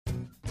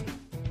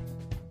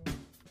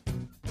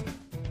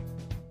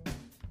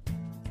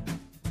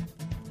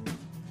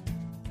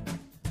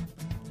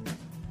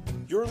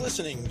You're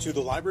listening to the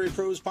Library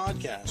Pros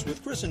Podcast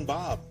with Chris and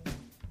Bob,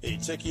 a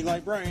techie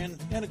librarian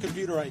and a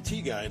computer IT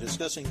guy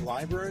discussing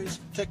libraries,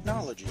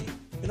 technology,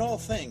 and all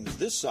things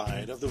this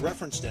side of the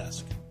reference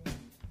desk.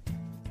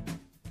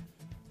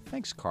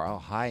 Thanks, Carl.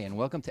 Hi, and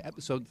welcome to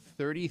episode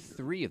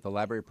 33 of the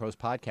Library Pros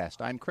Podcast.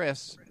 I'm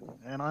Chris.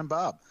 And I'm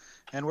Bob.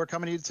 And we're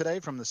coming to you today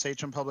from the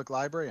Sachem Public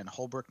Library in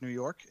Holbrook, New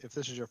York. If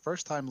this is your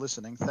first time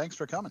listening, thanks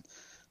for coming.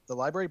 The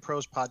Library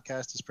Pros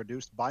Podcast is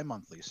produced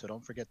bi-monthly, so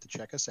don't forget to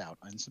check us out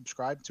and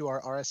subscribe to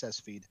our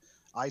RSS feed,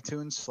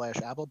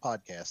 iTunes/Apple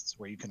Podcasts,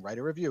 where you can write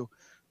a review,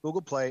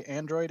 Google Play,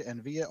 Android, and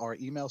via our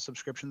email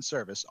subscription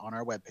service on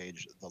our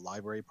webpage,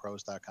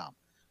 thelibrarypros.com.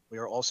 We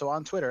are also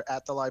on Twitter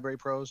at The Library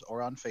Pros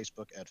or on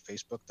Facebook at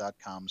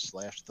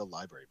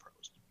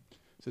facebook.com/TheLibraryPros.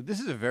 So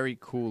this is a very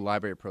cool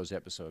Library Pros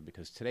episode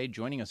because today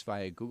joining us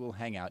via Google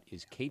Hangout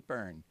is Kate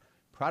Byrne,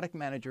 product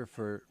manager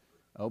for,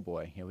 oh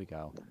boy, here we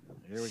go.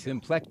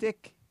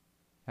 Symplectic?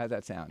 How'd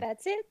that sound?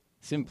 That's it.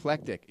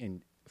 Symplectic,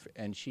 and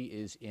she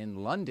is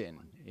in London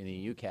in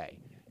the UK.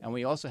 And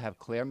we also have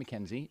Clare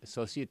McKenzie,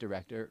 associate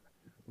director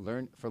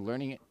for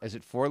learning. Is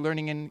it for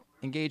learning and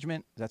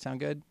engagement? Does that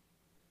sound good?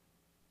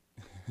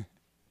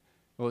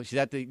 Well, she's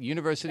at the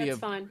University That's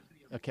fine.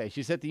 Okay,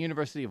 she's at the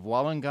University of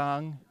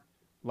Wollongong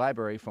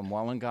Library from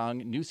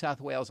Wollongong, New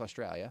South Wales,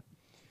 Australia.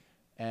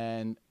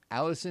 And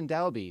Alyson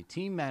Dalby,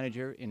 team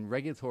manager in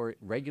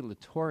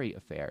regulatory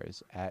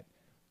affairs at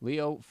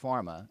Leo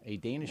Pharma, a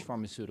Danish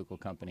pharmaceutical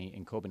company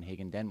in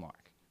Copenhagen,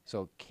 Denmark.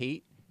 So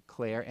Kate,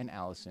 Clare, and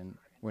Alyson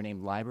were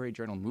named Library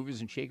Journal Movers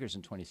and Shakers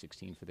in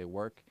 2016 for their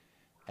work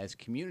as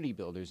community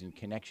builders in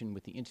connection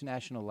with the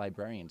International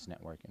Librarians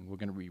Network. And we're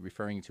going to be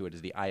referring to it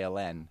as the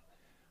ILN.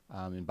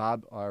 And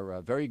Bob and I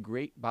are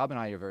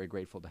very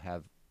grateful to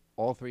have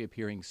all three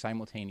appearing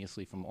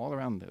simultaneously from all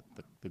around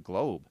the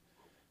globe.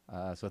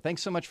 So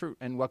thanks so much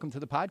and welcome to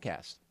the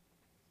podcast.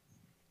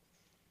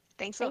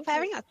 Thanks for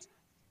having us.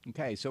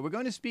 Okay, so we're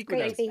going to speak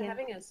Great with for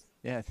having us.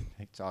 Yeah,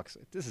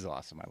 this is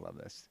awesome. I love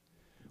this.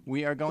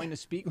 We are going to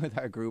speak with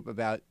our group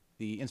about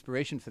the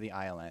inspiration for the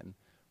ILN,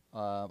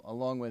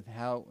 along with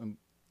how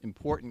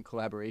important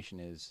collaboration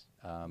is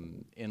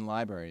in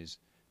libraries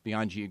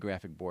beyond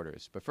geographic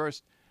borders. But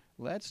first,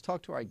 let's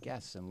talk to our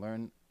guests and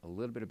learn a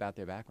little bit about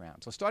their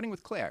background. So starting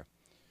with Clare,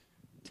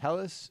 tell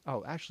us,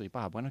 actually,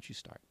 Bob, why don't you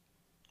start?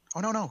 Oh,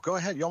 no, go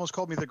ahead. You almost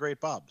called me the Great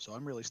Bob, so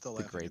I'm really still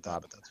the laughing Great at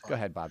Bob. that, but that's fine. Go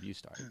ahead, Bob, you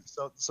start.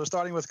 So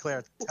starting with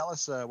Clare, tell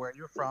us where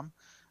you're from,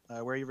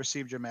 where you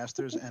received your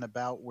master's, and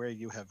about where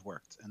you have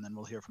worked. And then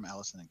we'll hear from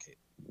Alyson and Kate.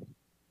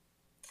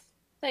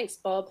 Thanks,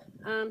 Bob.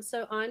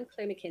 So I'm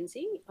Clare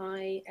McKenzie.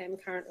 I am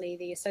currently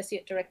the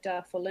Associate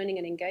Director for Learning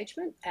and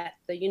Engagement at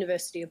the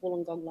University of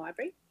Wollongong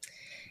Library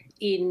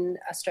in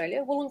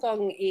Australia.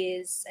 Wollongong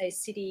is a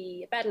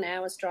city about an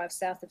hour's drive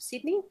south of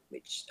Sydney,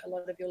 which a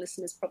lot of your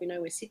listeners probably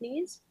know where Sydney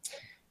is.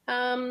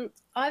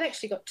 I've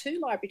actually got 2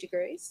 library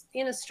degrees.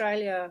 In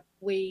Australia,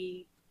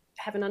 we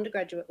have an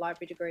undergraduate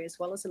library degree as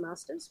well as a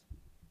master's.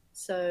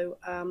 So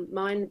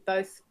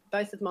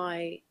both of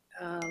my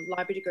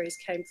library degrees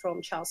came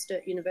from Charles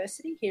Sturt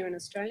University here in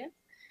Australia.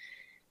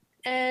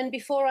 And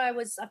before I've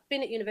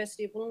been at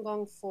University of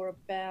Wollongong for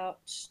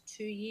about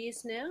 2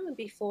 years now. And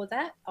before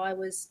that, I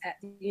was at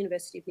the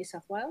University of New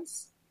South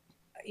Wales,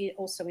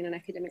 also in an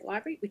academic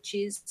library, which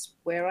is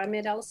where I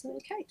met Alyson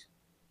and Kate.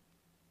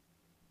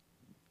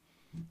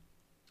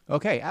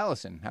 Okay,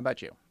 Alyson, how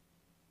about you?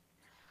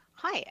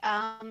 Hi.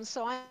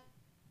 So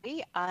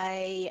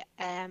I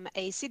am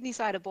a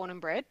Sydney-sider born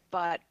and bred,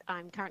 but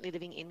I'm currently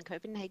living in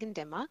Copenhagen,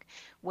 Denmark,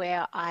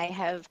 where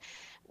I've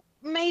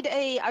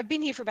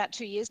been here for about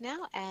 2 years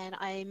now, and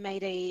I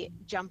made a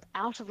jump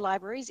out of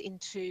libraries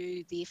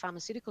into the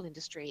pharmaceutical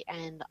industry,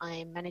 and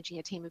I'm managing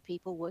a team of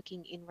people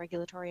working in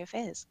regulatory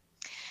affairs.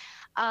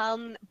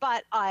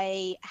 But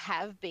I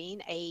have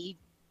been a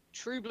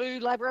true blue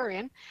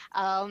librarian.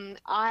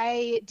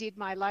 I did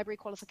my library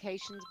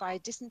qualifications by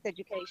distance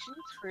education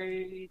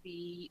through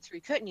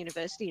Curtin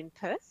University in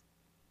Perth.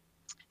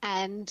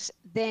 And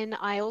then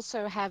I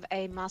also have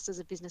a Masters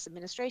of Business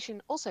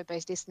Administration, also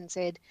based distance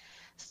ed,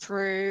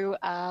 through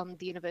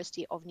the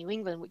University of New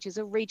England, which is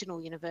a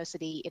regional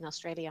university in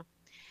Australia.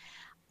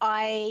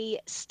 I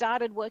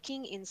started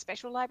working in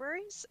special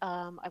libraries.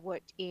 I've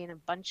worked in a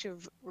bunch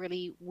of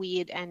really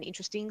weird and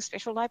interesting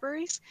special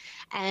libraries.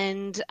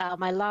 And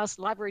my last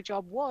library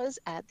job was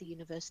at the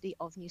University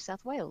of New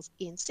South Wales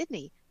in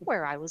Sydney,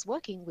 where I was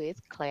working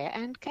with Clare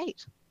and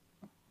Kate.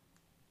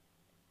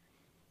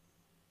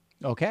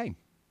 Okay.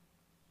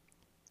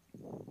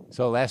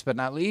 So last but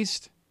not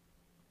least,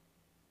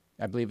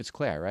 I believe it's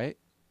Clare, right?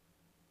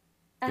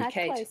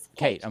 Kate. Close.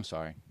 Kate, I'm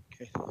sorry.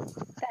 That's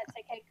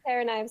okay.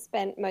 Claire and I have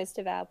spent most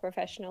of our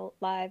professional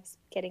lives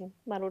getting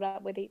muddled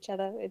up with each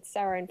other. It's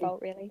our own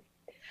fault, really.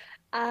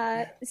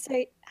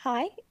 So,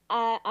 hi.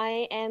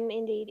 I am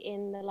indeed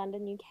in the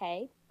London,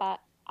 UK, but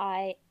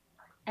I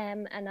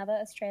am another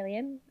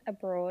Australian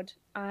abroad.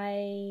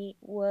 I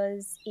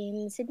was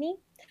in Sydney,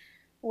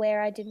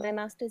 where I did my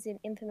Masters in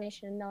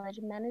Information and Knowledge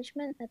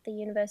Management at the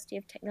University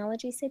of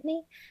Technology,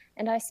 Sydney,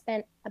 and I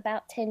spent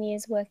about 10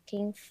 years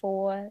working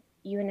for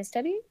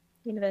UNSW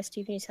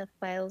University of New South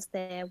Wales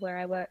there, where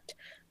I worked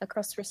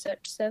across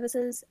research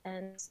services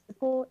and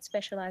support,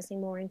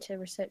 specialising more into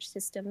research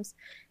systems,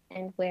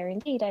 and where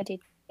indeed I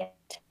did get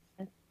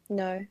to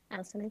know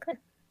Alyson and Claire.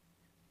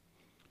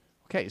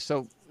 Okay,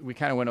 so we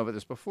kind of went over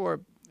this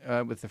before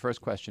with the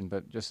first question,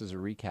 but just as a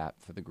recap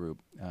for the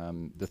group,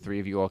 the three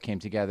of you all came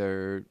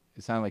together.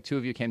 It sounded like two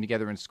of you came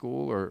together in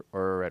school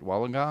or at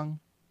Wollongong?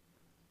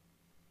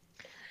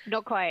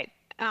 Not quite.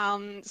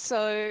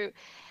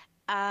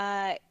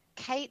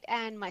 Kate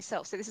and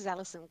myself, so this is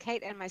Alyson,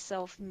 Kate and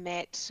myself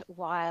met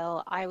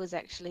while I was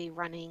actually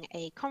running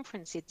a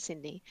conference in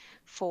Sydney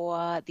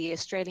for the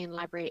Australian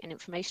Library and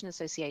Information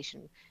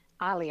Association,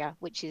 ALIA,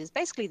 which is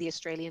basically the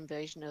Australian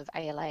version of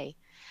ALA.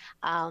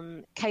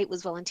 Kate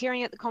was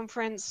volunteering at the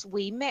conference.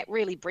 We met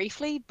really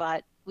briefly,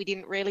 but we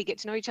didn't really get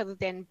to know each other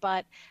then.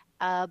 But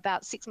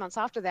about 6 months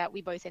after that,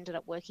 we both ended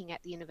up working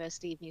at the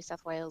University of New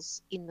South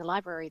Wales in the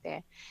library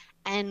there.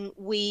 And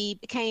we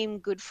became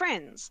good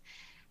friends.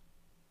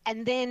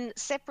 And then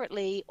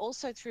separately,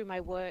 also through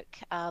my work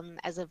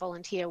as a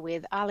volunteer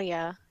with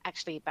ALIA,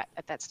 actually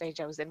at that stage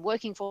I was then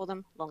working for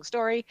them, long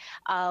story,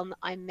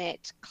 I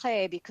met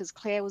Claire because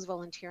Claire was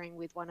volunteering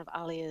with one of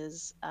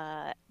ALIA's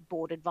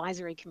board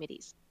advisory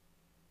committees.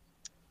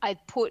 I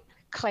put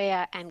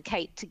Claire and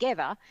Kate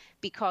together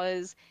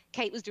because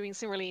Kate was doing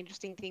some really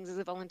interesting things as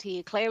a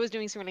volunteer, Claire was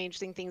doing some really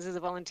interesting things as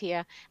a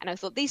volunteer, and I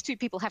thought these two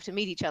people have to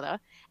meet each other.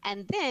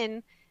 And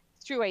then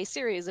through a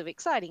series of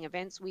exciting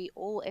events, we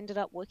all ended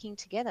up working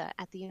together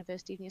at the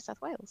University of New South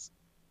Wales,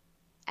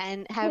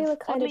 and have we've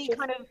only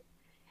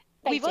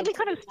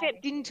kind of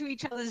stepped into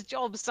each other's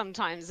jobs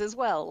sometimes as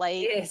well.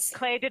 Like yes.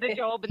 Claire did a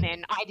job, and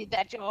then I did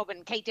that job,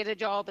 and Kate did a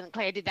job, and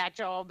Claire did that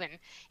job, and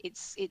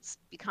it's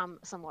become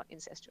somewhat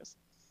incestuous.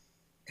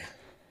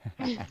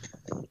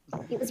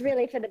 It was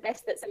really for the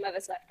best that some of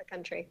us left the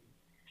country.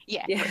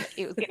 Yeah.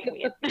 It was getting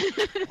weird.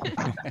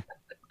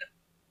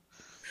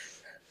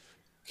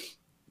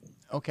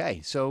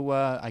 Okay, so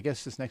I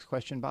guess this next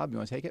question, Bob, you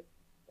want to take it?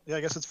 Yeah,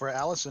 I guess it's for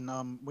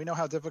Alyson. We know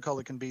how difficult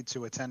it can be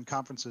to attend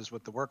conferences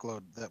with the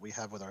workload that we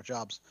have with our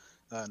jobs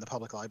in the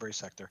public library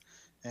sector.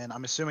 And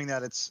I'm assuming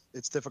that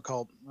it's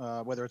difficult,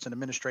 whether it's an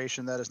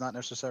administration that is not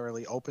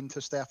necessarily open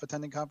to staff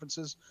attending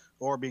conferences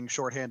or being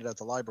shorthanded at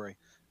the library,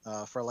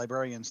 for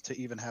librarians to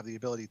even have the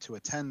ability to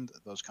attend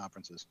those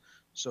conferences.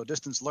 So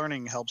distance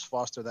learning helps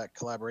foster that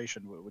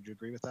collaboration. Would you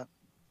agree with that?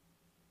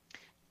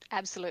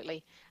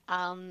 Absolutely.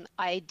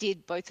 I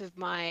did both of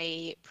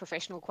my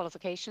professional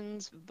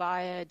qualifications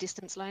via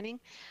distance learning.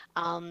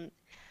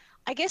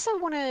 I guess I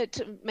wanted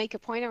to make a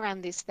point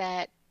around this,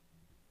 that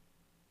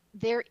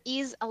there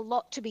is a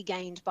lot to be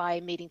gained by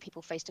meeting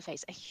people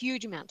face-to-face, a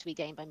huge amount to be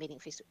gained by meeting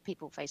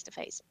people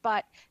face-to-face.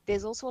 But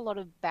there's also a lot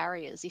of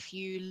barriers. If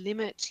you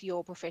limit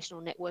your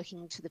professional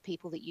networking to the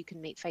people that you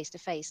can meet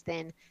face-to-face,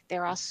 then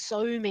there are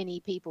so many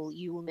people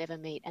you will never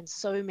meet and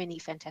so many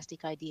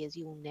fantastic ideas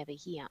you will never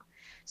hear.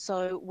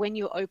 So when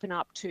you open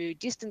up to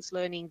distance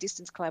learning,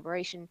 distance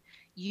collaboration,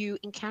 you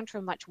encounter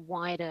a much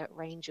wider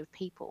range of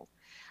people.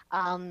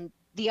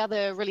 The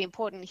other really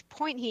important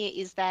point here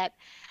is that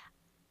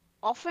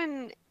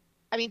often,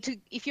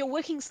 if you're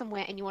working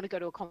somewhere and you want to go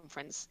to a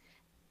conference,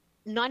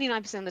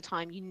 99% of the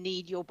time you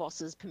need your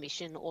boss's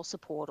permission or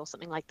support or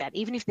something like that.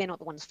 Even if they're not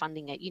the ones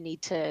funding it, you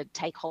need to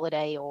take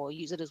holiday or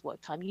use it as work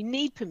time. You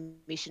need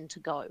permission to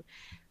go.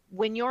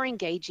 When you're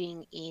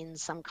engaging in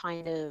some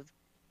kind of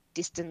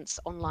distance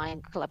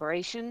online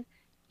collaboration,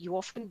 you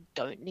often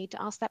don't need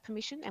to ask that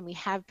permission. And we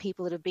have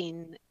people that have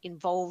been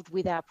involved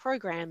with our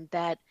program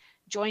that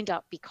joined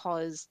up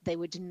because they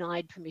were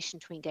denied permission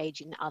to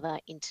engage in other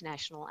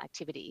international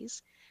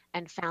activities,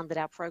 and found that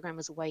our program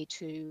was a way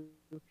to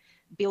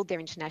build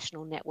their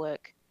international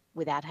network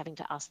without having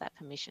to ask that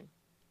permission.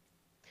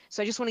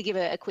 So I just want to give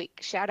a quick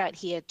shout out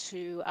here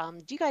to,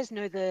 do you guys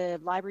know the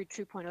Library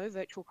 2.0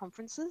 virtual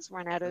conferences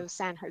run out of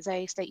San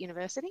Jose State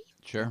University?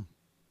 Sure.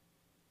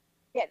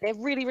 Yeah, they're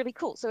really, really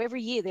cool. So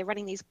every year they're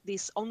running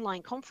this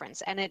online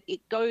conference, and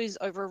it goes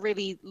over a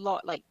really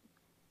lot, like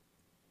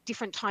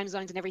different time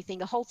zones and everything.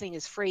 The whole thing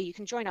is free. You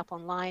can join up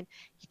online.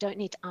 You don't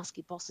need to ask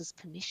your boss's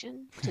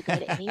permission to go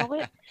to any of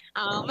it.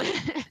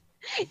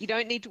 You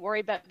don't need to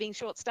worry about being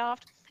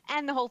short-staffed,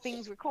 and the whole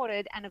thing's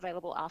recorded and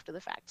available after the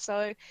fact.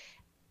 So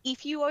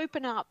if you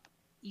open up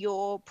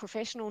your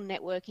professional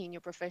networking,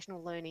 your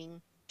professional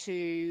learning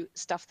to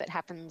stuff that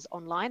happens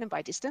online and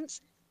by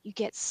distance, you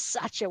get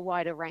such a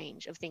wider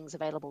range of things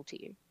available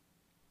to you.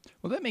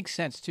 Well, that makes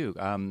sense too.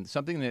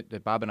 Something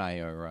that Bob and I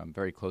are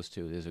very close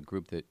to. There's a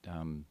group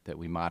that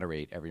we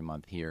moderate every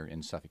month here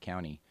in Suffolk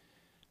County.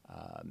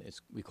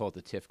 We call it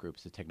the TIF group,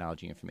 it's the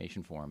Technology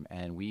Information Forum,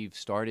 and we've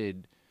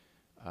started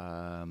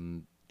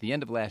the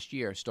end of last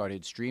year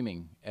started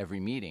streaming every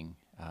meeting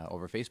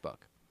over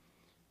Facebook.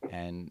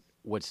 And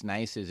what's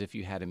nice is if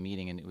you had a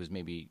meeting and it was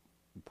maybe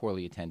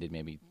poorly attended,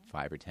 maybe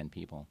 5 or 10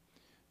 people.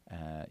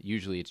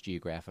 Usually it's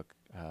geographic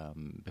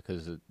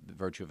because of the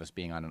virtue of us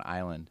being on an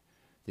island.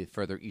 The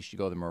further east you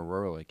go, the more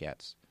rural it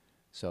gets.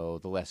 So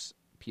the less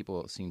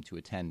people seem to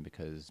attend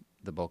because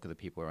the bulk of the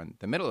people are in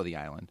the middle of the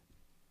island.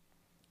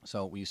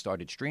 So we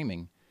started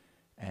streaming,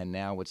 And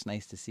now what's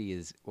nice to see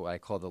is what I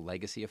call the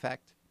legacy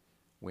effect,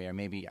 where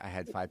maybe I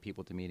had 5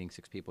 people at the meeting,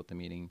 6 people at the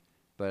meeting,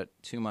 but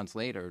 2 months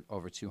later,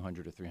 over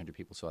 200 or 300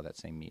 people saw that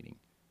same meeting.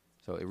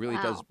 So it really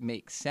does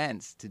make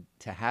sense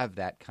to have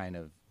that kind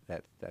of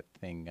that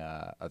thing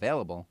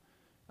available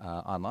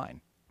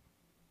online.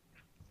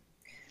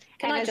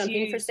 Can I jump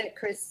in for a sec,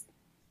 Chris?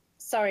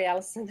 Sorry,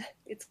 Alyson.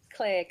 It's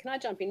Claire. Can I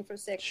jump in for a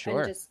sec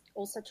Sure. and just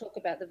also talk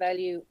about the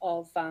value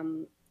of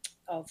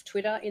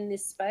Twitter in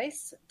this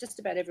space? Just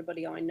about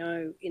everybody I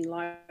know in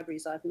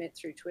libraries I've met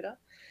through Twitter.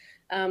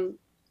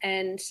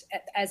 And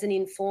as an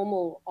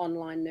informal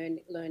online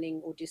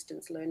learning or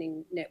distance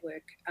learning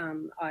network,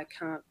 I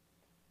can't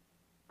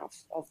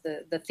of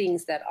the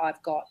things that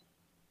I've got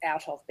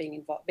out of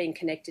being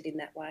connected in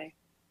that way.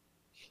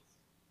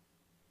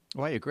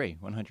 Well, I agree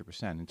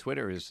 100%. And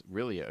Twitter is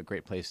really a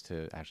great place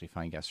to actually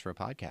find guests for a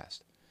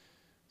podcast.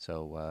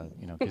 So,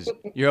 because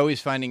you're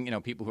always finding,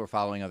 people who are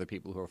following other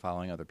people who are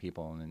following other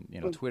people.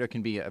 And, Twitter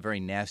can be a very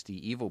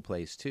nasty, evil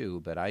place,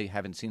 too. But I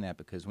haven't seen that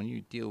because when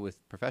you deal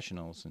with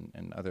professionals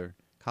and other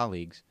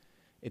colleagues,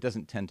 it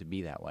doesn't tend to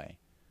be that way.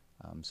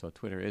 So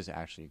Twitter is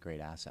actually a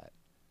great asset.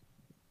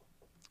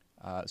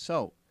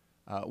 So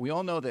we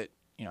all know that,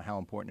 how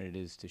important it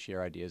is to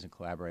share ideas and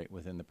collaborate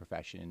within the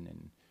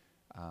profession.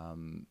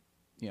 And,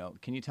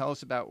 can you tell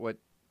us about what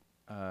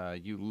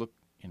you look,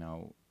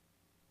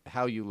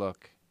 how you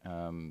look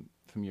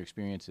from your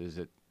experiences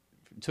that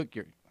took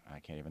your, I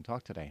can't even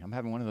talk today. I'm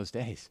having one of those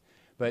days.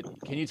 But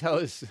can you tell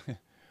us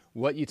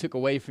what you took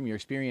away from your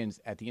experience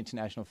at the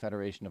International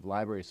Federation of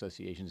Library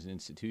Associations and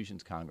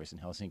Institutions Congress in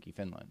Helsinki,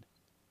 Finland?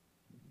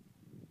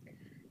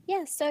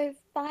 Yeah, so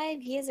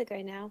 5 years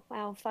ago now,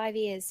 5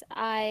 years,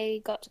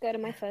 I got to go to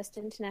my first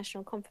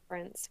international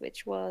conference,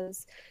 which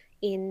was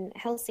in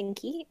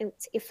Helsinki.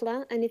 It's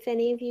IFLA, and if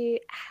any of you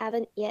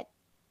haven't yet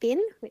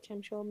been, which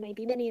I'm sure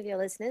maybe many of your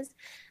listeners,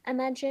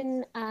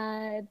 imagine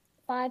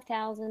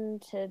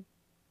 5,000 to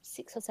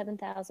 6,000 or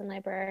 7,000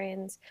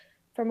 librarians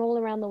from all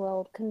around the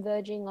world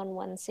converging on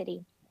one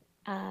city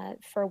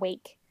for a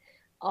week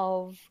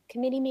of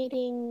committee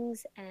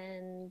meetings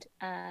and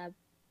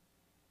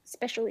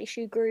special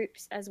issue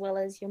groups, as well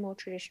as your more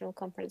traditional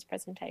conference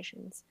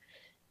presentations.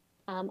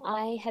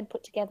 I had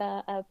put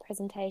together a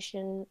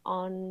presentation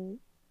on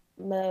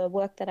the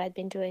work that I'd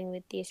been doing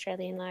with the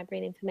Australian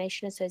Library and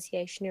Information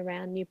Association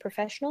around new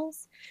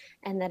professionals,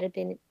 and that had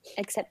been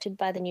accepted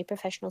by the new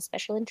professional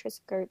special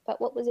interest group. But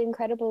what was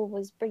incredible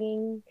was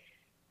bringing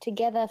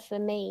together for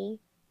me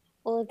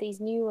all of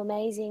these new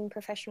amazing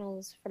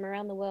professionals from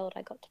around the world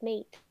I got to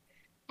meet,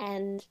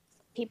 and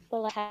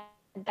people I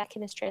had back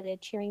in Australia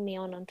cheering me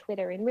on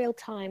Twitter in real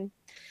time,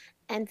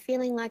 and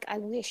feeling like I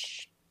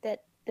wish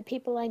that the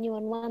people I knew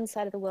on one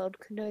side of the world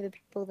could know the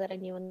people that I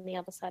knew on the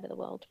other side of the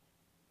world.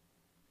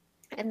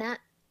 And that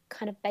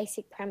kind of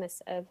basic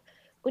premise of,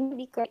 wouldn't it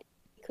be great if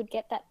we could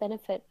get that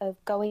benefit of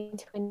going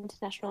to an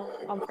international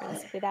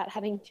conference without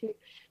having to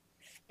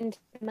spend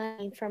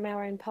money from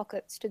our own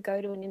pockets to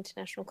go to an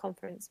international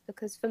conference?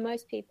 Because for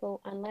most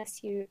people,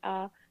 unless you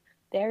are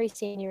very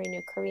senior in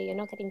your career, you're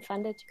not getting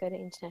funded to go to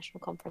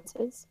international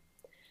conferences.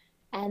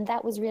 And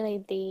that was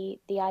really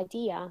the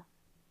idea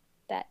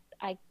that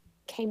I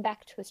came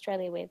back to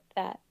Australia with,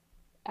 that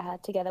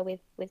together with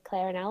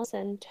Claire and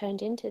Alyson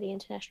turned into the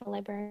International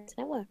Librarians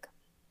Network.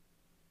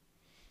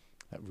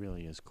 That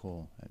really is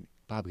cool.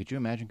 Bob, could you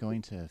imagine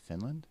going to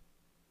Finland?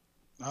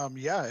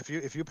 Yeah,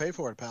 if you pay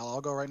for it, pal,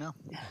 I'll go right now.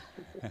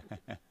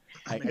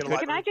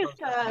 Can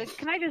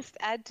I just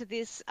add to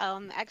this?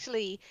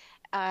 Actually,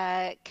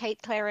 Kate,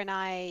 Claire, and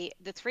I,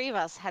 the three of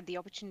us, had the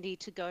opportunity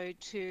to go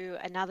to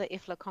another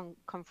IFLA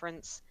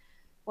conference.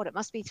 It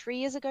must be 3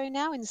 years ago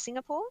now in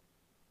Singapore.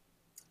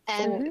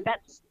 And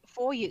that's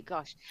 4 years,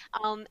 gosh.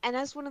 And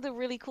that's one of the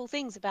really cool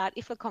things about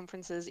IFLA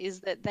conferences, is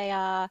that they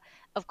are,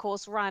 of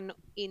course, run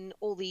in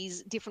all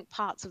these different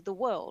parts of the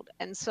world.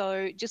 And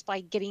so just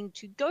by getting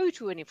to go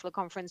to an IFLA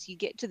conference, you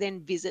get to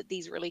then visit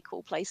these really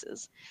cool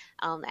places.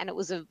 And it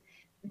was a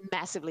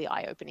massively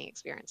eye-opening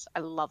experience. I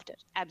loved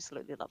it.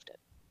 Absolutely loved it.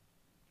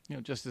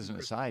 Just as an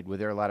aside, were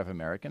there a lot of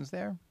Americans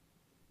there?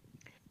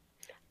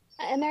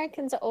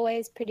 Americans are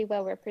always pretty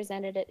well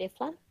represented at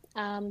IFLA.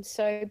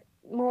 So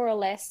more or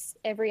less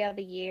every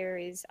other year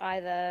is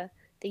either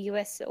the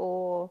US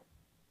or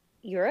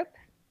Europe,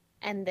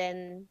 and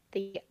then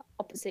the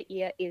opposite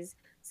year is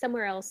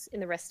somewhere else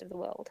in the rest of the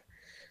world.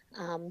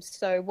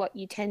 So what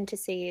you tend to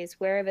see is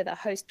wherever the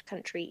host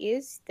country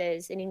is,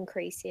 there's an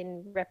increase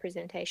in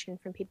representation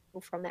from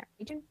people from that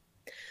region.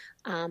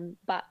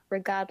 But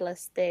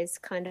regardless, there's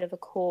kind of a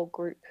core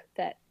group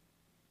that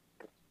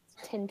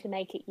tend to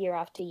make it year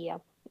after year.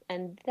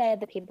 And they're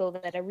the people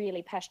that are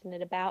really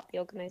passionate about the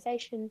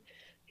organisation,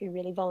 who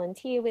really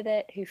volunteer with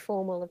it, who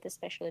form all of the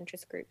special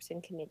interest groups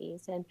and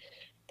committees. And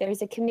there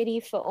is a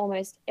committee for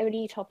almost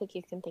any topic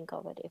you can think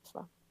of at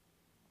IFLA.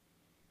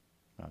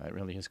 Oh, that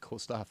really is cool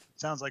stuff.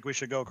 Sounds like we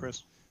should go,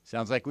 Chris.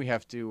 Sounds like we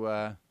have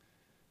to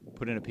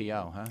put in a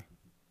PO, huh?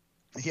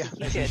 Yeah.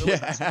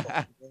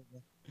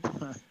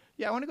 Yeah.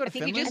 Yeah, I want to go to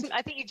Finland.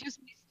 I think you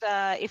just missed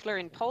IFLA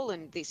in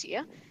Poland this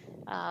year,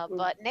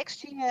 but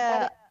next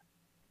year.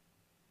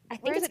 I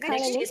think Where is it's it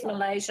Next next year's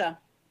Malaysia.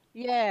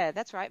 Yeah,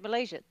 that's right,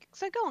 Malaysia.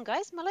 So go on,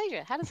 guys,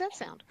 Malaysia. How does that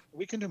sound?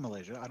 We can do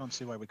Malaysia. I don't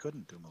see why we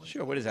couldn't do Malaysia.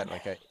 Sure. What is that,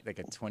 like a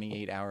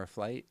 28-hour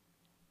flight?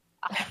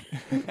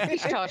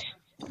 Fish tosh.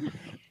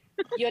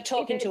 You're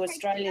talking to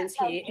Australians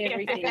here.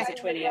 Everything is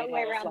a Wrong way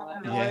 28-hour around.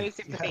 flight. No Yeah.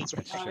 sympathy. Yeah, that's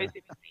No sure.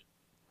 sympathy.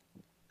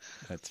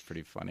 That's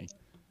pretty funny.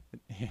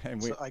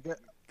 And So I get.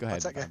 go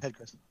ahead. Go Bob. ahead,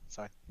 Chris.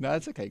 Sorry. No,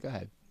 that's okay. Go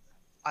ahead.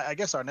 I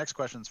guess our next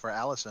question is for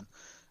Alyson.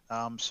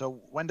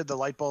 So when did the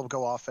light bulb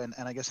go off, and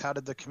I guess how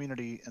did the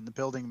community and the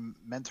building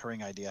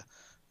mentoring idea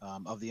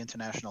of the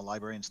International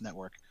Librarians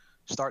Network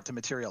start to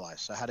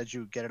materialize? So how did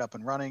you get it up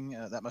and running?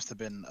 That must have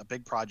been a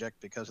big project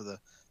because of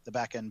the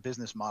back-end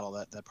business model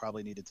that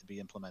probably needed to be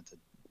implemented.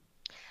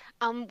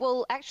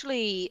 Well,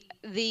 actually,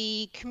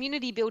 the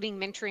community building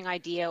mentoring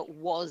idea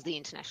was the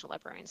International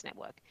Librarians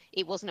Network.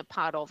 It wasn't a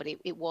part of it.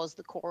 It was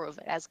the core of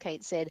it. As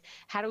Kate said,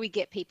 how do we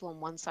get people on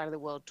one side of the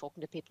world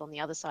talking to people on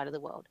the other side of the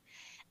world?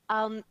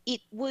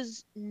 It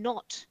was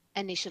not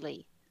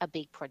initially a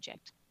big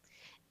project.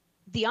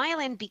 The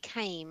ILN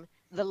became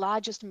the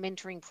largest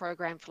mentoring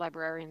program for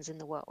librarians in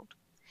the world.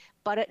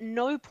 But at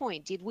no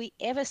point did we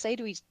ever say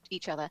to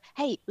each other,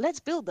 hey,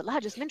 let's build the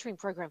largest mentoring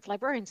program for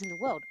librarians in the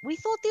world. We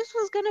thought this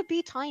was going to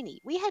be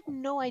tiny. We had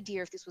no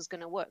idea if this was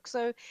going to work.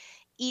 So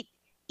it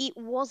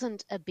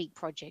wasn't a big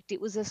project. It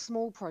was a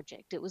small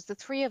project. It was the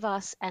three of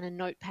us and a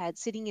notepad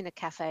sitting in a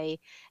cafe,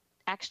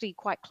 actually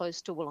quite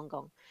close to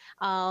Wollongong.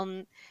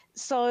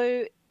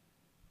 So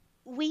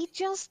we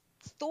just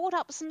thought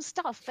up some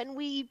stuff and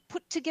we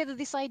put together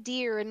this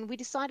idea and we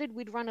decided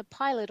we'd run a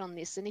pilot on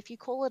this. And if you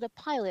call it a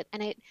pilot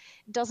and it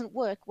doesn't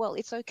work, well,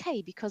 it's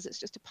okay because it's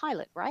just a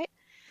pilot, right?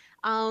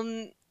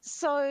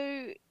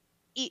 So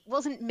it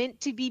wasn't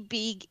meant to be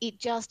big. It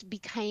just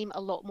became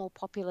a lot more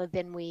popular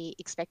than we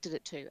expected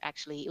it to,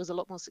 actually. It was a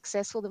lot more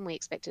successful than we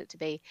expected it to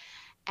be.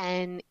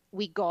 And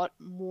we got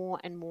more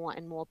and more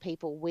and more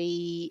people.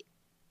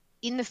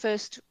 In the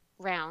first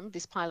round,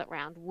 this pilot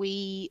round,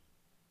 we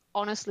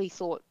honestly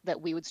thought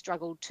that we would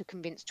struggle to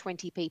convince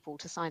 20 people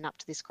to sign up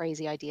to this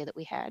crazy idea that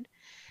we had.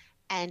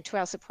 And to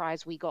our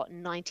surprise, we got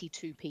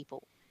 92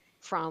 people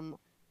from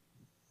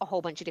a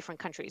whole bunch of different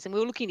countries. And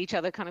we were looking at each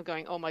other kind of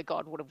going, oh my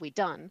God, what have we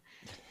done?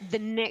 The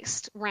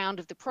next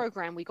round of the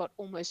program, we got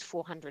almost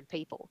 400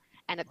 people.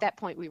 And at that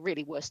point, we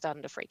really were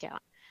starting to freak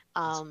out.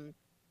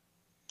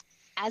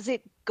 As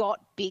it got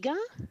bigger,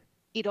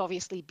 it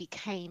obviously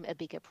became a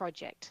bigger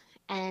project.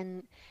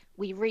 And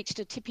we reached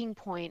a tipping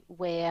point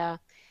where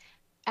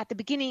at the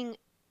beginning,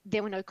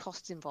 there were no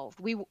costs involved.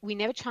 We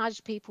never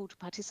charged people to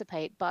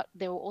participate, but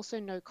there were also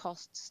no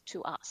costs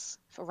to us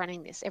for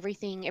running this. Every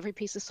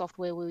piece of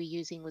software we were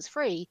using was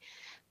free,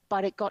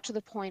 but it got to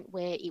the point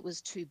where it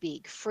was too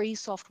big. Free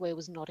software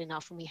was not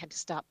enough and we had to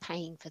start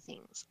paying for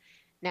things.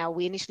 Now,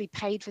 we initially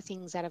paid for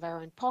things out of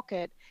our own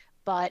pocket,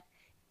 but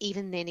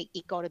even then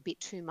it got a bit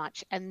too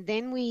much. And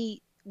then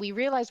we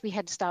realized we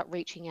had to start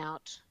reaching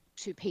out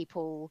to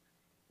people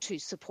to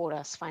support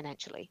us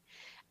financially.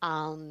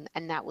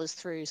 And that was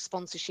through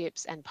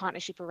sponsorships and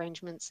partnership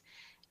arrangements.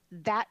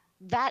 That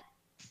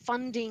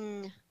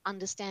funding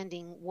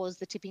understanding was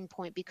the tipping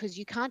point, because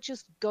you can't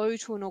just go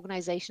to an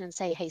organization and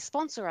say, hey,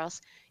 sponsor us.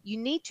 You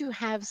need to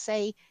have,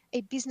 say, a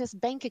business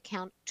bank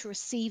account to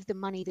receive the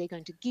money they're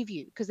going to give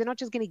you, because they're not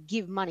just going to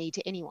give money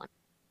to anyone.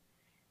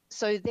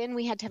 So then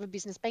we had to have a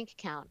business bank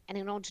account. And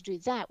in order to do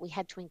that, we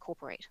had to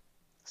incorporate.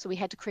 So we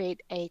had to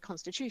create a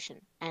constitution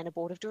and a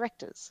board of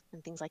directors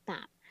and things like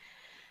that.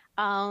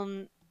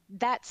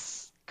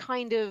 That's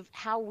kind of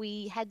how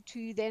we had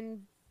to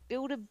then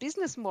build a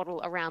business model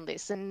around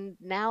this. And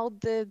now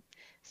the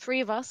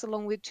three of us,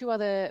 along with two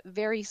other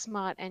very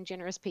smart and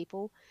generous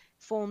people,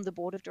 form the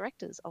board of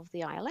directors of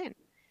the ILN.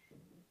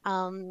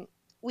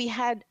 We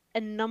had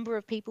a number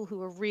of people who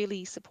were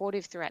really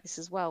supportive throughout this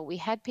as well. We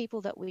had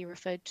people that we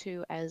referred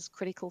to as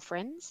critical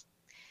friends.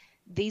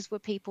 These were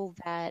people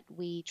that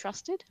we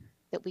trusted,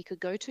 that we could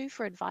go to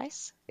for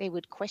advice. They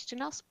would question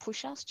us,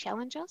 push us,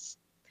 challenge us.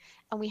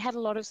 And we had a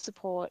lot of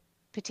support,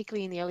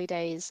 particularly in the early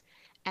days,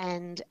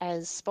 and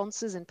as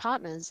sponsors and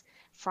partners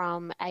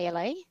from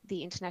ALA,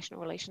 the International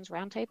Relations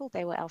Roundtable.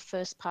 They were our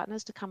first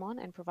partners to come on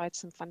and provide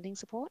some funding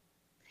support.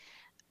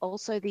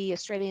 Also, the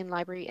Australian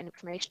Library and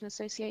Information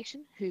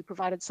Association, who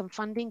provided some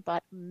funding,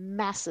 but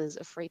masses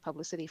of free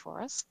publicity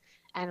for us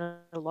and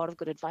a lot of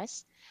good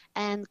advice.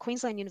 And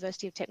Queensland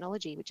University of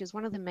Technology, which is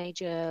one of the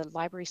major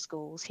library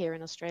schools here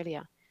in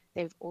Australia.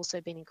 They've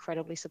also been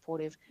incredibly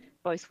supportive,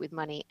 both with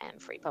money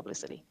and free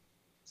publicity.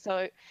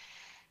 So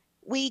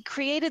we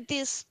created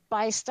this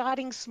by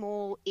starting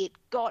small. It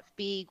got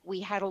big. We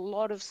had a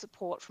lot of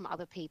support from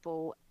other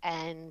people,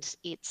 and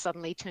it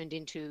suddenly turned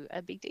into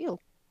a big deal.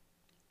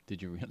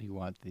 Did you really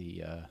want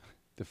the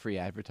free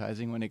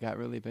advertising when it got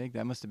really big?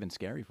 That must have been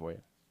scary for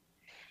you.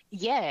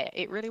 Yeah,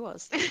 it really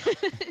was.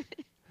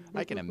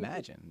 I can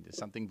imagine. There's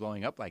something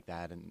blowing up like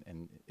that,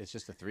 and it's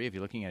just the three of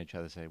you looking at each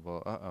other and say,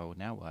 well, uh-oh,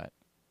 now what?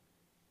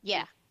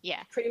 Yeah.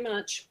 Pretty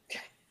much.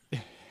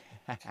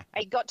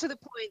 I got to the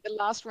point, the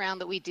last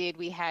round that we did,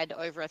 we had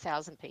over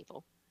 1,000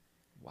 people.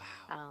 Wow.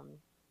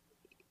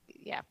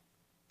 Yeah.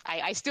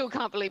 I still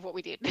can't believe what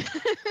we did.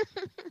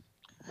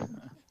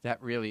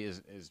 That really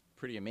is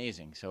pretty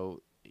amazing.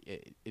 So,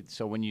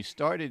 so when you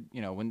started,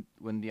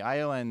 when the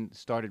ILN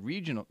started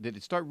regional, did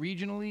it start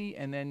regionally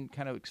and then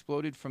kind of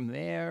exploded from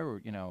there,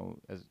 or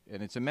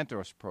and it's a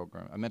mentor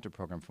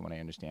program from what I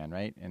understand,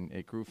 right? And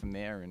it grew from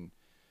there,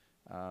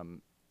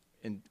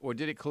 or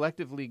did it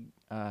collectively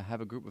have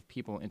a group of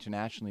people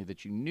internationally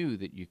that you knew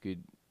that you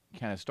could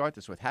kind of start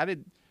this with? How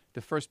did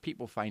the first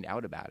people find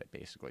out about it,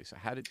 basically? So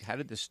how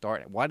did this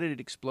start? Why did it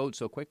explode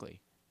so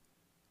quickly?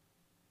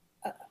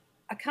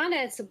 I can't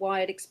answer why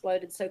it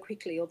exploded so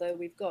quickly, although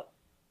we've got,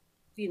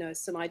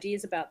 some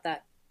ideas about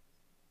that.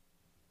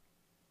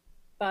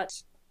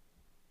 But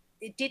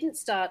it didn't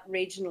start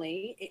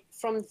regionally.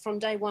 From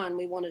day one,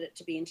 we wanted it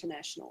to be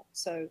international.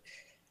 So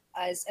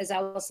as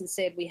Alyson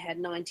said, we had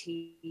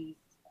 90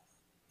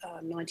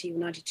 or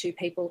 92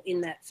 people in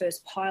that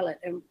first pilot.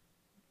 And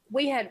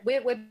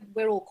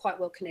we're all quite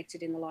well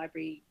connected in the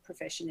library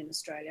profession in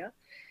Australia.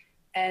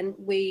 And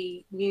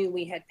we knew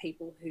we had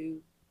people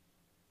who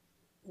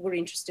were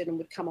interested and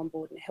would come on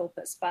board and help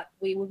us. But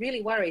we were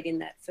really worried in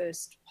that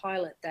first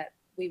pilot that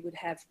we would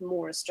have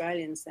more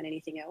Australians than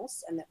anything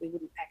else, and that we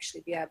wouldn't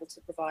actually be able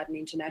to provide an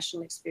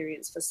international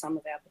experience for some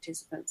of our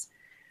participants.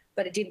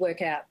 But it did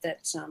work out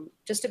that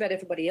just about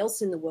everybody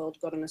else in the world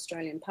got an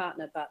Australian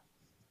partner, but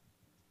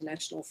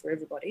national for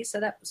everybody. So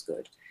that was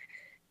good.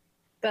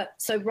 But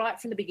so right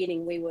from the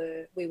beginning, we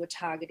were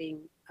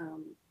targeting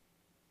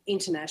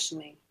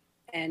internationally,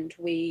 and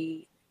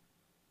we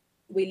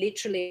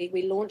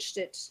launched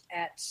it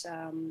at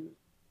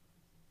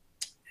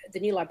the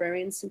New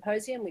Librarian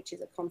Symposium, which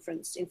is a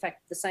conference, in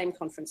fact, the same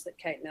conference that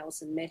Kate and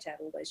Alyson met at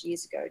all those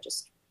years ago,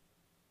 just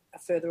a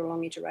further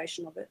along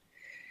iteration of it.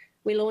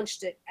 We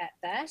launched it at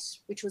that,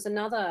 which was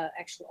another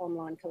actual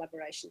online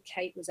collaboration.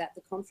 Kate was at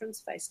the conference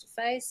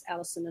face-to-face.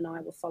 Alyson and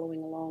I were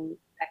following along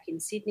back in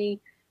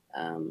Sydney,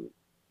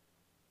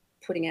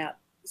 putting out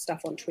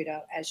stuff on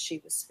Twitter as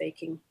she was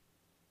speaking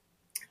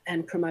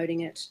and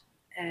promoting it.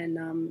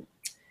 And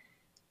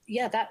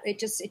it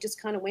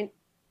just kind of went.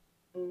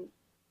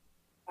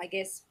 I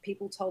guess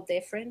people told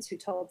their friends, who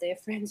told their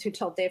friends, who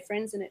told their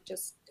friends, and it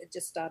just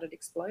started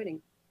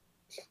exploding.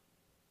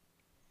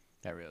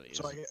 That really is.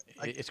 So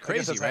it's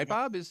crazy, right,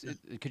 Bob?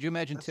 Could you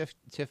imagine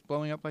TIFF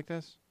blowing up like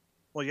this?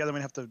 Well, yeah, then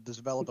we have to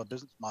develop a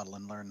business model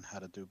and learn how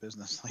to do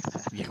business like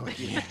that.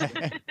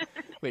 Yeah.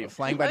 Wait,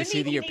 flying by the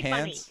seat of your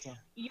pants? Money.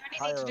 You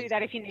only need to do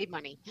that if you need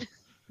money.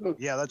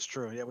 Yeah, that's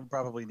true. Yeah, we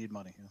probably need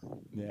money.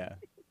 Yeah.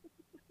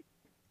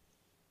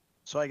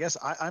 So I guess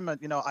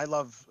I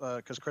love,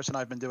 because Chris and I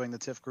have been doing the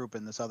TIFF group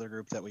and this other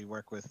group that we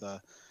work with,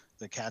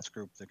 the CATS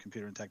group, the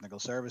Computer and Technical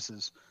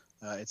Services.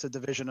 It's a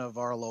division of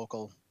our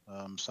local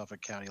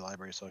Suffolk County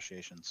Library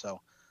Association.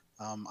 So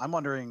I'm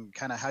wondering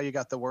kind of how you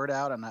got the word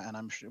out, and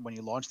I'm sure when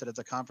you launched it at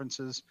the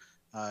conferences,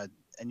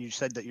 and you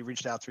said that you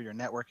reached out through your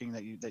networking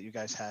that you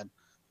guys had.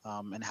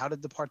 And how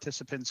did the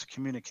participants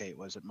communicate?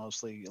 Was it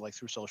mostly like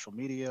through social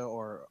media,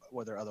 or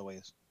were there other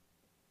ways?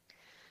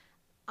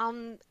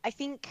 I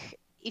think,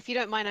 if you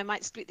don't mind, I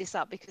might split this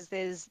up because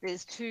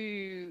there's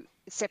two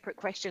separate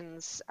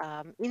questions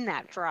in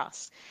that for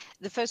us.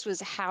 The first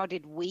was, how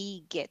did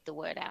we get the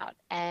word out?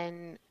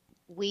 And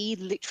we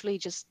literally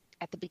just,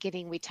 at the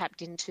beginning, we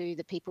tapped into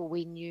the people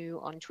we knew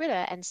on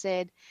Twitter and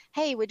said,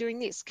 hey, we're doing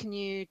this. Can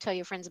you tell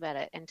your friends about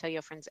it, and tell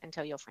your friends and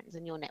tell your friends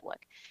in your network?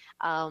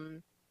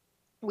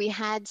 We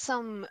had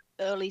some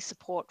early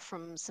support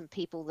from some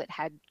people that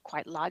had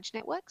quite large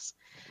networks.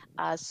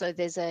 So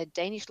there's a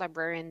Danish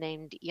librarian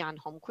named Jan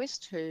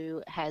Holmquist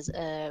who has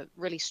a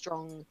really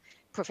strong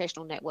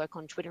professional network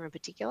on Twitter in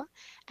particular,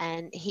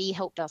 and he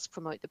helped us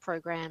promote the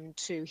program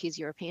to his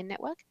European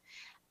network.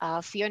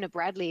 Fiona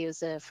Bradley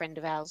is a friend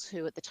of ours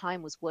who at the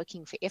time was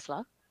working for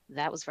IFLA.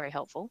 That was very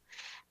helpful.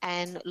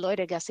 And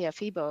Loida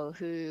Garcia-Fibo,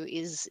 who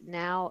is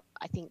now,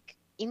 I think,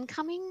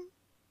 incoming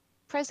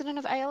president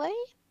of ALA,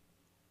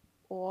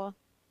 or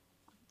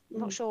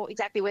I'm not sure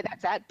exactly where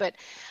that's at, but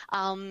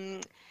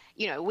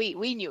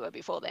we knew her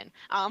before then.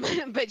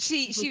 But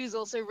she was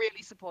also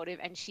really supportive,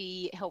 and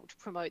she helped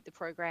promote the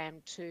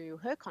program to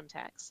her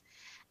contacts.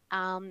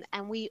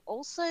 And we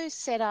also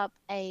set up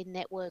a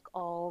network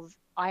of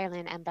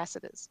ILN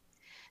ambassadors.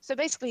 So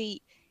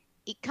basically,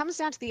 it comes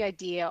down to the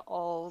idea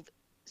of,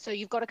 so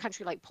you've got a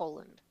country like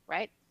Poland,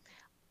 right?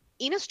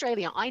 In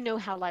Australia, I know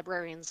how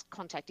librarians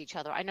contact each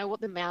other. I know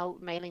what the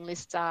mailing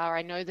lists are.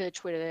 I know the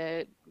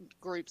Twitter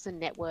groups and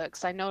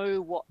networks. I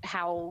know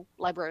how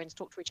librarians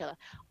talk to each other.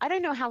 I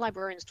don't know how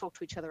librarians talk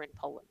to each other in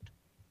Poland,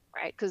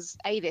 right? Because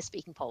they're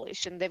speaking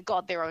Polish and they've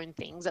got their own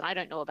things, and I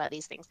don't know about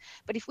these things.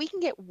 But if we can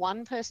get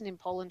one person in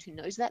Poland who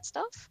knows that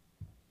stuff,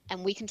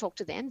 and we can talk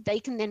to them, they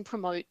can then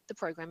promote the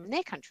program in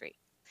their country.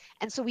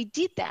 And so we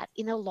did that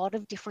in a lot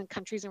of different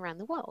countries around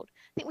the world.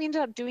 I think we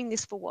ended up doing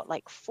this for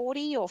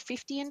 40 or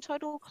 50 in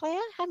total,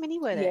 Claire? How many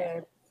were there?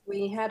 Yeah,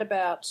 we had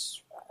about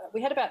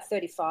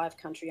 35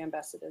 country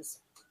ambassadors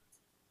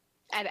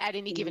at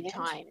any given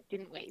time,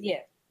 didn't we?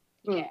 Yeah.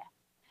 Yeah.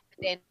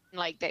 Then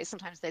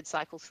sometimes they'd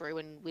cycle through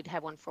and we'd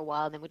have one for a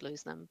while and then we'd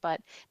lose them.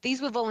 But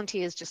these were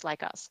volunteers just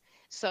like us.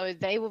 So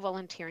they were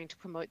volunteering to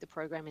promote the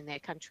program in their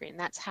country. And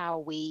that's how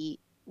we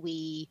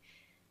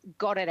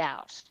got it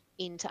out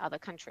into other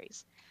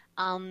countries.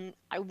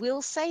 I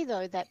will say,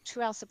 though, that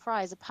to our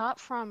surprise, apart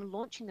from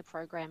launching the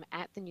program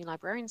at the New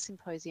Librarian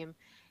Symposium,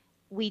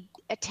 we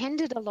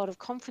attended a lot of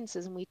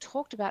conferences and we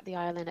talked about the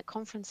ILN at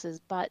conferences.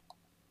 But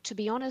to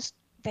be honest,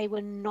 they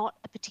were not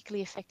a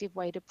particularly effective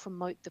way to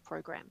promote the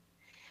program.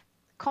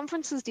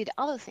 Conferences did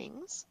other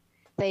things.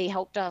 They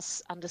helped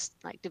us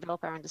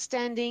develop our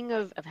understanding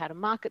of how to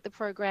market the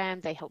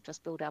program. They helped us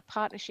build our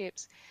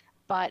partnerships.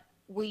 But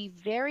we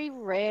very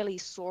rarely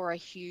saw a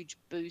huge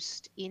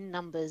boost in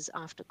numbers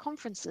after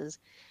conferences.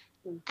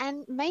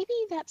 And maybe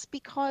that's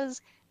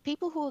because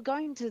people who are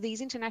going to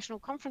these international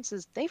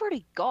conferences, they've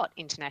already got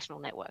international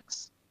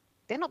networks.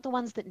 They're not the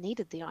ones that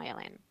needed the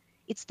ILN.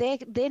 It's their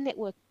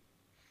network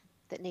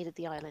that needed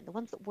the ILN, the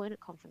ones that weren't at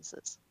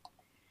conferences.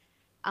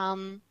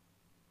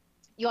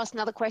 You asked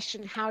another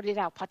question, how did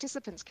our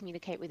participants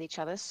communicate with each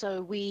other?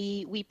 So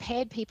we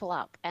paired people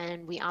up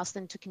and we asked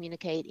them to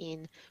communicate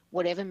in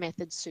whatever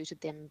method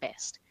suited them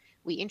best.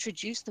 We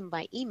introduced them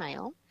by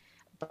email,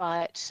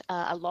 but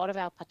a lot of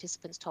our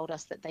participants told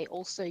us that they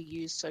also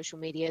use social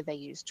media. They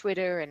use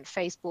Twitter and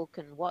Facebook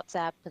and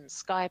WhatsApp and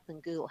Skype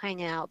and Google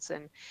Hangouts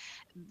and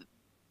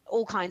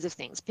all kinds of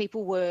things.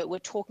 People were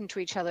talking to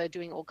each other,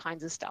 doing all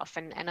kinds of stuff.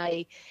 And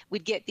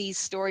we'd get these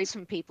stories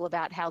from people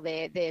about how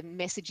they're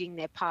messaging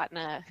their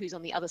partner who's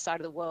on the other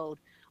side of the world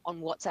on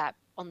WhatsApp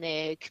on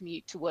their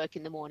commute to work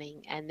in the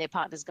morning, and their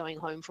partner's going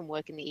home from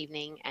work in the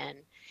evening. And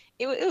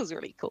it was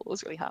really cool. It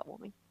was really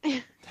heartwarming.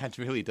 That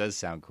really does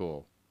sound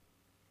cool.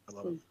 I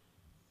love it.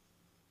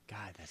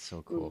 God, that's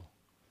so cool.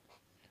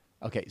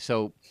 Okay,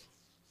 so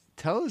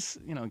tell us,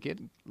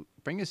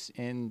 bring us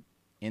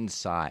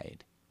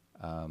inside.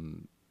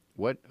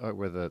 What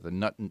were the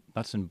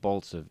nuts and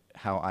bolts of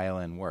how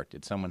ILN worked?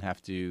 Did someone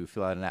have to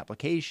fill out an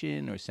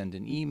application or send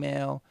an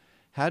email?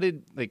 How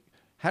did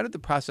the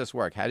process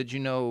work? How did you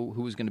know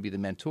who was going to be the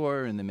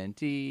mentor and the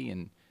mentee?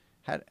 And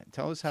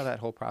tell us how that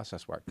whole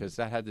process worked, because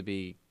that had to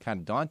be kind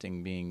of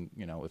daunting, being,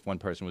 if one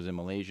person was in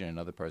Malaysia and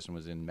another person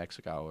was in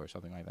Mexico or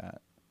something like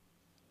that.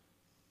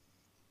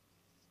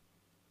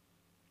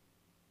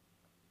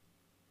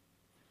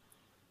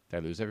 Did I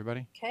lose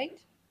everybody?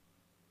 Kate?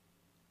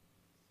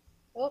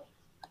 Oh.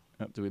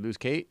 Do we lose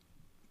Kate?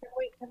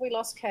 Have we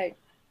lost Kate?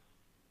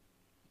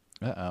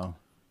 Uh-oh.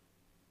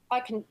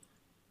 I can...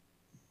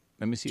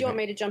 Let me see. Do you want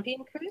me to jump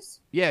in, Chris?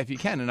 Yeah, if you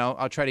can, and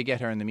I'll try to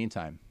get her in the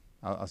meantime.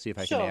 I'll see if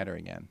I can add her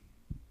again.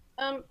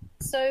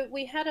 So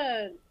we had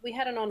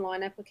an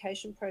online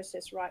application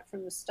process right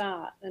from the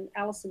start, and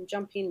Alyson,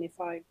 jump in if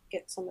I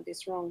get some of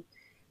this wrong.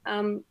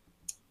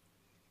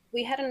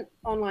 We had an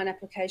online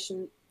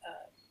application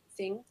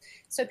thing.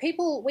 So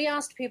we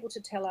asked people to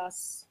tell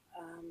us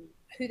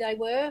who they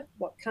were,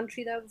 what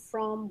country they were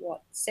from,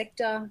 what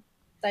sector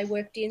they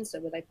worked in. So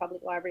were they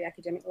public library,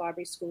 academic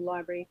library, school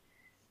library,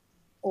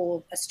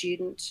 or a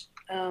student?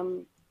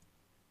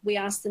 We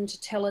asked them to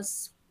tell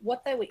us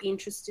what they were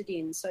interested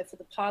in. So for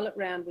the pilot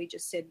round, we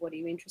just said, what are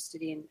you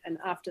interested in? And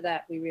after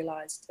that, we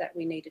realised that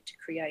we needed to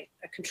create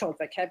a controlled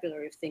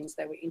vocabulary of things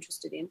they were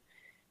interested in,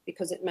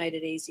 because it made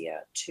it easier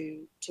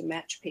to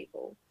match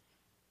people.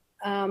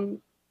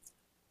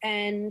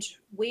 And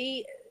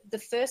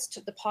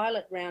the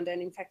pilot round,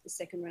 and in fact the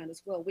second round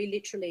as well, we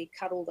literally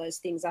cut all those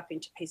things up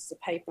into pieces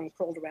of paper and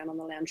crawled around on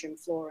the lounge room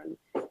floor and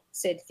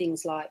said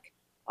things like,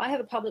 I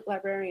have a public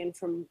librarian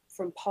from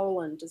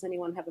Poland. Does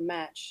anyone have a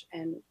match?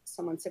 And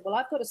someone said, well,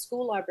 I've got a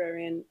school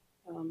librarian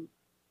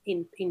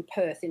in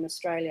Perth in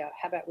Australia.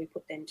 How about we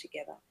put them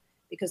together?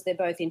 Because they're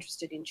both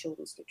interested in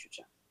children's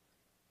literature.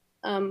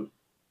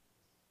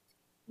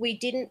 We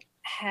didn't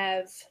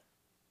have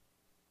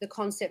the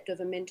concept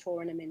of a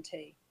mentor and a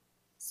mentee.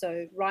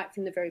 So right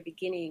from the very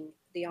beginning,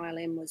 the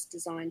ILM was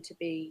designed to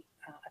be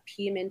a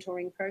peer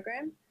mentoring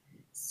program.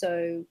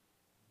 So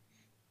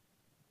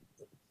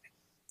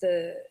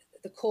the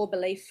core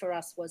belief for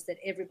us was that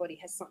everybody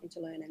has something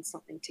to learn and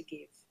something to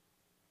give.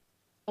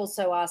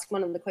 Also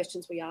one of the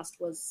questions we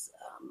asked was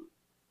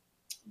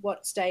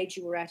what stage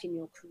you were at in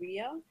your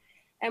career.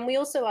 And we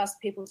also asked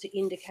people to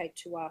indicate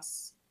to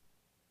us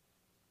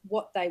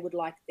what they would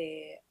like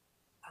their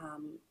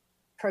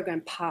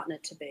program partner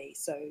to be.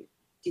 So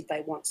did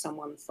they want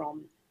someone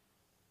from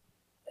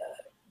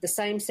the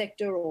same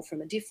sector or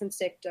from a different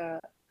sector?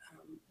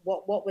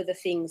 What were the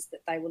things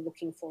that they were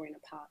looking for in a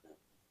partner?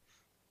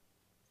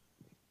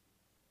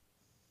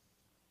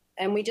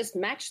 And we just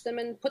matched them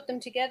and put them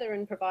together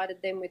and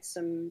provided them with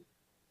some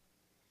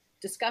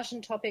discussion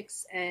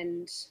topics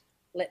and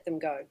let them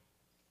go.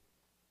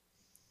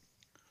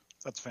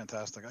 That's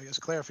fantastic. I guess,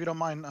 Claire, if you don't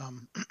mind,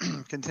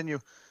 continue.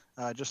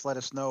 Just let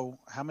us know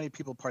how many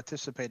people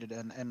participated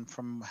and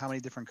from how many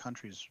different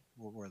countries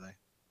were they?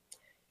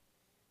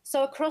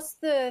 So across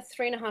the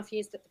 3.5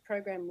 years that the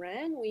program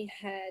ran, we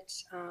had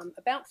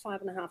about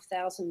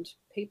 5,500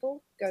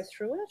 people go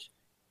through it,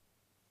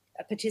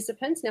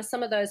 participants. Now,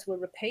 some of those were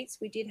repeats.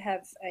 We did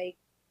have a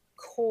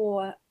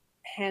core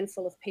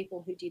handful of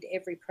people who did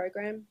every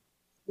program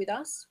with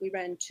us. We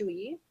ran 2 a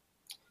year.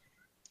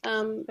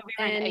 So we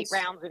ran 8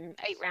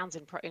 rounds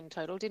in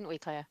total, didn't we,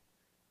 Claire?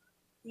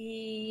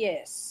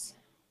 Yes.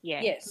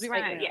 Yeah. Yes. We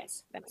ran 8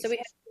 rounds. Yeah, so we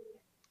had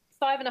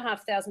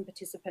 5,500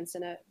 participants,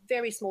 and a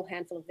very small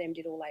handful of them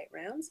did all 8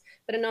 rounds,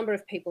 but a number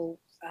of people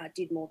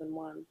did more than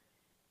one.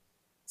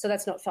 So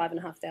that's not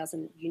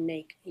 5,500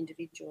 unique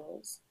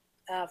individuals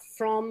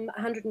from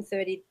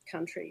 130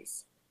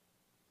 countries.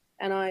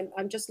 And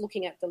I'm just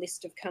looking at the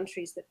list of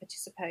countries that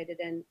participated,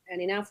 and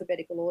in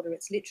alphabetical order,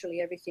 it's literally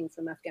everything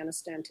from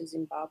Afghanistan to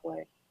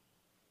Zimbabwe.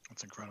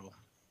 That's incredible.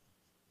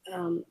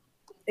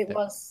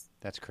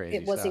 That's crazy.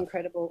 It was stuff.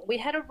 incredible. We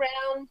had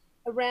around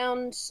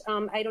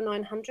 800 or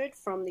 900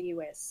 from the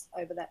US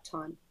over that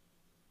time.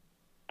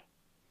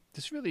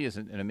 This really is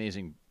an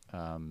amazing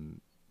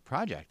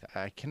project.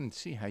 I can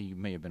see how you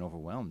may have been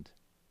overwhelmed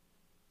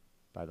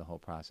by the whole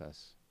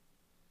process.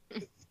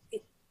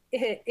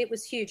 It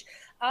was huge.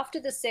 After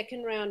the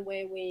second round,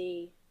 where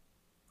we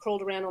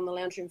crawled around on the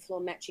lounge room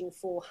floor matching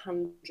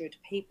 400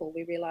 people,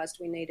 we realised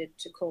we needed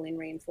to call in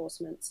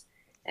reinforcements.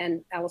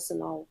 And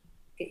Alyson, I'll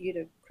get you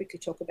to quickly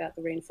talk about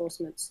the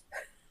reinforcements.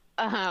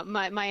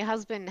 My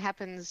husband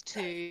happens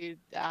to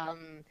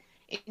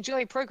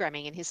enjoy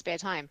programming in his spare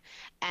time.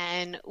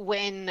 And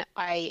when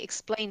I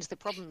explained the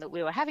problem that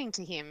we were having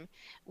to him,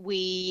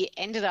 we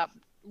ended up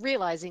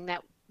realizing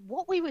that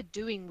what we were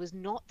doing was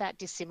not that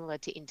dissimilar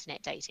to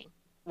internet dating,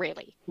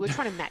 really. We were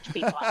trying to match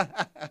people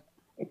up.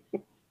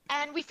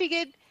 And we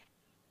figured,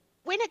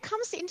 when it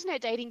comes to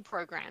internet dating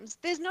programs,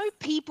 there's no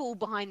people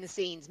behind the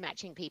scenes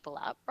matching people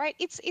up, right?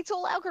 It's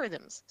all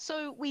algorithms.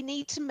 So we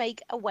need to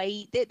make a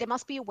way, there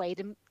must be a way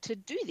to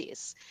do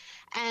this.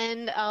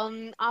 And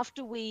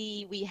after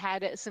we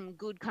had some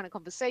good kind of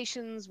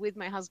conversations with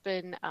my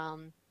husband,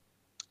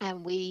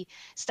 and we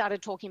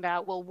started talking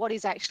about, well, what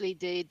is actually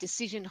the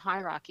decision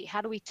hierarchy? How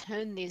do we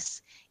turn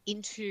this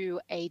into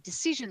a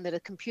decision that a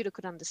computer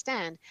could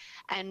understand?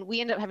 And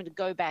we ended up having to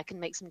go back and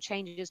make some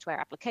changes to our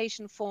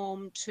application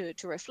form to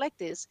reflect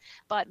this.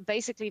 But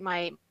basically,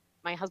 my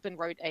husband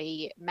wrote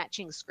a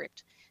matching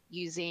script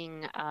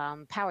using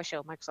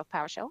PowerShell, Microsoft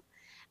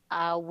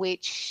PowerShell,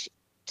 which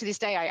to this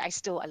day, I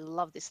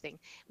love this thing.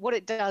 What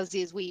it does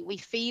is we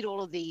feed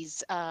all of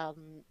these,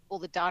 all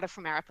the data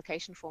from our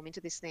application form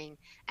into this thing,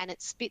 and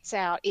it spits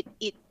out,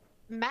 it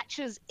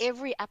matches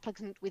every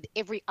applicant with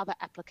every other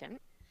applicant,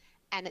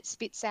 and it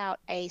spits out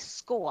a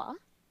score,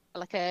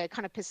 like a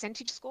kind of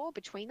percentage score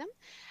between them.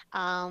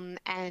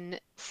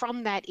 And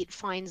from that, it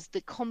finds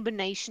the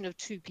combination of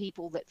two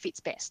people that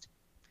fits best.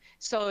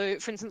 So,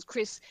 for instance,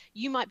 Chris,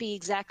 you might be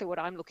exactly what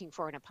I'm looking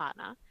for in a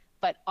partner,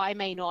 but I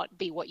may not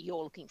be what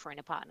you're looking for in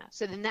a partner.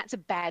 So then that's a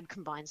bad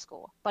combined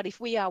score. But if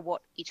we are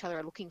what each other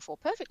are looking for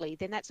perfectly,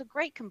 then that's a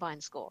great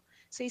combined score.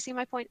 So you see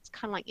my point? It's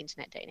kind of like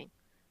internet dating.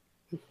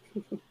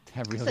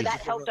 So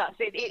that helped us.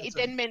 It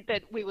then meant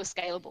that we were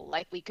scalable.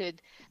 Like we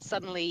could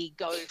suddenly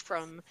go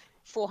from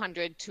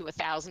 400 to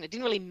 1,000. It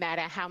didn't really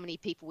matter how many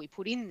people we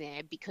put in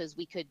there because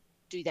we could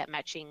do that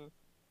matching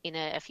in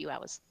a few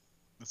hours.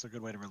 That's a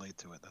good way to relate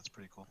to it. That's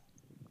pretty cool.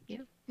 Yeah.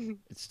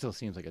 It still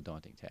seems like a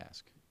daunting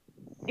task.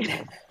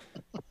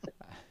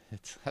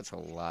 That's a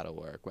lot of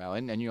work. Wow.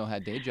 And you all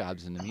had day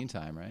jobs in the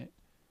meantime, right?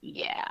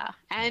 Yeah.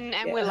 And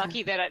we're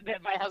lucky that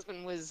my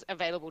husband was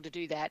available to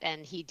do that,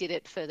 and he did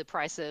it for the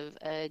price of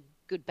a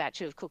good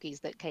batch of cookies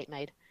that Kate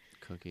made.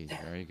 Cookies,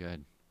 very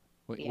good.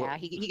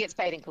 He gets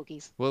paid in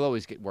cookies. We'll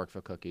always get work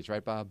for cookies,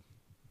 right, Bob?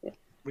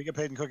 We get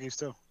paid in cookies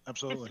too.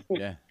 Absolutely.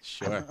 Yeah,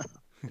 sure.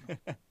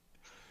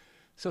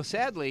 So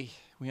sadly,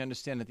 we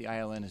understand that the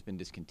ILN has been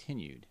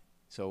discontinued.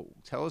 So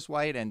tell us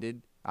why it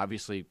ended.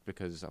 Obviously,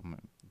 because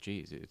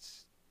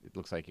it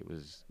looks like it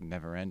was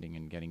never ending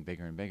and getting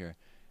bigger and bigger.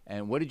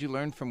 And what did you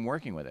learn from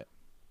working with it?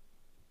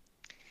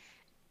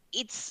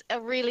 It's a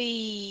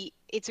really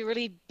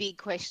big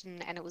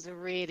question, and it was a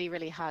really,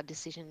 really hard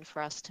decision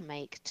for us to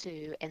make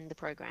to end the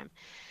program.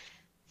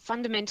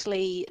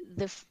 Fundamentally,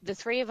 the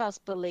three of us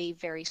believe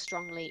very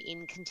strongly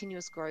in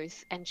continuous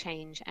growth and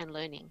change and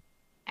learning.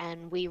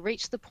 And we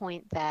reached the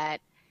point that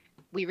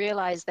we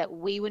realized that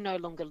we were no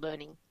longer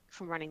learning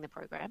from running the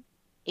program.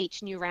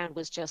 Each new round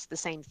was just the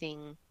same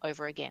thing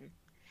over again.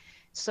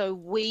 So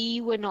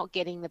we were not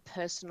getting the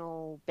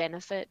personal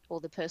benefit or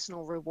the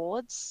personal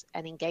rewards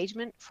and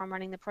engagement from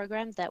running the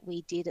program that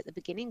we did at the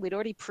beginning. We'd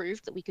already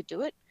proved that we could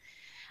do it.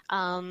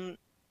 In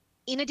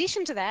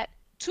addition to that,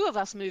 2 of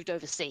us moved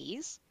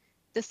overseas.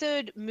 The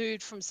third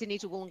moved from Sydney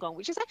to Wollongong,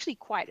 which is actually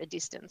quite a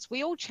distance.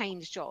 We all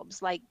changed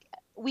jobs. Like,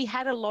 we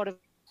had a lot of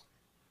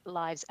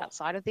lives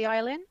outside of the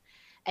ILN,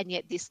 and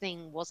yet this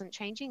thing wasn't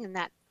changing, and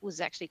that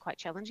was actually quite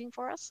challenging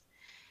for us.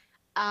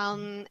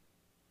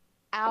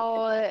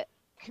 Our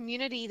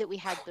community that we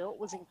had built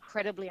was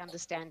incredibly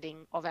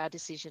understanding of our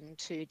decision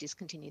to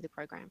discontinue the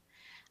program,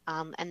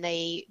 and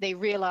they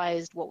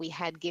realized what we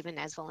had given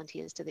as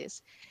volunteers to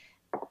this.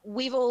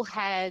 We've all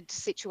had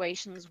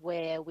situations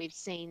where we've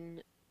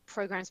seen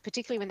programs,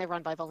 particularly when they're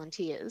run by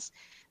volunteers,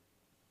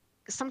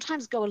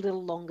 sometimes go a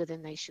little longer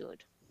than they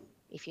should,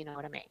 if you know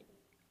what I mean.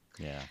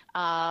 Yeah.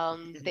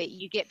 That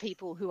you get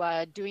people who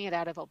are doing it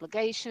out of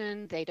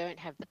obligation. They don't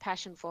have the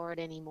passion for it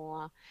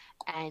anymore.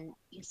 And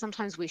you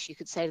sometimes wish you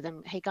could say to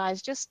them, hey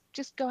guys, just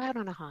go out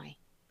on a high.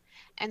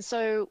 And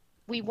so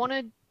we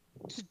wanted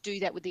to do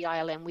that with the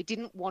ILM. We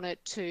didn't want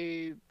it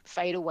to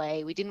fade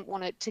away. We didn't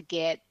want it to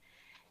get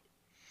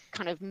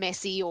kind of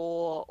messy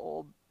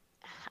or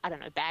I don't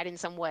know, bad in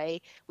some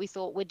way. We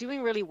thought we're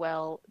doing really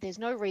well. There's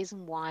no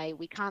reason why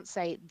we can't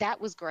say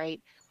that was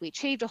great. We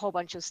achieved a whole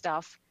bunch of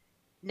stuff.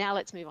 Now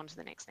let's move on to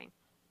the next thing.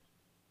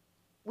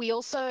 We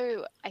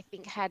also, I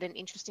think, had an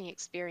interesting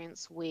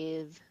experience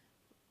with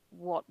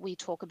what we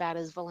talk about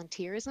as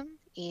volunteerism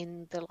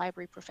in the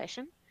library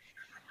profession.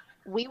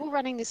 We were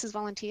running this as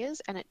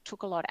volunteers, and it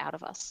took a lot out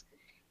of us.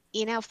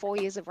 In our 4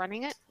 years of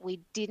running it, we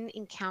didn't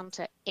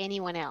encounter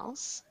anyone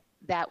else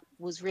that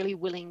was really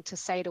willing to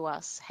say to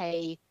us,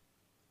 hey,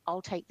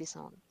 I'll take this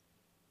on.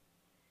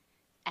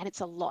 And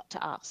it's a lot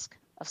to ask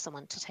of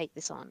someone to take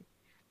this on.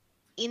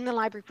 In the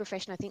library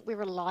profession, I think we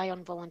rely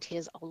on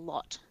volunteers a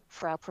lot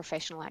for our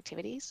professional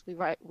activities. We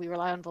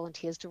rely on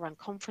volunteers to run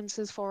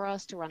conferences for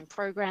us, to run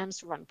programs,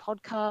 to run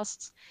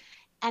podcasts.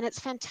 And it's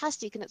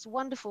fantastic and it's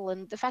wonderful.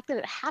 And the fact that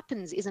it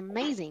happens is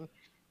amazing.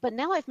 But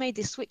now I've made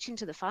this switch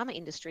into the pharma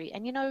industry.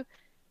 And, you know,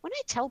 when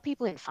I tell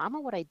people in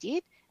pharma what I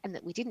did and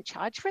that we didn't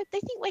charge for it, they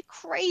think we're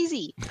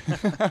crazy.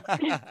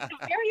 The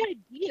very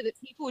idea that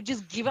people would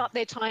just give up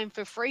their time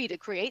for free to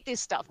create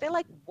this stuff, they're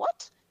like,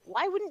 what?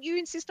 Why wouldn't you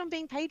insist on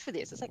being paid for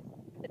this? It's like,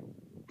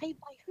 paid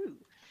by who?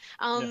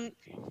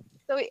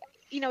 So,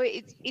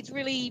 it's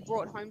really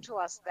brought home to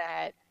us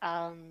that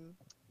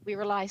we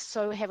rely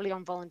so heavily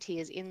on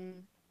volunteers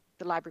in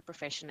the library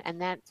profession, and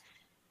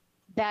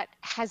that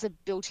has a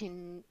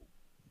built-in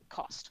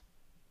cost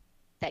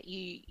that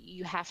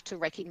you have to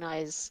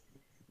recognize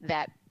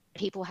that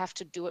people have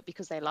to do it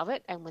because they love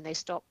it, and when they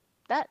stop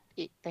that,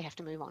 they have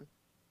to move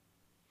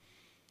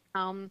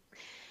on.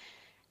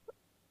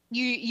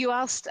 You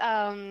asked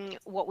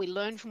what we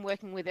learned from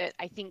working with it.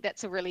 I think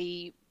that's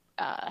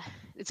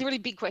it's a really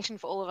big question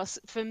for all of us.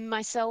 For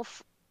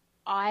myself,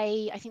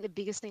 I think the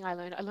biggest thing I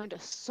learned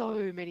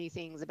so many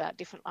things about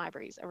different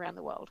libraries around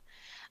the world.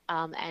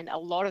 And a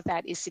lot of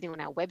that is sitting on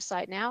our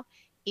website now,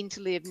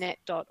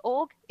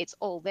 interlibnet.org. It's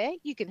all there.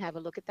 You can have a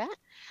look at that.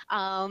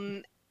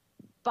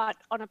 But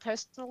on a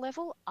personal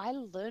level, I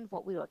learned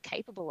what we were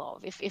capable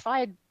of. If I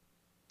had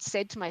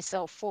said to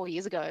myself 4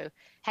 years ago,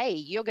 hey,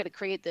 you're going to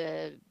create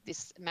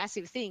this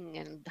massive thing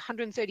in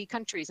 130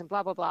 countries and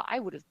blah, blah, blah, I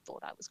would have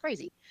thought I was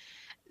crazy.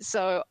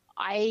 So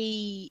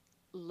I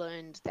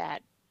learned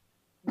that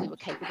we were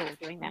capable of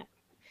doing that.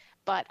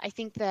 But I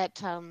think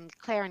that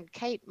Claire and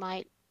Kate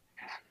might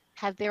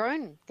have their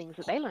own things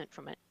that they learned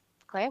from it.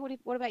 Claire,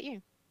 what about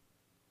you?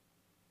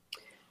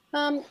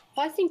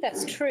 I think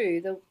that's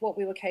true. What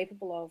we were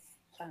capable of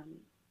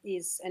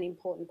is an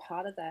important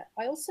part of that.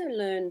 I also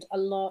learned a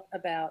lot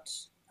about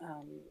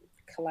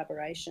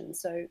collaboration.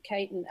 So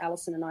Kate and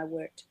Alyson and I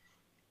worked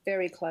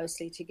very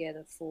closely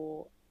together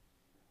for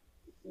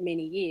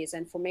many years,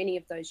 and for many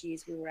of those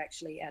years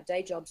our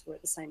day jobs were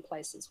at the same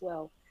place as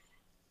well.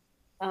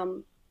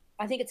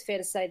 I think it's fair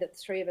to say that the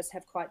three of us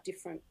have quite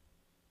different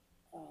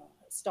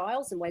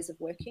styles and ways of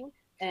working,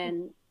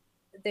 and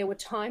there were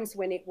times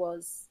when it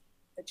was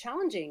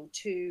challenging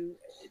to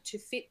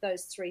fit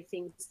those three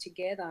things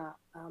together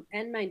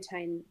and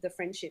maintain the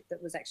friendship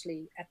that was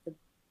actually at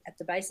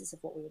the basis of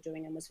what we were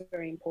doing and was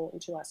very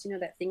important to us. You know,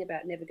 that thing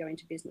about never going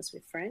to business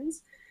with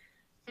friends.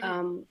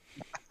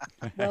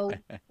 Well,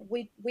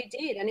 we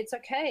did, and it's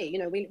okay. You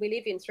know, we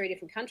live in 3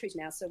 different countries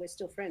now, so we're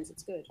still friends.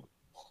 It's good.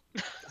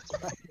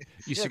 That's right.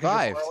 You Yeah, 'cause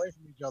survived. you're far away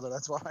from each other.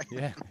 That's why.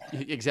 Yeah,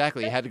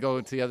 exactly. You had to go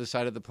to the other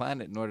side of the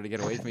planet in order to get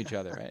away from each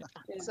other, right?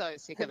 Yeah. So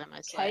sick of them,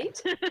 I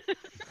Kate?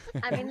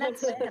 I mean,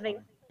 that's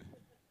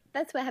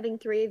where having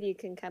 3 of you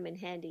can come in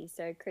handy.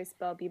 So, Chris,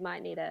 Bob, you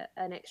might need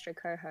an extra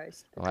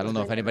co-host. Well, I don't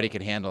know if anybody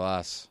could handle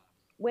us.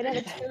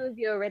 Whenever 2 of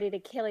you are ready to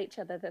kill each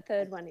other, the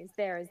third one is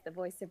there as the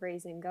voice of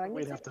reason going,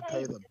 We'd have to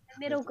pay them.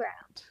 Middle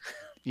ground.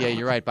 Yeah,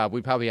 you're right, Bob.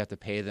 We'd probably have to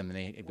pay them, and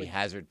it'd be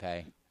hazard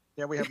pay.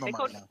 Yeah, we have no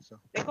money now. So.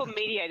 They're called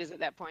mediators at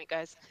that point,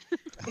 guys.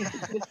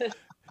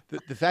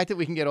 The fact that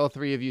we can get all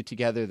 3 of you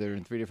together, they're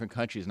in 3 different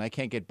countries, and I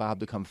can't get Bob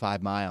to come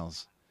 5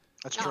 miles.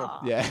 That's true.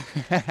 Aw. Yeah.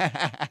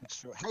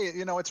 That's true. Hey,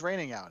 you know, it's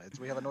raining out.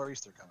 We have a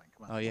nor'easter coming.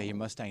 Come on. Oh, yeah, your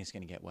Mustang is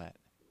going to get wet.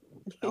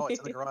 No, it's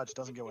in the garage. It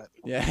doesn't get wet.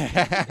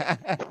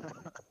 Yeah.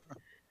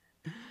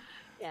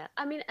 Yeah,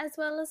 I mean, as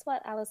well as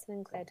what Alyson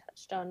and Claire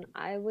touched on,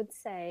 I would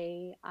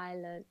say I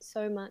learned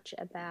so much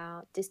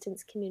about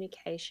distance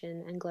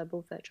communication and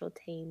global virtual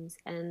teams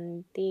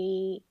and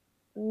the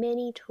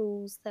many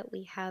tools that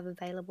we have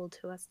available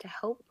to us to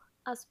help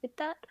us with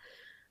that,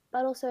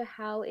 but also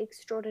how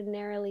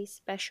extraordinarily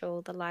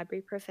special the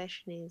library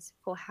profession is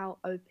for how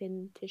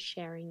open to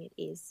sharing it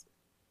is.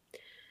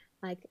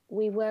 Like,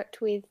 we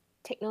worked with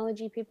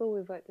technology people,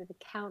 we've worked with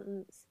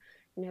accountants.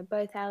 You know,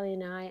 both Ali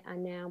and I are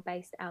now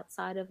based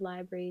outside of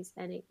libraries,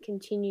 and it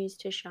continues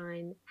to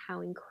shine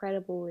how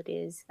incredible it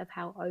is of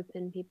how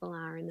open people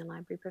are in the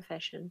library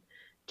profession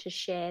to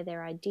share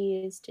their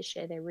ideas, to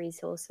share their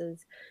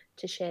resources,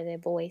 to share their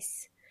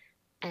voice,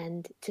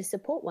 and to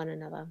support one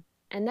another.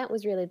 And that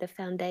was really the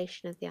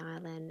foundation of the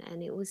ILN,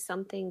 and it was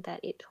something that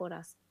it taught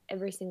us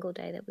every single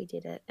day that we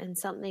did it, and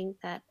something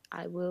that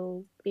I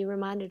will be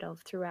reminded of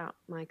throughout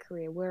my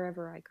career,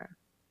 wherever I go.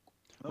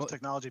 Those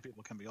technology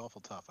people can be awful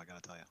tough, I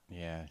got to tell you.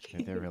 Yeah,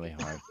 they're really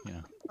hard. You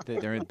know,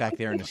 they're back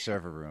there in the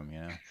server room.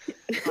 You know.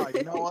 Oh,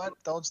 you know what?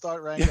 Don't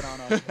start ranking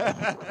on us.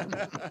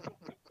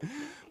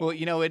 Well,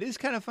 you know, it is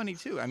kind of funny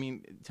too. I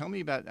mean, tell me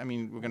about. I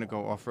mean, we're going to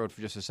go off road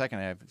for just a second.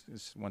 I have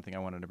this one thing I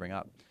wanted to bring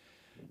up.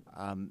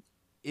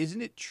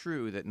 Isn't it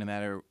true that no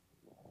matter,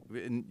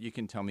 and you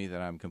can tell me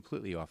that I'm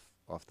completely off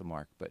the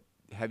mark, but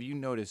have you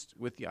noticed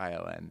with the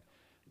ILN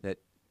that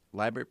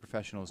library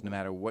professionals, no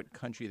matter what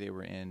country they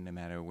were in, no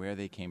matter where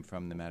they came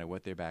from, no matter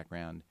what their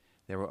background,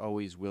 they were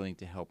always willing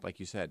to help, like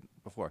you said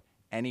before,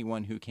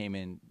 anyone who came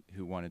in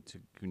who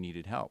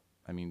needed help?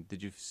 I mean,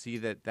 did you see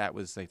that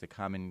was like the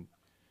common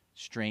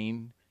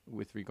strain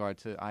with regard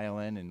to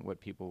ILN and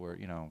what people were,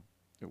 you know,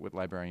 what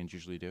librarians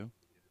usually do?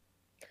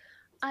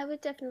 I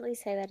would definitely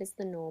say that is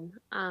the norm.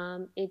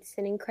 It's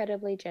an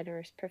incredibly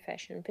generous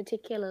profession,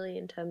 particularly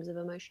in terms of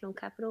emotional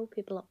capital.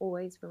 People are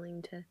always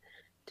willing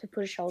to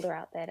put a shoulder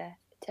out there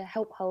to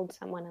help hold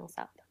someone else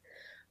up.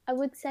 I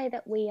would say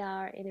that we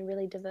are in a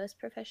really diverse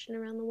profession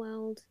around the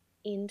world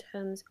in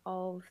terms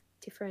of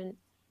different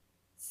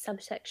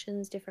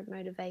subsections, different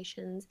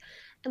motivations,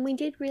 and we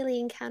did really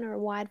encounter a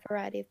wide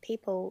variety of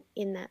people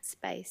in that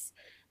space.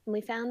 And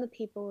we found the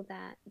people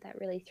that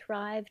really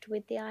thrived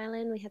with the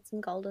ILN. We had some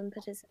golden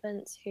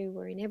participants who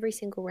were in every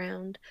single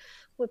round,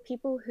 were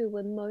people who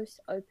were most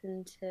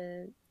open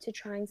to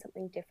trying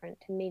something different,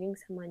 to meeting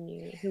someone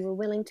new, who were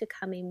willing to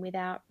come in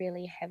without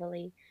really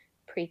heavily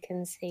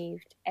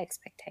preconceived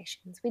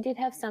expectations. We did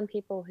have some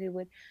people who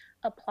would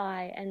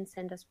apply and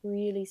send us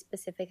really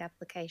specific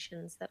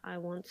applications that I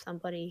want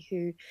somebody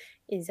who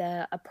is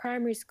a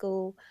primary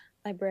school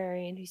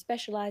librarian who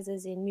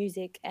specializes in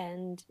music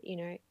and, you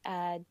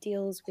know,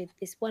 deals with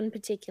this one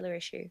particular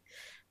issue.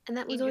 And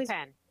that was in always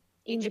Japan.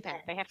 In Japan.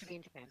 They have to be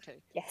in Japan too.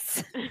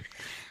 Yes.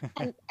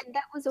 and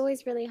that was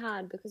always really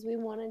hard because we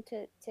wanted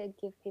to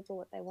give people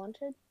what they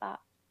wanted, but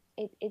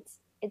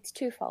it's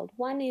twofold.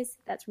 One is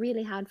that's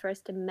really hard for us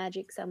to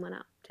magic someone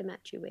up to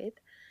match you with.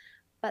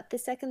 But the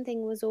second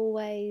thing was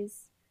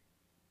always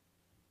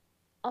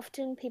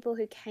often people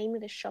who came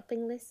with a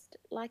shopping list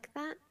like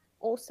that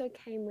also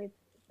came with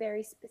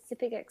very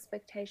specific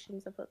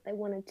expectations of what they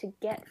wanted to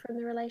get from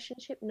the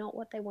relationship, not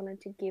what they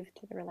wanted to give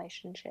to the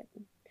relationship.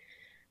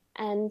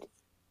 And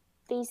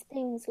these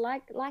things,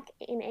 like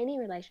in any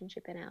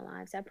relationship in our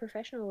lives, our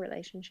professional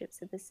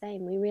relationships are the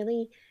same. We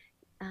really,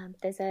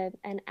 there's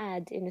an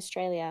ad in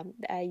Australia,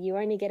 you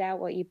only get out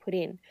what you put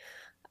in.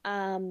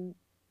 And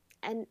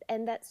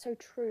that's so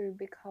true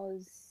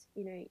because,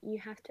 you know, you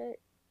have to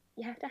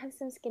have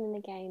some skin in the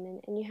game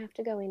and you have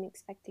to go in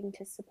expecting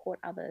to support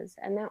others.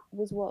 And that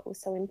was what was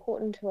so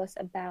important to us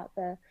about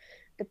the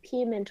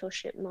peer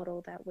mentorship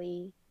model that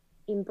we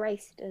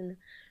embraced and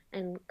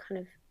kind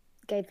of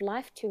gave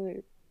life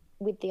to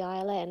with the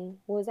ILN,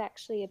 was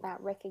actually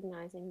about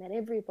recognizing that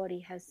everybody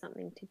has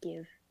something to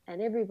give and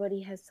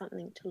everybody has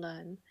something to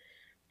learn,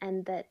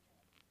 and that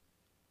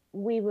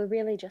we were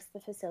really just the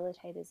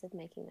facilitators of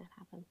making that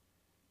happen.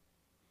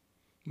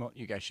 Well,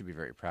 you guys should be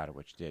very proud of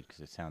what you did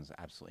because it sounds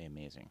absolutely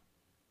amazing.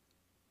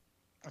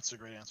 That's a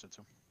great answer,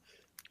 too.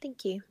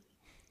 Thank you.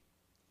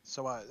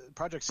 So the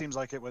project seems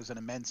like it was an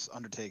immense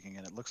undertaking,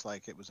 and it looks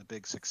like it was a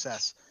big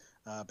success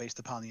based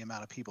upon the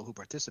amount of people who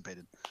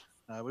participated.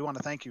 We want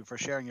to thank you for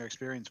sharing your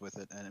experience with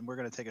it, and we're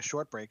going to take a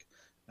short break.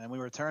 And when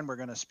we return, we're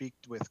going to speak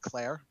with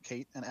Claire,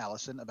 Kate, and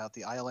Alyson about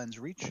the ILN's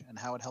reach and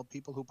how it helped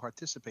people who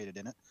participated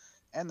in it,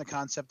 and the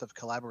concept of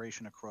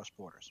collaboration across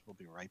borders. We'll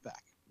be right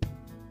back.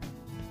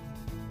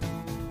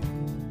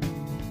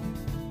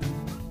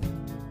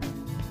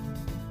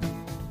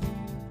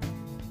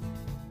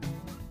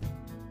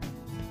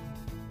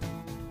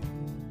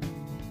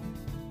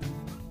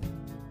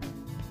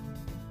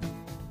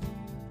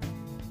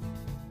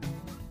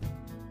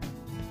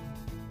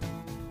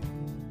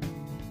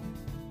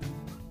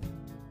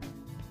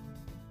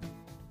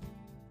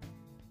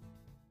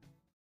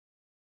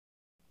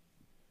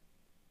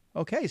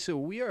 Okay, so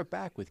we are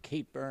back with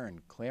Kate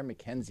Byrne, Clare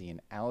McKenzie,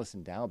 and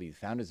Alyson Dalby,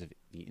 founders of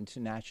the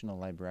International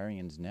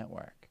Librarians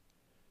Network.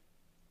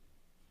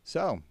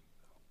 So,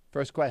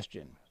 first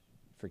question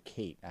for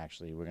Kate,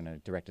 actually. We're going to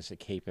direct this at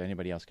Kate, but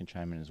anybody else can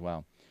chime in as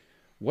well.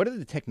 What are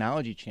the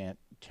technology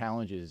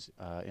challenges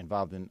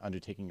involved in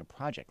undertaking a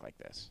project like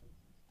this?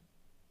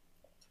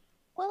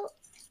 Well,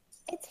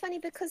 it's funny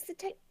because the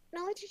technology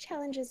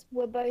challenges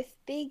were both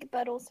big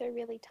but also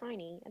really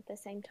tiny at the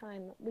same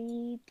time.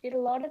 We did a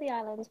lot of the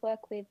ILN's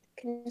work with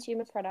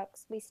consumer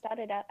products. We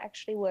started out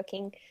actually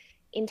working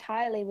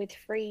entirely with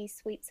free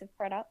suites of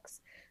products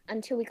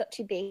until we got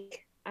too big.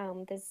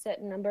 There's a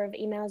certain number of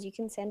emails you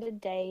can send a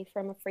day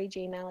from a free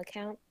Gmail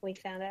account. We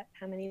found out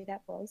how many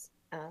that was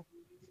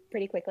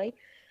pretty quickly.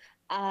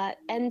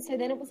 And so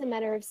then it was a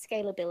matter of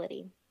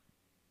scalability.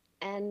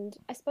 And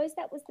I suppose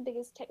that was the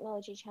biggest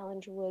technology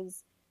challenge,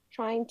 was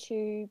trying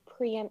to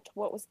preempt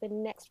what was the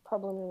next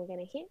problem we were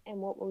going to hit and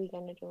what were we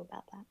going to do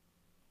about that.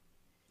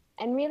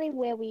 And really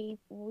where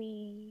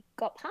we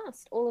got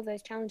past all of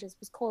those challenges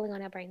was calling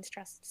on our brain's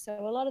trust. So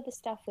a lot of the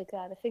stuff we could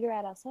either figure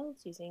out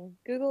ourselves using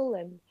Google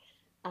and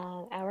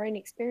our own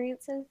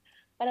experiences,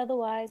 but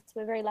otherwise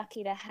we're very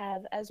lucky to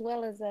have, as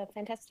well as a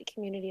fantastic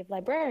community of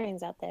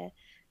librarians out there,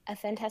 a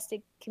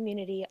fantastic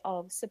community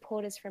of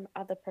supporters from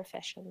other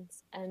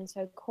professions. And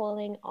so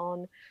calling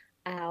on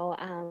our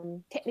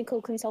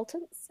technical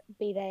consultants,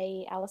 be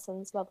they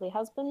Alyson's lovely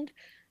husband,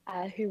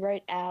 who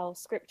wrote our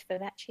script for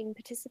matching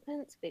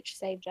participants, which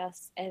saved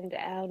us and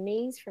our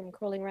knees from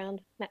crawling around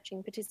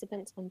matching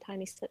participants on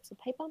tiny slips of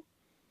paper,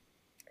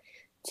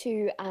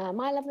 to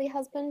my lovely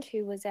husband,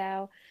 who was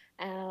our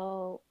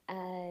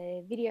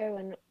video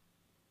and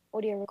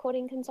audio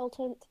recording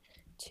consultant,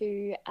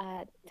 to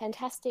a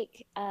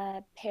fantastic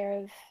pair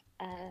of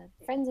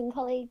friends and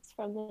colleagues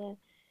from the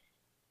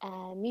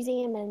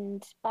museum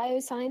and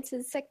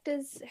biosciences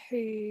sectors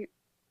who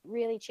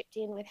really chipped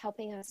in with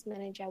helping us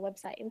manage our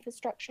website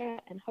infrastructure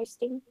and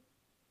hosting.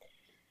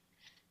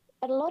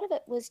 But a lot of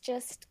it was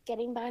just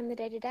getting by in the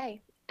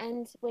day-to-day.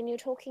 And when you're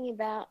talking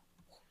about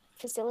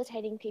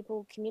facilitating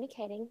people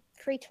communicating,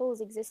 free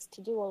tools exist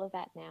to do all of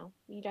that now.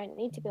 You don't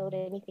need to build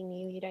anything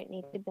new. You don't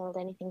need to build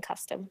anything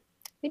custom.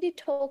 We did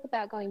talk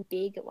about going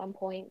big at one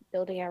point,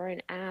 building our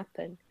own app,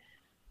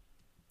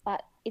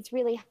 but it's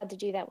really hard to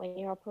do that when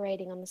you're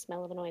operating on the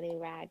smell of an oily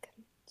rag.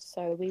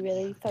 So we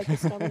really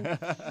focused on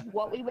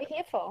what we were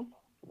here for,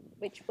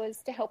 which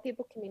was to help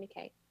people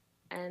communicate.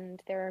 And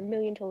there are a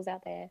million tools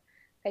out there,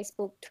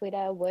 Facebook,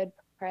 Twitter,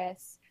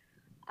 WordPress,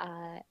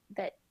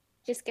 that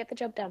just get the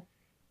job done.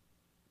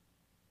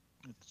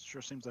 It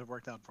sure seems to have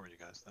worked out for you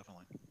guys,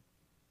 definitely.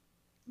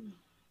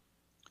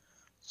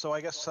 So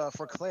I guess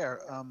for Claire,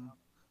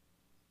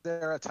 is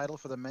there a title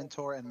for the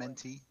mentor and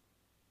mentee?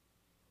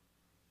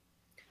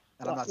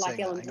 And I'm not like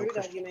saying Ellen that.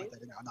 Druda, you mean?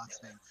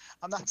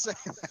 I'm not saying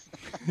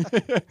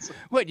that.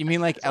 What, you mean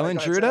like Sorry, Ellen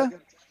go ahead,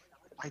 Druda?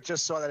 I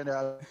just saw that in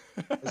there.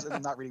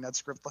 I'm not reading that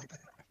script like that.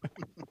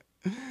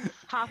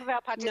 Half of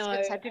our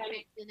participants No, had to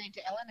change their name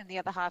to Ellen, and the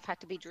other half had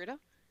to be Druda.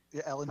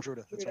 Yeah, Ellen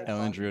Druda. That's right.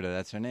 Ellen Druda,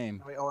 that's her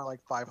name. We owe her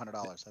like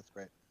 $500. That's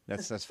great.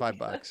 That's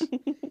 $5.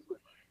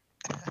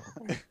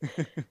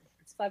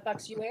 It's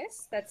 $5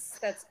 US.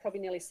 That's probably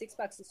nearly $6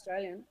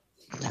 Australian.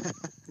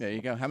 There you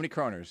go. How many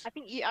kroners? I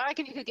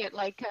reckon you could get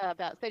like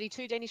about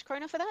 32 Danish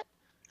kroner for that.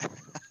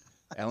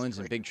 Ellen's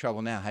in big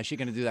trouble now. How's she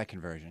going to do that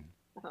conversion?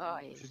 Oh,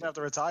 yeah. She's going to have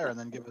to retire and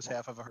then give us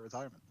half of her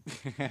retirement.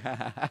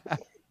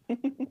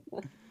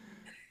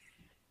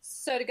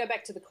 So to go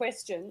back to the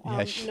question,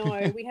 Yes.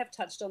 no, we have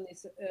touched on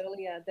this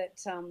earlier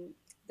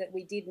that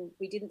we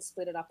didn't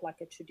split it up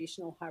like a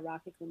traditional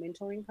hierarchical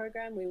mentoring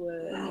program. We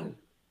were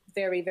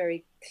very,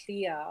 very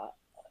clear.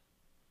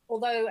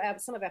 Although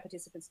some of our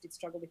participants did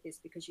struggle with this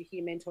because you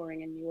hear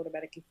mentoring and you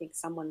automatically think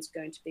someone's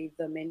going to be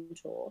the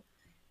mentor,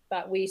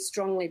 but we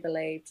strongly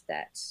believed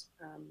that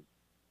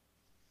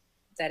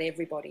that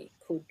everybody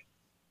could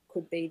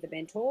be the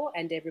mentor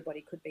and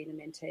everybody could be the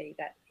mentee.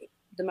 That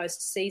the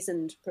most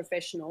seasoned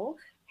professional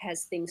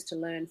has things to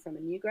learn from a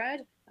new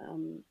grad,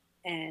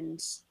 and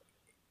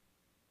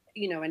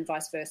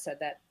vice versa.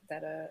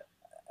 That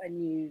a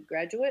new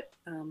graduate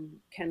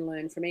can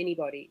learn from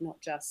anybody,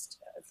 not just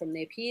from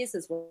their peers,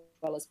 as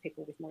well as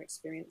people with more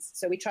experience.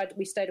 So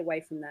we stayed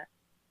away from that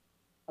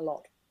a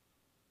lot.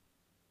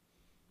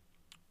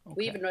 Okay.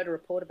 We even wrote a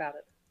report about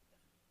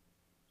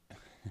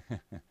it.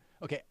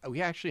 Okay,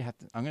 we actually have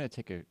to. I'm going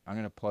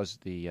to pause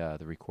the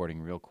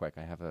recording real quick.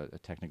 I have a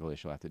technical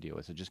issue I have to deal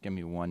with. So just give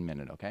me 1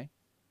 minute, okay?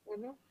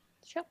 Mm-hmm.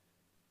 Sure.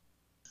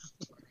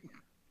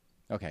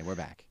 Okay, we're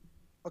back.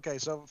 Okay,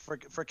 so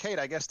for Kate,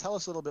 I guess tell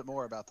us a little bit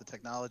more about the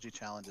technology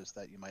challenges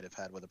that you might have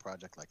had with a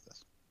project like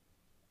this.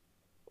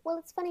 Well,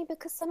 it's funny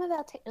because some of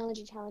our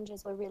technology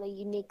challenges were really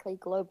uniquely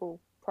global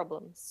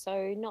problems.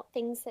 So not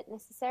things that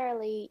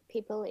necessarily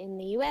people in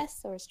the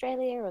US or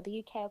Australia or the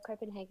UK or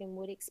Copenhagen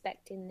would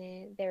expect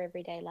in their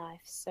everyday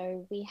life.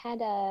 So we had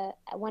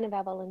one of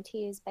our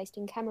volunteers based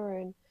in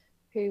Cameroon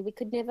who we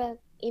could never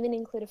even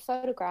include a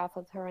photograph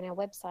of her on our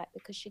website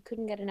because she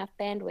couldn't get enough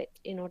bandwidth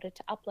in order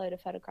to upload a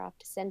photograph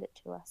to send it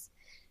to us.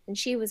 And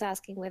she was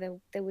asking whether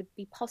there would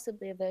be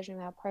possibly a version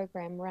of our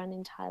program run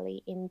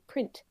entirely in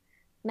print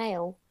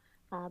mail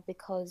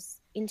because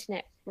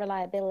internet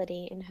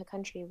reliability in her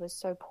country was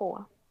so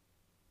poor.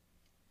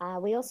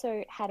 We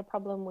also had a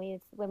problem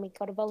with when we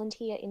got a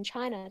volunteer in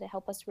China to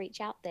help us reach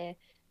out there.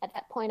 At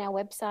that point, our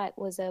website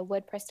was a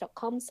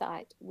WordPress.com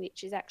site,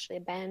 which is actually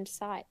a banned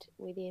site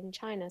within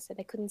China, so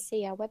they couldn't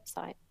see our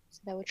website.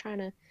 So they were trying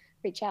to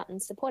reach out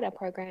and support our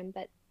program,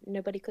 but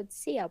nobody could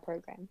see our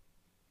program.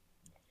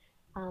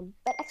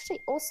 But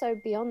actually, also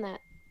beyond that,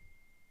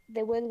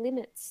 there were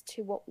limits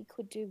to what we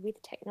could do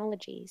with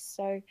technology.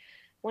 So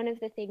one of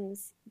the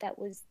things that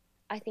was,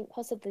 I think,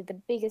 possibly the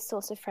biggest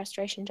source of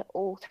frustration to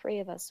all three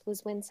of us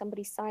was when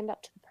somebody signed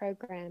up to the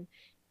program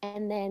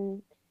and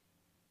then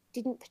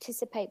didn't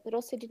participate, but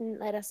also didn't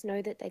let us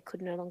know that they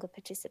could no longer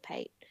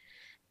participate.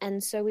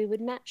 And so we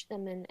would match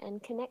them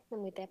and connect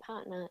them with their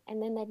partner,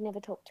 and then they'd never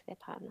talk to their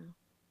partner.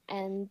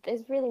 And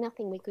there's really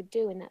nothing we could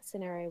do in that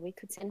scenario. We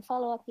could send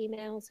follow-up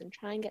emails and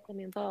try and get them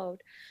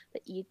involved,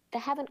 but they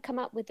haven't come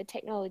up with the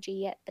technology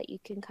yet that you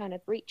can kind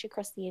of reach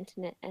across the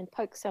internet and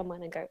poke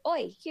someone and go,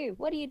 "Oi, you,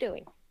 what are you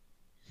doing?"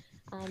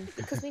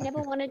 Because we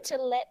never wanted to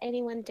let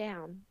anyone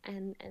down,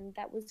 and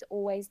that was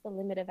always the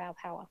limit of our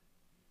power.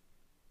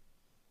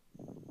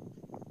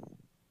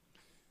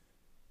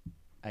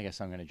 I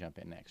guess I'm going to jump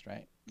in next,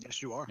 right?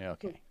 Yes, you are. Yeah,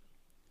 okay.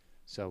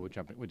 So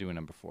we're doing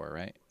number 4,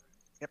 right?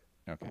 Yep.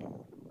 Okay.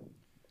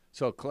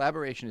 So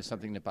collaboration is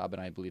something that Bob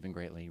and I believe in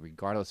greatly,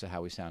 regardless of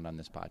how we sound on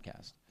this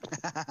podcast.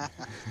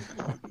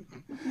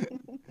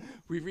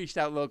 We've reached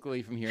out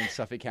locally from here in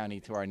Suffolk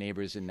County to our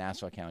neighbors in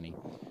Nassau County,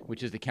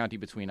 which is the county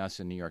between us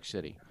and New York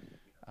City.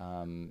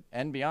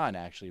 And beyond,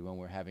 actually, when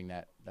we're having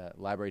that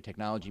library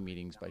technology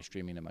meetings by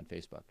streaming them on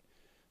Facebook.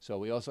 So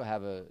we also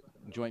have a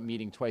joint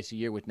meeting twice a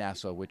year with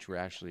Nassau, which we're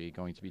actually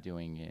going to be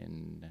doing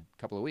in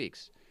a couple of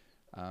weeks.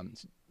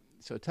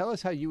 So tell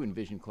us how you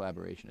envision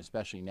collaboration,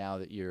 especially now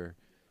that you're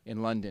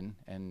in London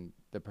and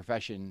the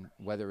profession,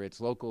 whether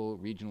it's local,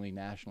 regionally,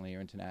 nationally,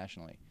 or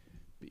internationally.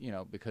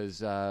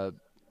 Because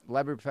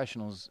library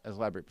professionals,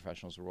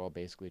 we're all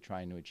basically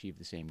trying to achieve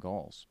the same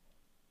goals.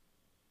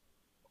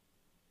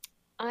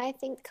 I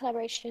think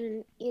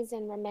collaboration is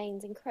and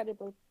remains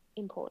incredibly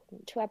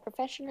important to our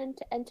profession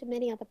and to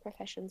many other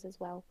professions as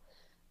well.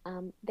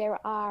 There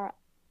are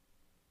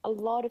a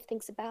lot of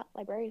things about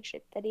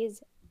librarianship that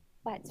is,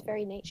 by its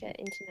very nature,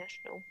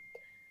 international.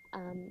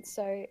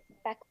 So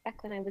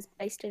back when I was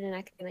based in an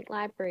academic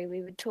library,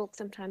 we would talk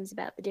sometimes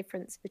about the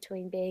difference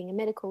between being a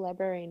medical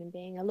librarian and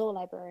being a law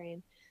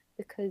librarian,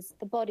 because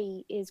the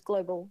body is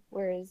global,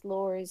 whereas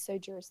law is so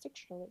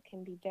jurisdictional, it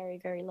can be very,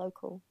 very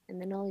local,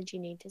 and the knowledge you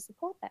need to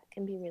support that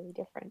can be really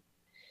different.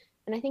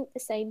 And I think the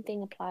same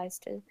thing applies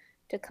to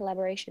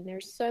collaboration.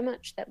 There's so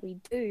much that we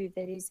do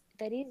that is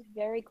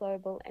very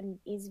global and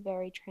is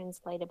very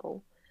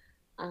translatable.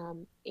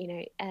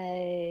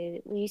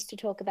 We used to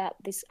talk about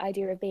this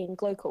idea of being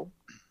global,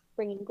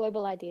 bringing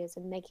global ideas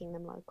and making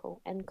them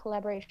local, and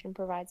collaboration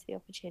provides the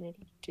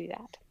opportunity to do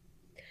that.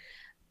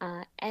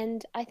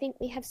 And I think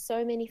we have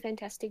so many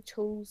fantastic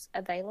tools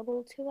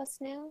available to us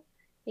now,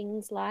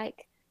 things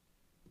like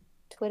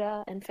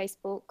Twitter and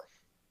Facebook,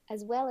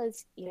 as well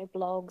as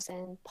blogs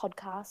and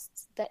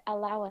podcasts that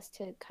allow us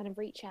to kind of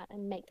reach out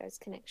and make those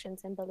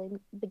connections and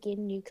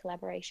begin new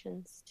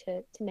collaborations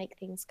to make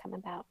things come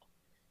about.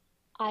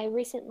 I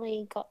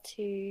recently got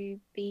to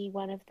be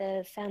one of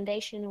the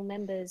foundational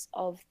members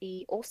of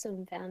the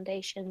Awesome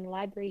Foundation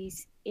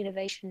Libraries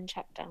Innovation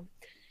Chapter.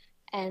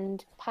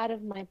 And part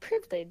of my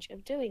privilege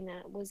of doing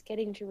that was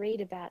getting to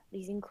read about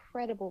these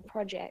incredible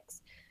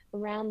projects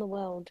around the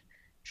world,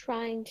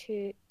 trying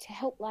to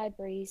help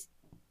libraries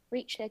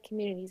reach their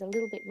communities a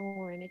little bit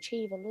more and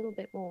achieve a little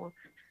bit more,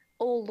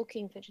 all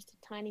looking for just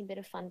a tiny bit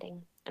of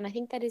funding. And I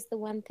think that is the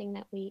one thing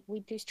that we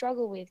do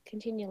struggle with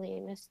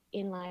continually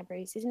in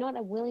libraries, is not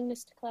a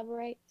willingness to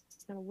collaborate,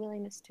 it's not a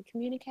willingness to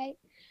communicate.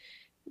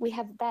 We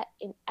have that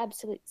in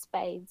absolute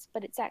spades,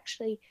 but it's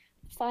actually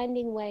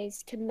finding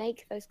ways to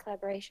make those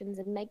collaborations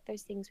and make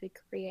those things we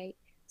create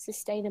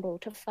sustainable,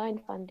 to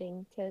find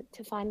funding,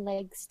 to find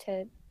legs,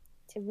 to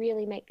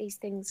really make these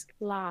things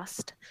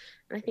last.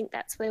 And I think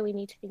that's where we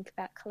need to think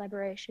about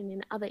collaboration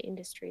in other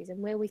industries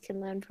and where we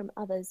can learn from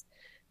others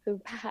who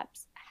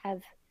perhaps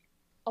have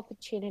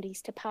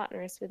opportunities to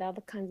partner us with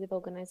other kinds of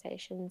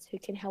organizations who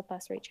can help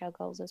us reach our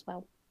goals as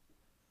well.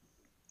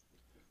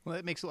 Well,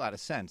 it makes a lot of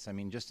sense. I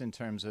mean, just in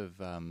terms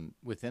of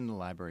within the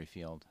library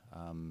field,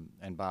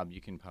 and Bob,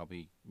 you can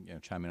probably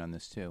chime in on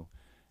this too.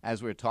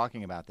 As we're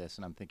talking about this,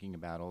 and I'm thinking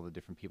about all the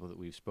different people that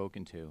we've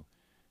spoken to,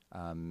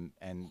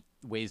 and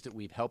ways that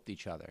we've helped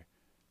each other.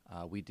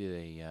 We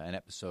did an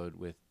episode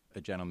with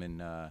a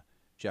gentleman,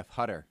 Jeff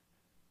Hutter,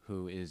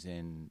 who is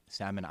in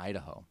Salmon,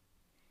 Idaho,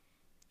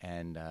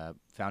 and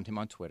found him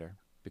on Twitter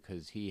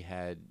because he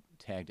had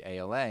tagged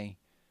ALA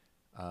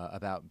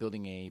about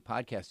building a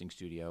podcasting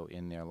studio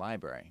in their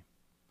library.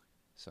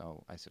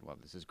 So I said, well,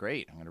 this is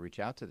great. I'm going to reach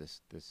out to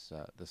this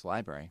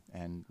library.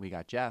 And we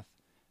got Jeff,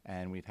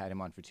 and we've had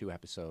him on for 2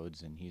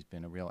 episodes, and he's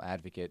been a real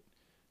advocate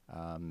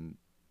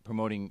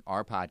promoting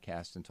our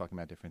podcast and talking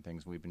about different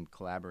things. We've been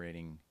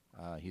collaborating.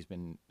 He's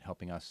been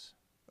helping us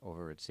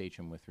over at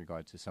Sachem with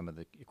regard to some of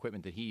the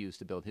equipment that he used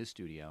to build his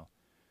studio.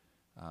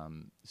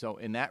 So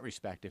in that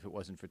respect, if it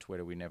wasn't for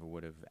Twitter, we never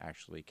would have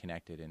actually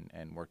connected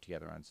and worked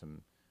together on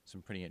some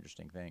pretty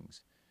interesting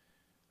things.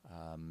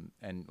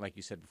 And like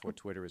you said before,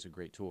 Twitter is a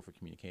great tool for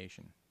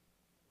communication.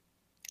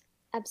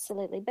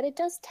 Absolutely. But it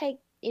does take,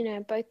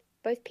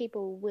 both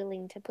people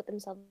willing to put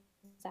themselves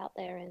out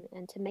there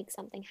and to make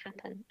something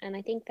happen. And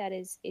I think that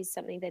is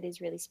something that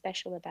is really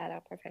special about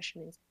our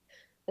profession, is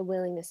the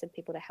willingness of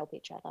people to help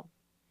each other.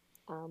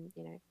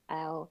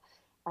 Our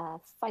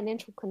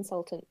financial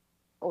consultant,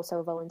 also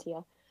a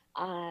volunteer,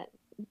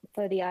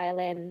 for the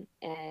ILN,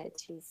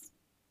 she's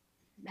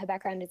her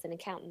background is an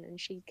accountant, and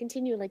she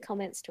continually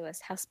comments to us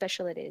how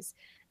special it is,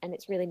 and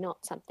it's really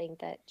not something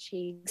that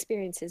she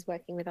experiences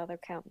working with other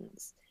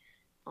accountants.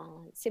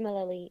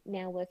 Similarly,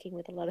 now working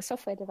with a lot of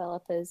software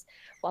developers,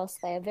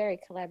 whilst they are very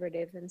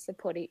collaborative and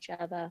support each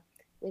other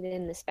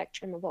within the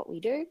spectrum of what we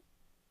do,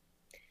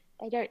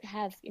 they don't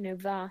have,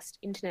 vast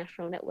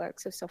international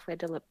networks of software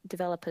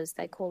developers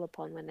they call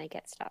upon when they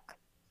get stuck.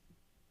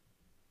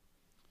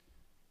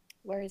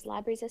 Whereas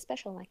libraries are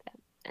special like that.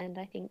 And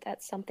I think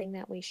that's something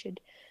that we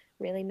should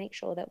really make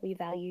sure that we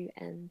value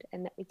and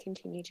that we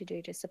continue to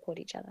do to support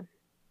each other.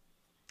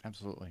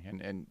 Absolutely.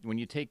 And when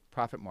you take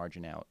profit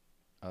margin out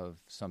of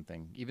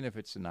something, even if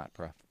it's not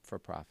for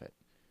profit,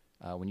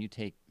 when you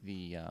take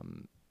the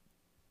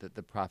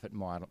profit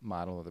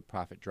model or the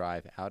profit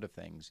drive out of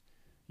things,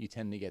 you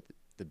tend to get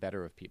the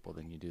better of people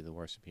than you do the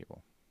worse of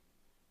people.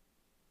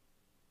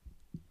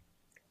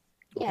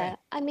 Yeah,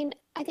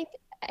 okay.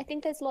 I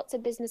think there's lots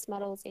of business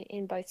models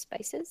in both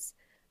spaces,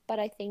 but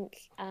I think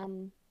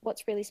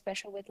what's really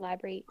special with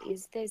library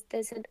is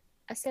there's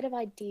a set of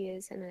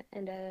ideas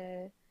and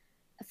a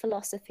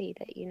philosophy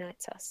that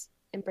unites us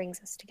and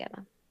brings us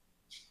together.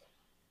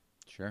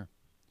 Sure.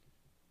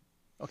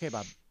 Okay,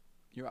 Bob,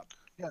 you're up.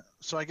 Yeah,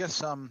 so I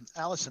guess,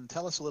 Alyson,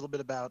 tell us a little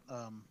bit about,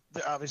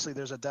 obviously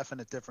there's a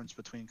definite difference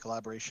between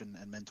collaboration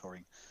and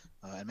mentoring.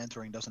 And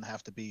mentoring doesn't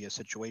have to be a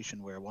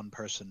situation where one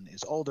person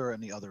is older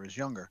and the other is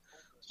younger.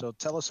 So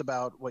tell us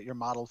about what your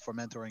model for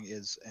mentoring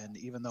is, and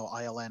even though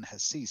ILN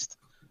has ceased,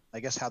 I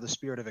guess how the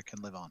spirit of it can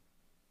live on.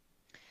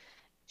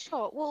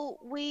 Sure. Well,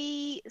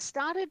 we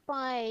started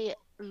by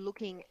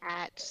looking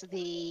at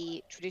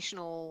the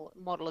traditional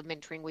model of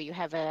mentoring where you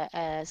have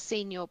a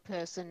senior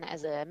person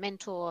as a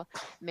mentor,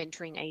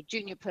 mentoring a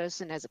junior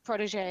person as a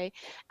protege.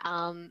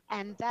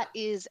 And that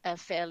is a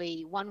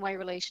fairly one-way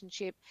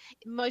relationship.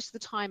 Most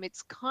of the time,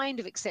 it's kind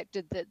of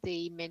accepted that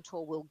the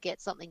mentor will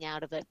get something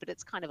out of it, but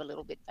it's kind of a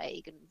little bit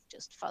vague and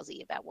just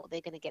fuzzy about what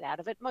they're going to get out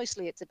of it.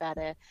 Mostly it's about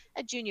a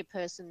junior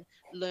person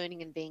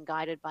learning and being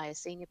guided by a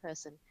senior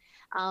person.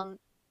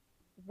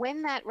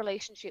 When that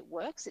relationship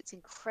works, it's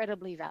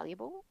incredibly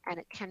valuable and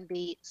it can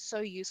be so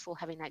useful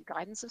having that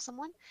guidance of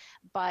someone.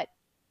 But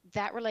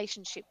that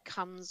relationship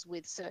comes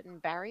with certain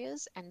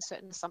barriers and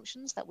certain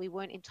assumptions that we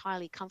weren't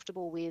entirely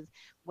comfortable with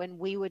when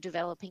we were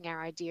developing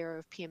our idea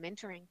of peer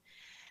mentoring.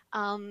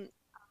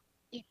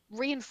 It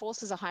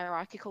reinforces a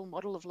hierarchical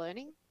model of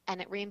learning,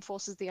 and it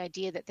reinforces the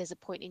idea that there's a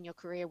point in your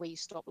career where you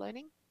stop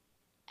learning.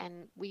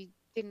 And we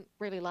didn't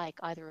really like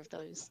either of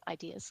those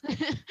ideas.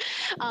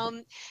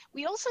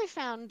 We also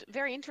found,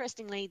 very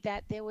interestingly,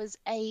 that there was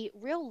a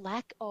real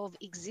lack of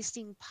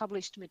existing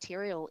published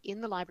material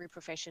in the library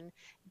profession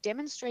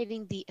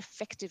demonstrating the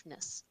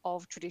effectiveness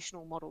of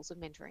traditional models of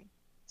mentoring.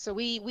 So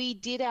we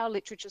did our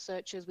literature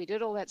searches, we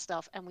did all that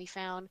stuff, and we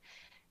found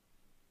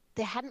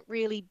there hadn't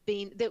really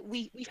been, that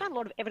we found a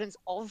lot of evidence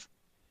of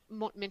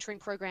mentoring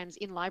programs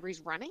in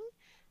libraries running,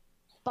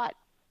 but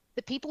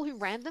the people who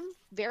ran them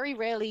very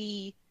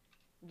rarely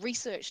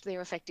researched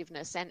their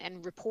effectiveness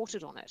and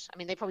reported on it. I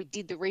mean, they probably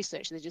did the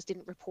research, they just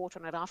didn't report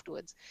on it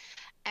afterwards.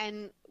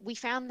 And we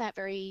found that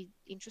very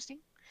interesting.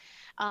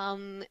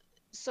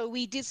 So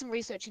we did some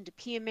research into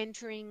peer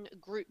mentoring,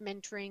 group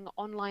mentoring,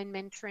 online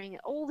mentoring,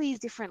 all these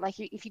different, like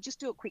if you just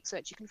do a quick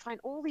search, you can find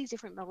all these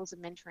different models of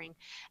mentoring.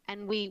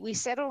 And we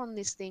settled on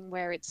this thing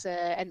where it's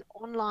an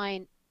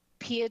online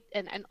peer,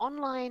 an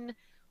online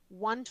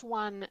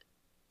one-to-one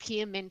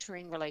peer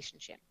mentoring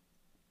relationship.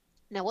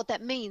 Now, what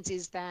that means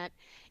is that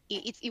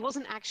it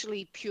wasn't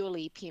actually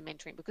purely peer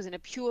mentoring, because in a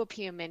pure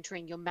peer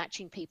mentoring, you're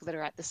matching people that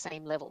are at the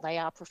same level. They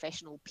are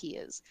professional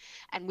peers.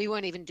 And we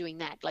weren't even doing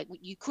that. Like,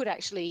 you could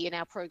actually, in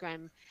our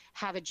program,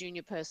 have a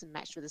junior person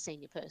matched with a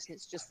senior person.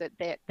 It's just that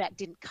that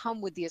didn't come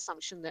with the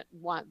assumption that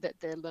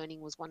the learning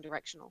was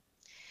one-directional.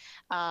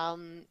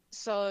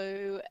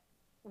 So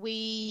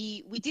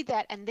we did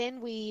that, and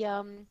then we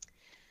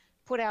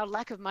put our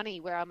lack of money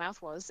where our mouth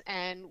was,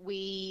 and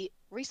we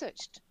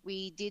researched.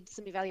 We did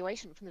some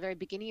evaluation from the very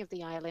beginning of the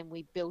ILM.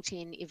 We built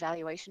in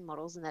evaluation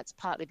models, and that's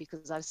partly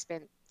because I've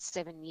spent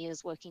 7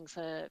 years working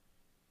for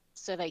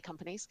survey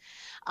companies.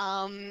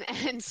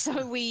 And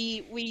so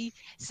we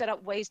set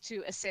up ways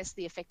to assess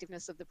the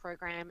effectiveness of the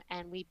program,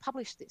 and we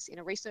published this in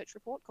a research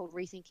report called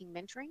Rethinking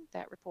Mentoring.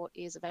 That report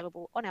is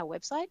available on our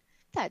website.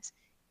 That's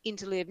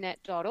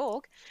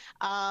interlibnet.org,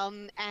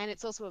 and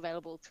it's also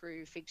available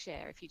through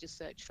Figshare. If you just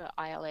search for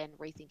ILN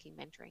Rethinking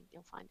Mentoring,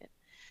 you'll find it.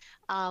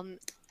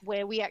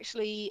 Where we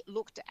actually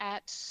looked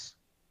at,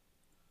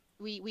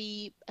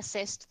 we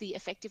assessed the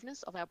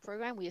effectiveness of our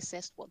program. We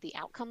assessed what the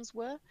outcomes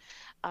were,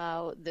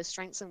 the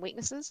strengths and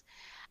weaknesses,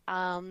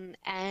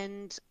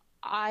 and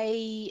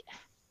I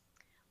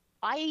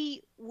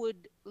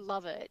would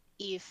love it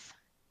if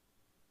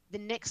the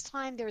next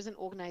time there is an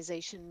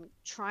organization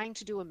trying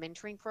to do a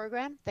mentoring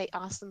program, they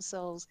ask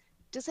themselves,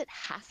 does it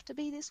have to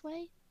be this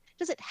way?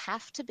 Does it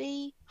have to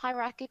be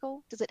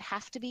hierarchical? Does it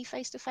have to be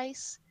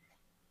face-to-face?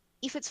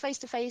 If it's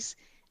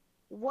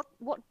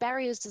what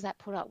barriers does that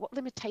put up? What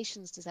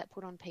limitations does that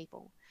put on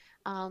people?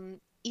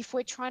 if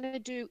we're trying to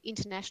do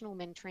international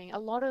mentoring, a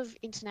lot of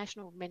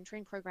international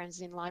mentoring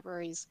programs in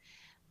libraries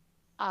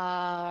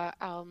are,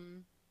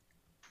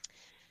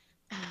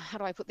 how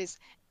do I put this?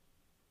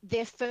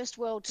 They're first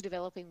world to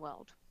developing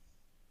world.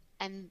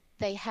 And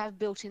they have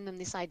built in them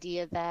this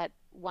idea that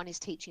one is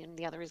teaching and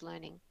the other is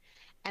learning.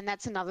 And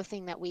that's another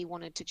thing that we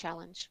wanted to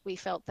challenge. We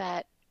felt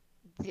that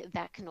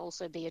that can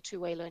also be a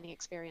two-way learning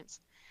experience.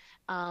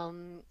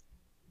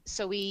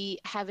 So we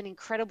have an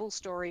incredible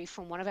story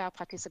from one of our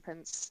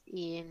participants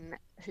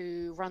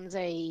who runs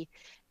a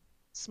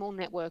small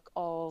network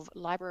of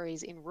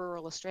libraries in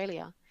rural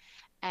Australia.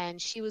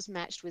 And she was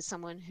matched with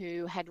someone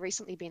who had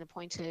recently been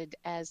appointed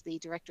as the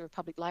Director of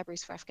Public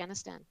Libraries for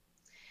Afghanistan.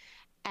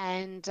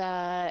 And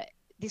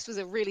this was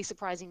a really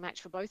surprising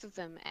match for both of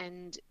them.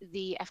 And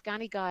the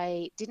Afghani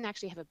guy didn't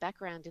actually have a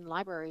background in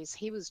libraries.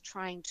 He was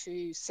trying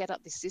to set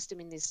up this system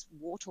in this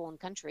war-torn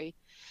country.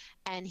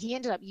 And he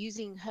ended up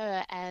using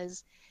her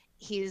as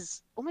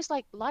his almost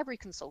like library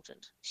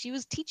consultant. She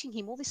was teaching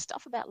him all this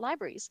stuff about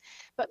libraries.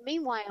 But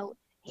meanwhile,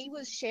 he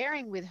was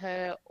sharing with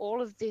her all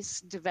of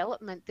this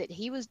development that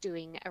he was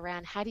doing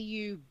around how do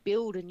you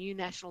build a new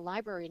national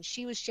library, and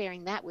she was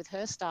sharing that with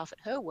her staff at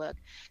her work.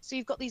 So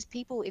you've got these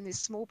people in this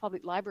small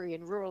public library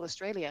in rural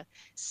Australia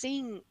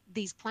seeing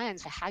these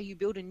plans for how you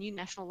build a new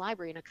national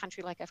library in a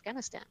country like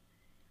Afghanistan.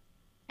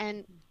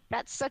 And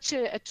that's such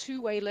a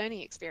two-way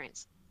learning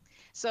experience.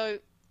 So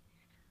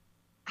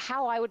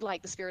how I would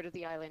like the spirit of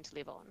the island to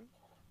live on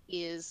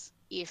is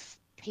if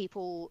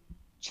people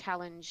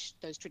challenge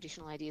those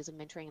traditional ideas of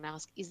mentoring and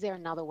ask, is there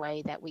another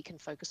way that we can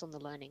focus on the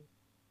learning?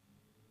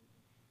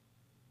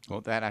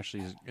 Well, that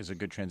actually is a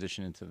good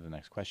transition into the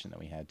next question that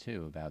we had,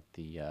 too, about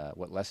the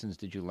what lessons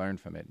did you learn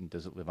from it, and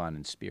does it live on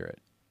in spirit?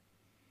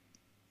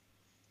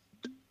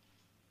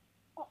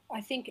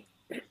 I think,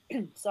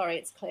 sorry,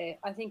 it's Claire.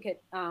 I think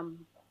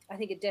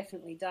it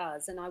definitely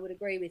does. And I would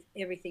agree with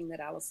everything that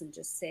Alyson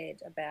just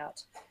said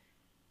about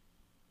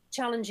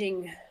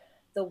challenging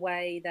the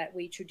way that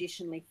we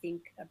traditionally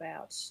think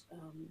about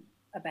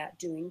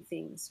doing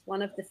things.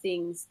 One of the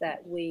things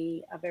that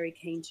we are very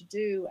keen to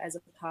do as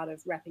a part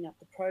of wrapping up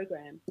the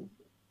program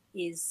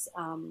is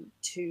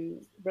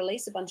to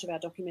release a bunch of our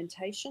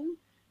documentation.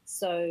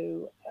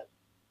 So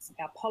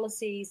our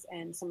policies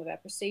and some of our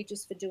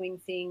procedures for doing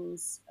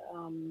things,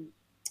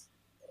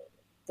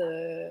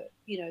 the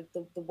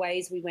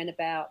ways we went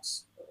about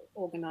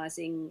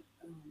organising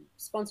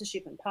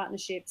sponsorship and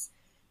partnerships.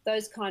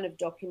 Those kind of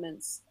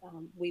documents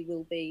we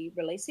will be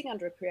releasing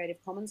under a Creative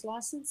Commons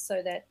license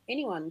so that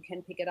anyone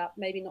can pick it up,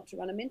 maybe not to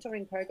run a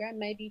mentoring program,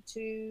 maybe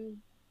to,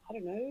 I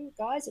don't know,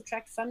 guys,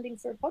 attract funding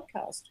for a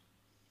podcast.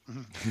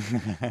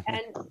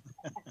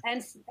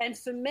 and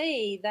for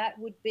me, that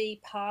would be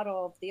part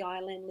of the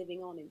island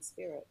living on in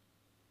spirit.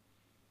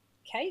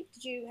 Kate,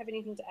 did you have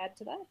anything to add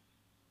to that?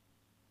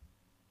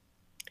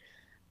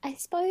 I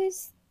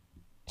suppose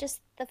just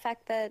the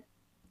fact that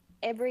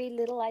every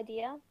little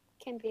idea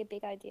can be a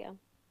big idea.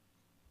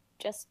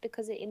 Just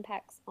because it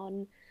impacts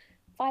on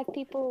 5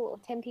 people or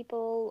 10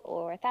 people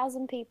or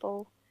 1,000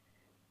 people,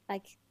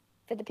 like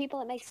for the people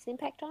it makes an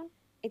impact on,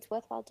 it's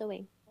worthwhile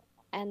doing.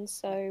 And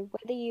so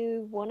whether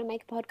you want to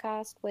make a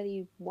podcast, whether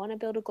you want to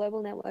build a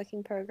global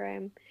networking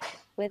program,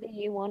 whether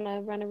you want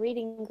to run a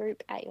reading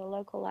group at your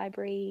local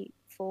library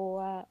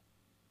for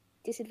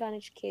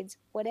disadvantaged kids,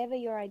 whatever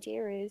your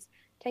idea is,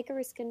 take a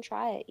risk and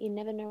try it. You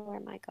never know where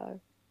it might go.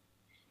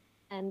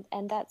 And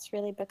that's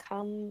really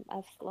become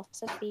a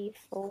philosophy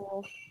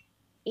for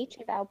each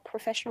of our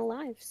professional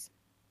lives.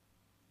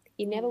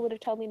 You never would have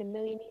told me in a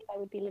million years I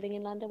would be living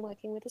in London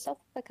working with a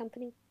software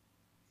company.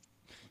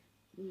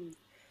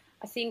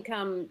 I think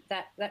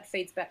that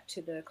feeds back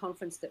to the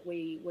conference that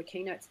we were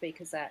keynote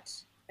speakers at.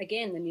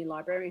 Again, the New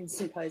Librarian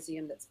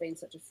Symposium that's been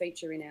such a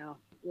feature in our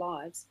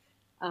lives.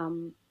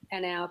 And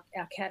our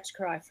catch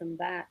cry from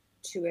that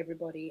to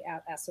everybody,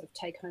 our sort of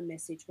take-home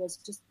message was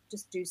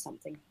just do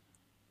something.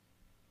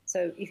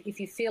 So if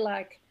you feel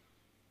like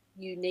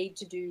you need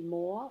to do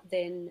more,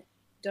 then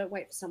don't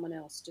wait for someone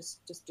else.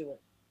 Just do it.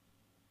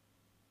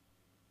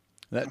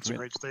 That's a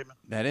great statement.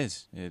 That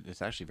is.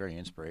 It's actually very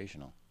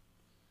inspirational.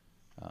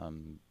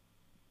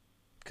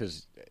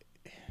 Because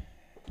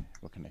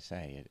what can I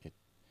say?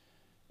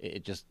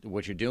 It just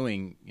what you're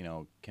doing,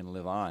 can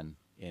live on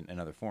in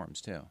other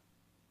forms too.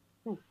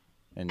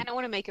 And I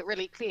want to make it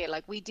really clear,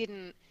 like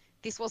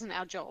this wasn't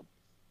our job.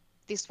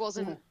 This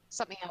wasn't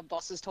something our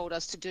bosses told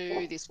us to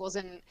do. This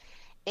wasn't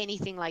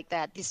anything like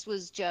that. This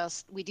was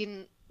just, we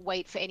didn't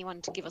wait for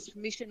anyone to give us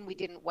permission. We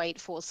didn't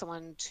wait for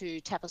someone to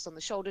tap us on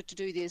the shoulder to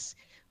do this.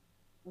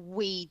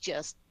 We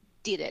just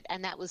did it.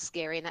 And that was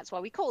scary. And that's why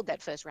we called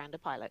that first round a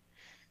pilot.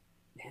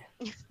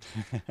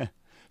 Yeah.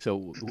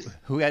 So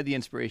who had the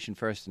inspiration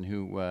first and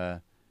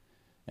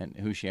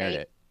who shared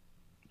it?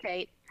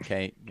 Kate.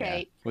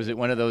 Yeah. Was it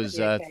one of those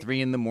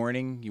 3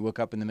 a.m, you woke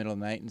up in the middle of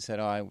the night and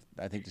said, I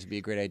think this would be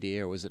a great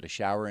idea? Or was it a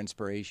shower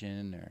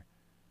inspiration? Or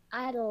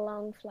I had a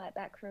long flight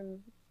back from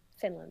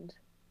Finland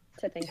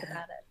to think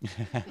about it.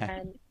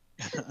 And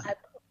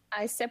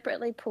I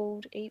separately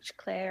pulled each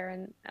Claire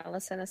and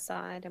Alyson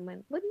aside and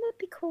went, wouldn't it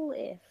be cool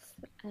if?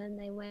 And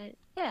they went,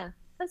 yeah,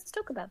 let's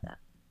talk about that.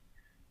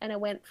 And it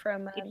went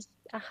from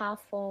a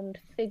half-formed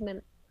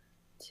figment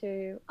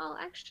to, oh,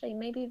 actually,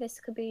 maybe this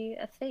could be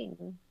a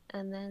thing.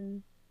 And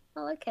then,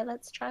 oh, okay,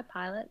 let's try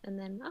pilot. And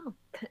then, oh,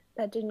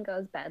 that didn't go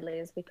as badly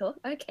as we thought.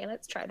 Okay,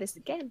 let's try this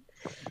again.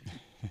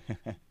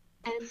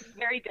 And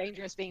very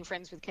dangerous being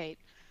friends with Kate.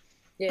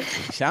 Yeah.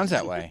 Sounds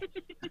that way.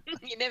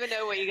 You never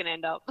know where you're going to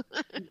end up.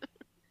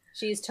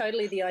 She is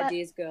totally the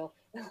ideas girl.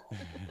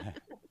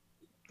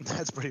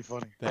 That's pretty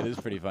funny. That is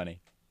pretty funny.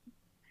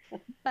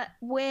 But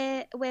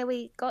where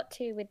we got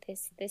to with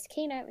this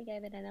keynote, we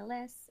gave at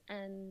NLS,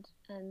 and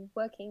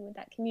working with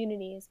that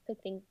community is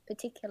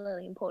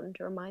particularly important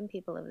to remind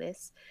people of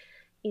this,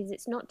 is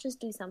it's not just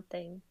do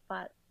something,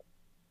 but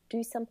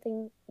do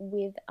something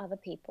with other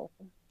people.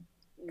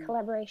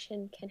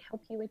 Collaboration can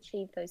help you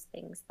achieve those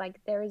things.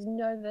 Like, there is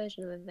no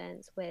version of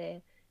events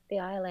where the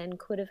ILN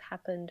could have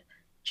happened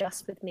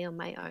just with me on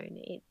my own.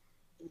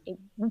 It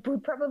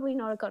would probably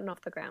not have gotten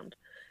off the ground.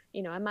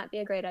 You know, I might be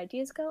a great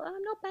ideas girl.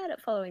 I'm not bad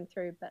at following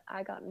through, but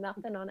I got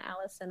nothing on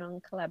Alyson on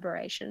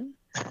collaboration.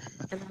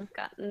 And I've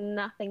got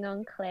nothing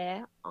on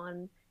Claire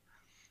on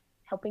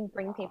helping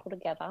bring people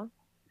together.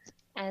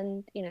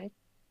 And, you know,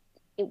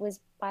 it was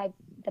by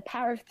the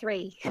power of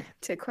three,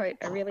 to quote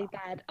a really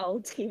bad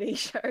old TV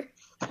show.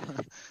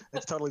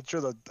 It's totally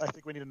true, though. I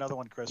think we need another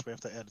one, Chris. We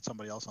have to add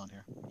somebody else on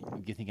here.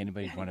 Do you think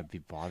anybody would want to be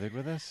bothered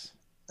with us?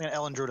 Yeah,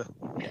 Ellen Druda.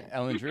 Yeah,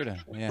 Ellen Druda,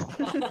 yeah.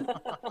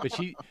 but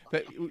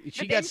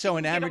she got so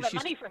enamored. Get all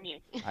that money from you.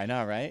 I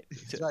know, right?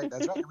 That's right.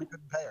 That's right. We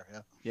couldn't pay her.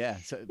 Yeah. Yeah.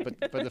 So,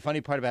 but the funny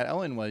part about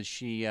Ellen was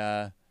she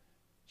got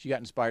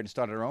inspired and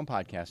started her own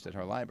podcast at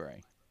her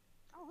library.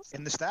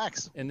 In the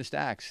stacks. In the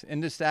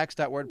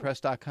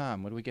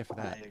stacks.wordpress.com. What do we get for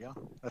that? There you go.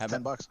 That's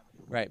 $10.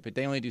 Right, but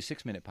they only do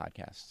 6-minute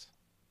podcasts.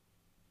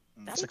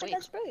 That's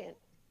brilliant.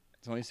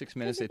 It's only 6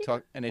 minutes.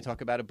 They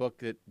talk about a book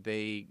that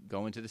they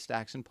go into the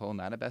stacks and pull,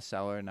 not a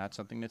bestseller, not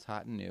something that's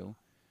hot and new,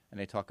 and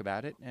they talk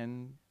about it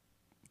and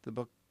the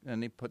book,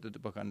 and they put the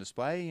book on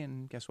display,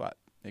 and guess what?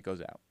 It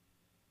goes out.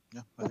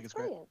 Yeah, I think it's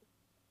great.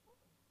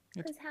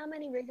 Because how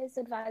many Readers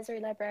Advisory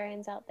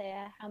librarians out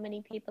there, how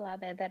many people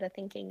out there that are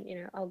thinking,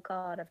 you know, oh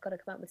God, I've got to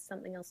come up with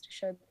something else to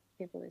show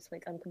people this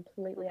week. I'm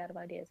completely out of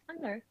ideas. I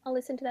know. I'll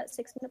listen to that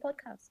 6-minute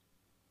podcast.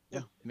 Yeah.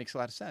 It makes a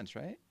lot of sense,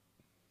 right?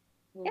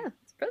 Yeah,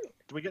 it's brilliant.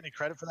 Do we get any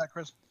credit for that,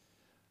 Chris?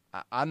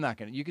 I'm not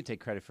going to. You could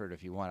take credit for it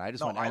if you want. I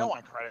don't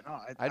want credit.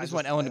 No, I just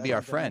want Ellen to be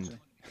our friend.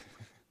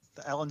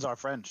 Ellen's our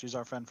friend. She's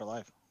our friend for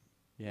life.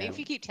 Yeah. If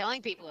you keep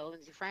telling people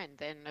Ellen's your friend,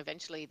 then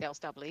eventually they'll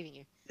stop believing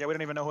you. Yeah, we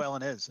don't even know who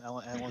Ellen is.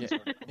 Ellen's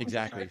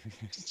exactly.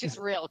 It's just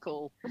real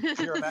cool.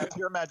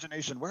 Your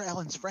imagination. We're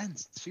Ellen's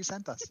friends. She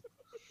sent us.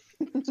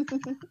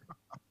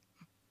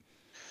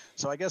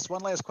 So I guess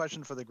one last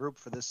question for the group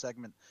for this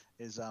segment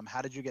is,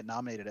 how did you get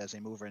nominated as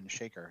a mover and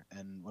shaker?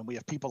 And when we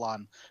have people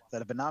on that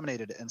have been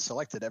nominated and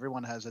selected,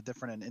 everyone has a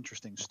different and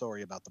interesting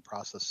story about the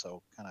process.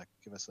 So kind of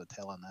give us a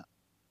tale on that.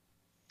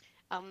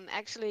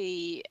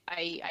 Actually,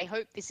 I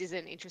hope this is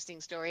an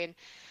interesting story. And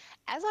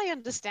as I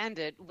understand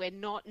it, we're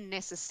not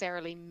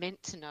necessarily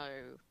meant to know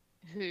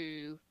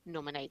who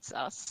nominates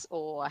us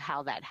or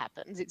how that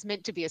happens. It's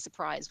meant to be a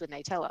surprise when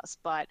they tell us,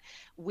 but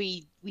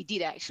we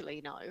did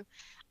actually know.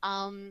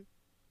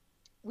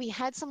 We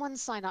had someone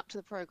sign up to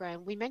the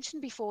program. We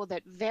mentioned before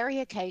that very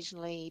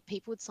occasionally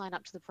people would sign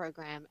up to the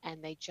program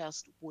and they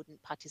just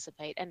wouldn't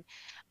participate. And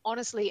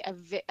honestly,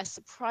 a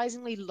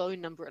surprisingly low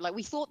number, like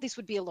we thought this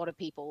would be a lot of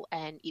people,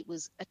 and it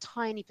was a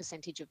tiny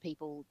percentage of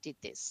people did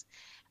this.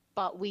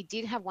 But we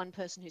did have one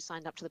person who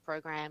signed up to the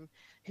program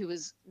who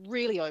was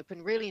really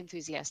open, really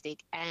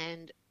enthusiastic,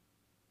 and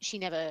she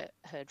never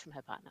heard from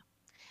her partner.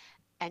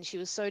 And she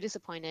was so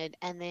disappointed.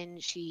 And then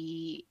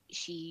we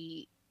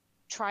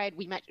tried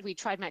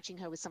matching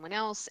her with someone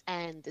else,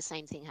 and the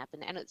same thing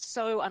happened. And it's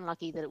so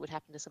unlucky that it would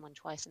happen to someone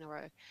twice in a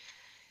row.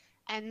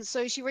 And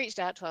so she reached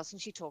out to us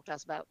and she talked to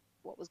us about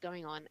what was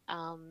going on.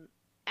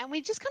 And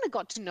we just kind of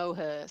got to know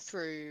her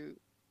through,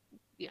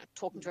 you know,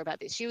 talking to her about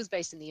this. She was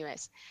based in the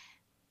US.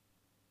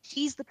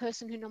 She's the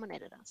person who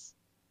nominated us.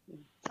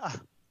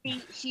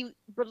 She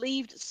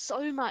believed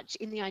so much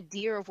in the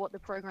idea of what the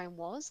program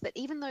was that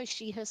even though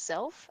she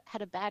herself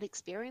had a bad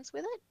experience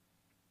with it,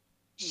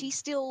 she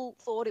still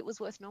thought it was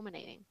worth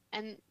nominating.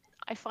 And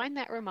I find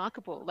that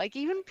remarkable. Like,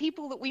 even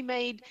people that we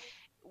made,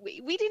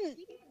 we didn't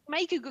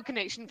make a good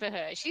connection for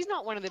her. She's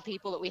not one of the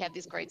people that we had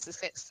this great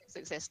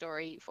success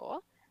story for.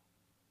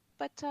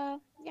 But,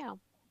 yeah,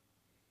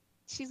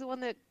 she's the one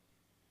that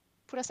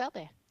put us out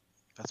there.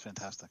 That's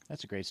fantastic.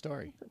 That's a great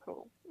story.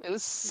 Cool. It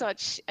was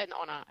such an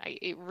honor.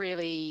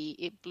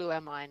 It blew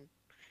our mind.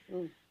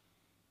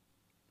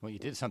 Well, you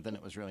did something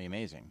that was really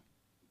amazing.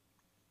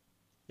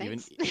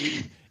 Thanks.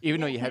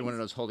 Even though you had one of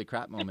those holy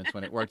crap moments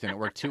when it worked, and it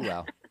worked too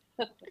well.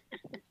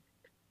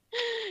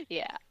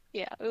 Yeah,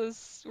 it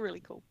was really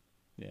cool.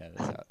 Yeah,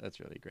 that's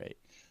really great.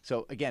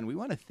 So again, we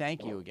want to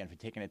thank you again for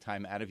taking the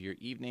time out of your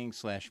evening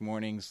 /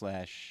 morning /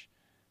 I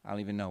don't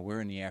even know,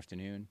 we're in the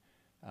afternoon,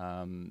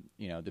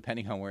 you know,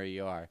 depending on where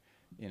you are,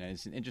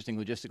 it's an interesting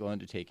logistical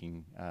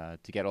undertaking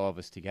to get all of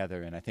us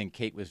together. And I think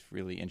Kate was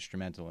really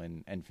instrumental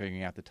in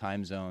figuring out the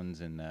time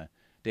zones and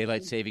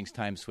daylight savings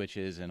time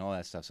switches and all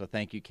that stuff. So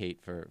thank you,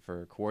 Kate,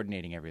 for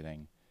coordinating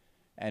everything,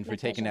 and for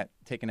taking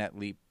that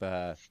leap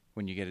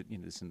when you get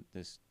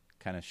this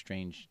kind of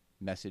strange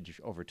message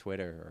over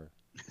Twitter or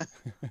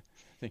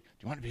think, do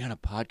you want to be on a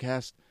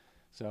podcast?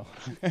 So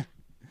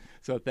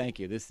so thank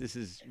you. This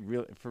is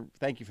real.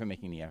 Thank you for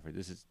making the effort.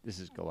 This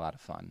is a lot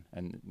of fun.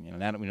 And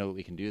now that we know that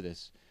we can do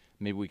this,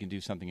 maybe we can do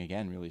something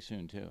again really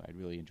soon too. I'd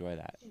really enjoy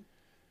that.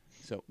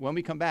 So when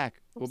we come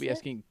back, we'll be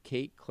asking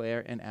Kate,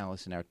 Claire, and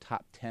Alyson our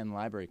top 10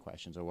 library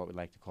questions, or what we'd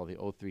like to call the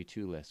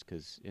 032 list,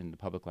 because in the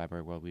public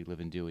library world, we live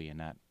in Dewey and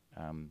that.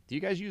 Do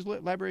you guys use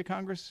Library of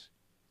Congress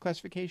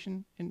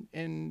classification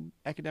in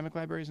academic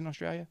libraries in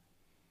Australia?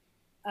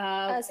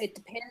 It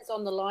depends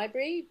on the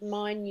library.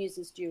 Mine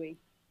uses Dewey.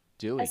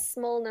 A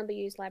small number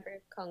use Library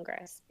of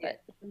Congress,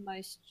 but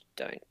most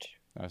don't.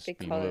 Because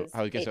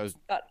it's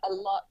got a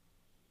lot.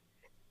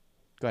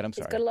 Go ahead, I'm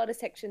sorry. It's got a lot of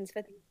sections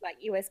for things like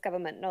US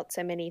government, not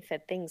so many for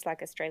things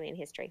like Australian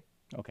history.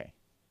 Okay.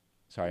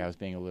 Sorry, I was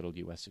being a little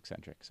US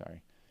eccentric.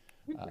 Sorry.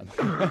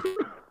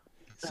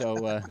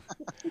 So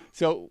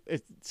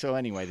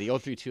anyway, the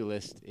 032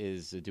 list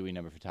is a Dewey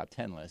number for top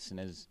 10 lists. And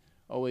as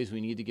always,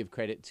 we need to give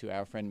credit to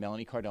our friend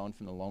Melanie Cardone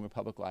from the Lone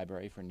Republic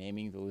Library for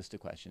naming the list of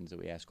questions that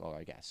we ask all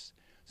our guests.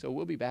 So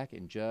we'll be back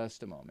in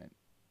just a moment.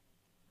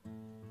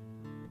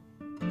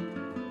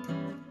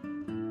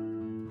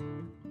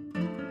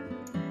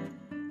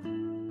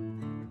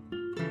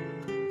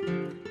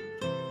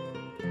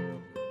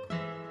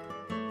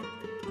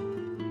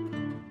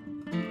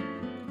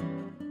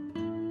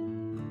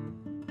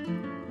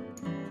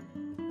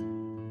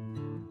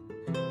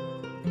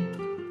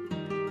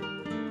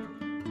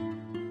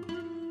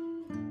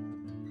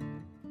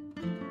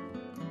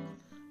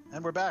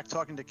 And we're back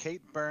talking to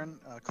Kate Byrne,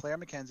 Clare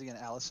McKenzie, and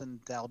Alyson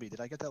Dalby.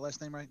 Did I get that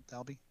last name right,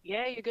 Dalby?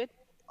 Yeah, you're good.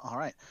 All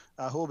right.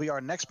 Who will be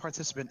our next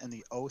participant in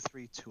the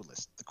 032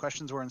 list? The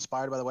questions were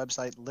inspired by the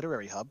website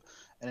Literary Hub,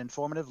 an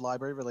informative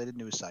library-related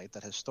news site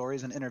that has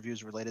stories and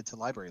interviews related to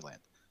Libraryland.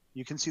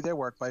 You can see their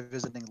work by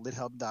visiting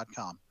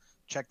lithub.com.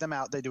 Check them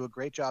out. They do a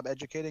great job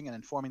educating and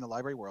informing the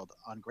library world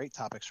on great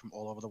topics from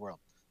all over the world.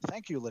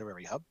 Thank you,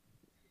 Literary Hub.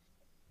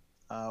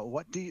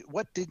 What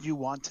did you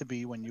want to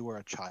be when you were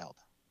a child?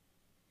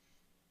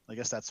 I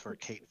guess that's for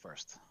Kate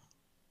first.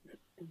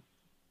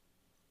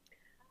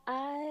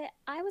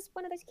 I was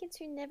one of those kids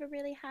who never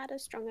really had a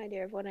strong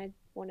idea of what I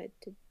wanted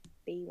to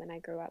be when I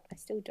grew up. I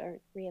still don't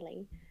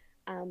really.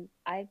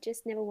 I've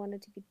just never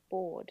wanted to be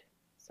bored,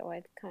 so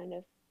I've kind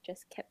of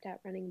just kept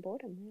outrunning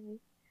boredom, really.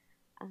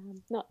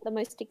 Not the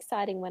most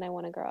exciting when I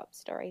want to grow up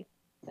story.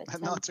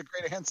 But, no, it's a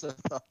great answer,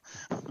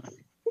 though.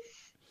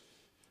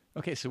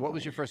 Okay, so what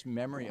was your first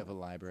memory of a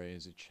library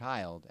as a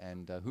child,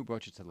 and who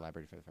brought you to the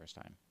library for the first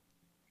time?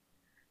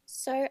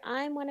 So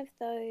I'm one of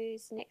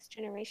those next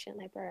generation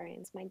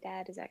librarians. My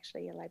dad is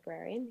actually a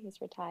librarian.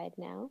 He's retired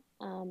now.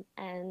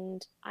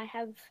 And I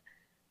have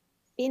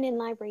been in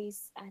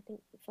libraries, I think,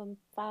 for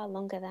far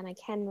longer than I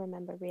can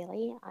remember,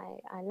 really.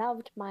 I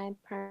loved my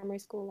primary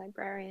school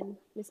librarian,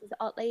 Mrs.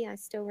 Otley. I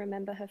still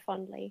remember her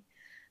fondly.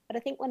 But I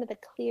think one of the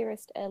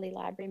clearest early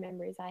library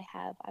memories I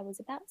have, I was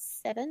about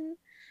 7,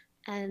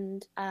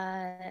 and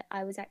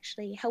I was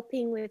actually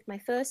helping with my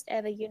first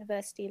ever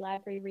university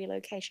library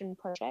relocation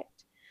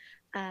project.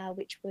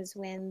 Which was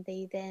when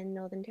the then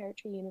Northern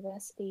Territory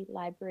University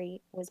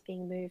Library was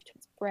being moved to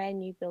its brand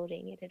new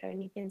building. It had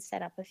only been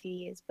set up a few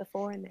years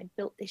before, and they'd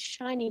built this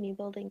shiny new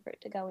building for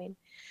it to go in.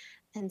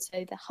 And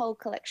so the whole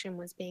collection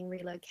was being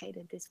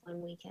relocated this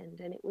one weekend,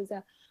 and it was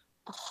a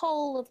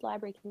whole of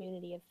library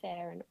community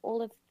affair, and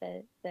all of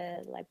the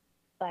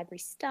library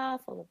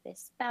staff, all of their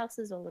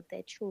spouses, all of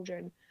their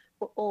children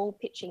were all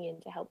pitching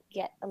in to help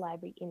get the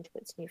library into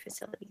its new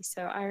facility.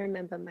 So I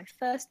remember my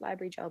first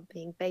library job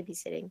being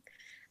babysitting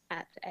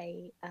at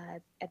a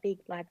big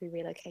library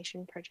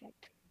relocation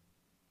project.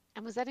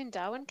 And was that in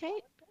Darwin,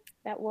 Kate?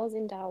 That was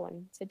in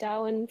Darwin. So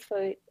Darwin,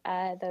 for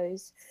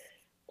those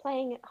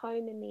playing at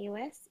home in the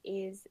US,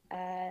 is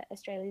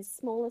Australia's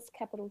smallest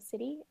capital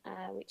city,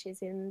 which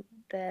is in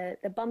the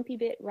bumpy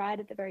bit right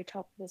at the very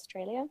top of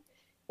Australia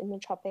in the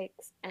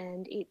tropics.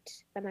 And it,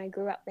 when I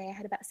grew up there,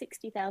 had about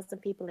 60,000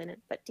 people in it,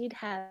 but did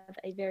have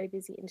a very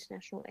busy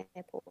international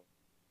airport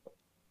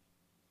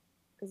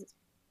because its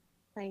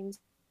planes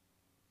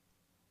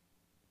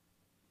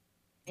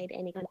made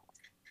any kind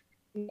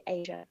of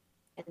Asia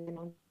and then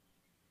on.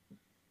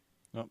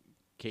 Oh,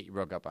 Kate, you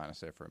broke up on us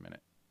there for a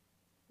minute.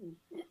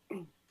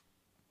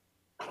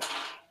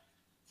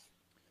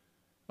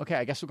 Okay,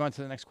 I guess we'll go on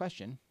to the next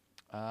question.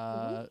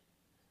 And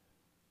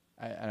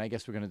I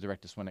guess we're going to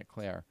direct this one at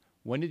Claire.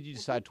 When did you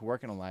decide to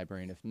work in a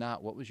library? And if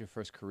not, what was your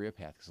first career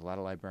path? Because a lot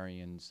of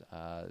librarians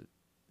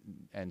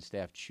and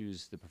staff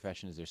choose the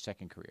profession as their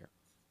second career.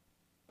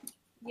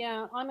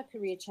 Yeah, I'm a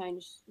career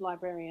change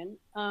librarian.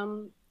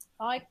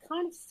 I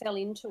kind of fell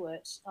into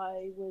it.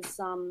 I was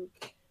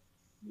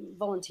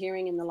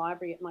volunteering in the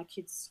library at my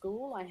kids'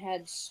 school. I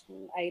had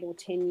 8 or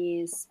 10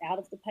 years out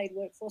of the paid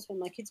workforce when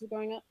my kids were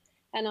growing up.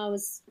 and I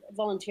was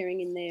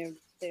volunteering in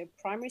their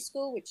primary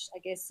school, which I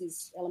guess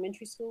is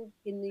elementary school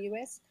in the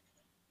US.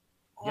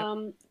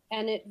 Yep.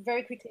 And it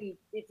very quickly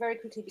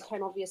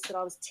became obvious that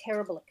I was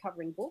terrible at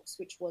covering books,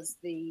 which was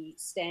the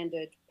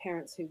standard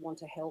parents who want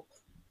to help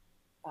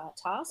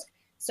task.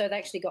 So they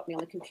actually got me on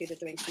the computer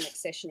doing some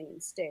accessioning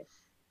instead.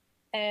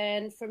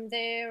 And from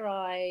there,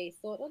 I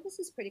thought, oh, this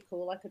is pretty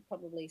cool. I could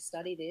probably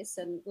study this.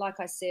 And like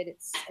I said,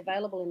 it's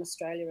available in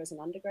Australia as an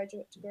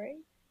undergraduate degree.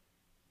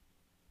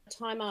 By the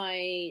time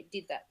I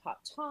did that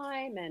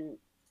part-time and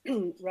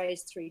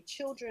raised 3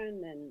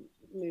 children and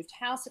moved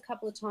house a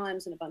couple of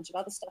times and a bunch of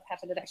other stuff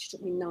happened, it actually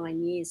took me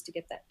 9 years to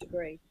get that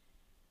degree.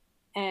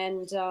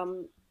 And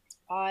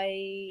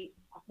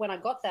when I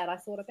got that, I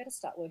thought I better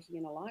start working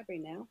in a library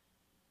now.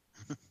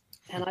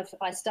 And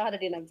I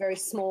started in a very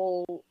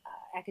small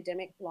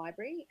academic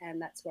library, and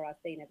that's where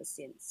I've been ever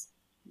since,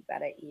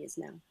 about 8 years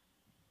now.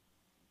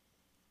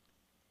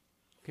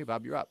 Okay,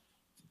 Bob, you're up.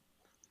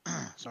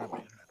 Sorry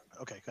about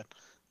that. Okay, good.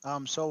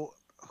 So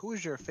who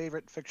is your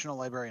favorite fictional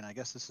librarian? I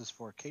guess this is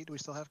for Kate. Do we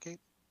still have Kate?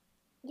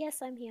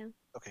 Yes, I'm here.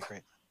 Okay,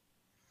 great.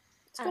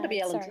 It's got to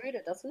be Ellen sorry.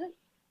 Druder, doesn't it?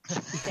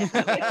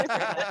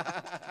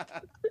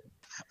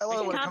 I love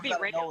it when it can't comes be out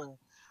of regular. nowhere.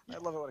 I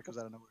love it when it comes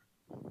out of nowhere.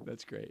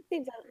 That's great.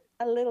 Seems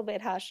a little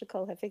bit harsh to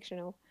call her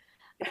fictional.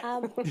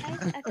 I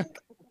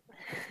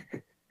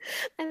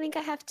think I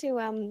have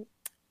to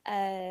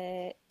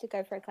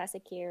go for a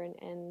classic here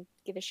and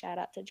give a shout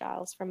out to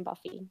Giles from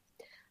Buffy.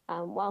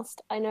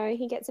 Whilst I know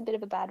he gets a bit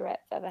of a bad rep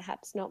for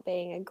perhaps not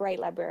being a great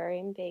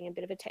librarian, being a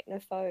bit of a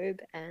technophobe,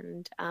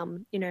 and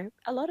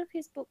a lot of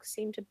his books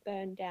seem to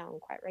burn down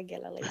quite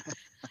regularly.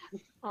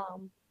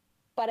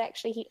 But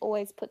actually, he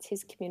always puts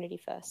his community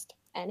first,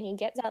 and he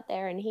gets out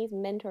there and he's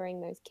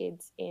mentoring those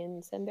kids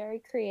in some very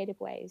creative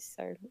ways.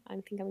 So I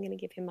think I'm going to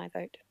give him my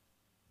vote.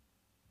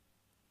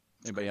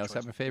 Anybody else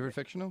have a favorite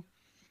fictional?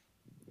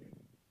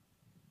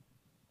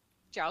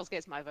 Giles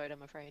gets my vote,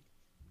 I'm afraid.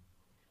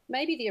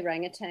 Maybe the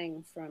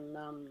orangutan from...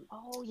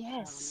 Oh,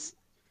 yes.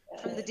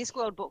 From the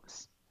Discworld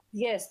books.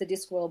 Yes, the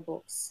Discworld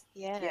books.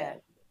 Yeah.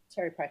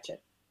 Terry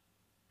Pratchett.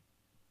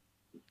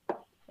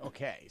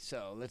 Okay,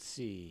 so let's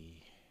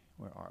see.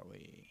 Where are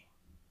we?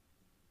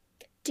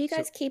 Do you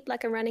guys keep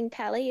like a running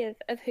tally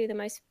of who the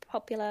most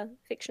popular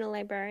fictional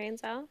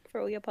librarians are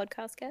for all your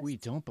podcast guests? We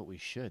don't, but we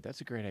should.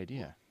 That's a great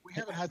idea. We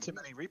haven't had too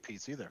many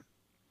repeats either.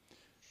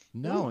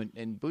 No,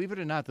 and believe it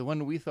or not, the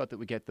one we thought that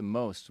would get the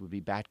most would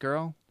be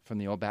Batgirl from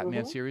the old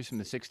Batman series from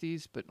the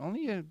 60s, but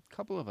only a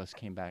couple of us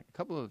came back. A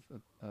couple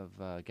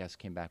of guests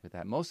came back with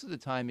that. Most of the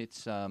time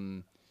it's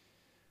the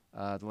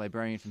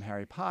librarian from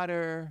Harry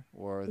Potter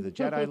or the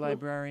Jedi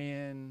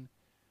librarian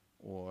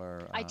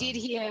or... I did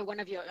hear one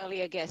of your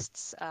earlier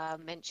guests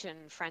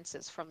mention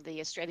Frances from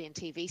the Australian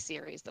TV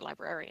series, The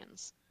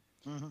Librarians.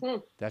 Mm-hmm.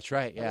 That's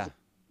right, yeah.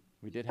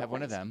 We did have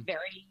one of them.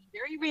 Very,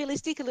 very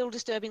realistic, a little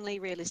disturbingly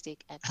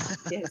realistic at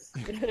times. Yes.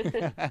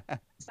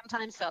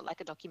 Sometimes felt like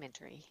a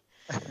documentary.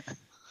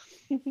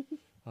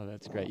 Oh,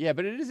 that's great. Yeah,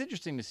 but it is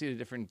interesting to see the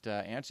different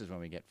answers when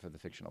we get for the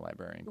fictional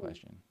librarian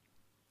question.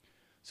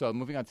 So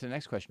moving on to the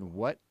next question,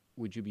 what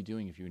would you be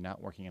doing if you were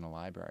not working in a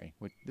library?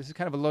 This is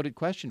kind of a loaded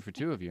question for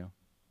two of you.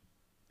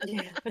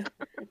 Yeah.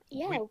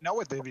 We know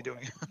what they'd be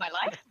doing. My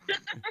life?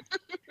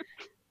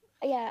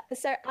 Yeah,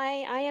 so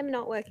I am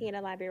not working in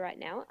a library right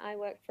now. I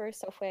work for a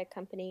software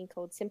company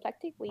called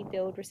Symplectic. We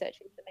build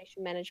research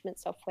information management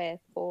software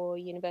for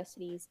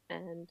universities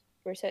and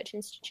research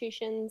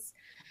institutions,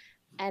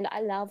 and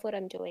I love what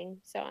I'm doing.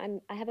 So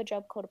I have a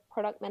job called a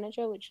product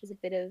manager, which is a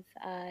bit of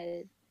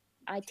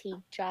IT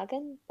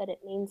jargon, but it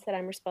means that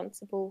I'm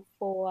responsible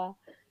for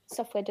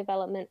software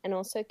development and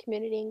also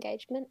community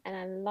engagement, and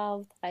I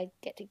love that I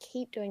get to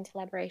keep doing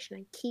collaboration.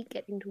 I keep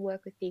getting to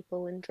work with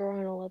people and draw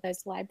on all of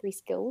those library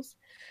skills,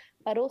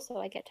 but also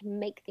I get to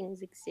make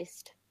things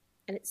exist,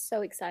 and it's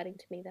so exciting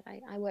to me that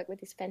I work with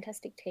this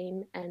fantastic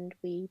team and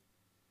we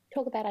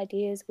talk about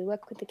ideas, we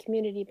work with the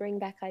community, bring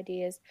back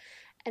ideas,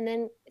 and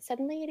then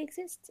suddenly it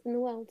exists in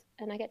the world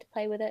and I get to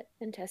play with it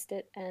and test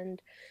it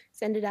and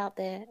send it out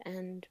there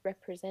and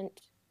represent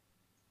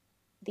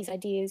these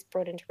ideas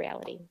brought into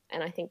reality.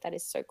 And I think that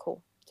is so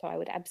cool. So I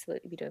would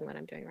absolutely be doing what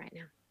I'm doing right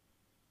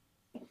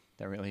now.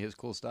 That really is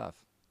cool stuff.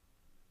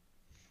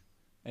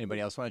 Anybody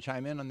else want to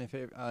chime in on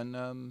the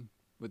on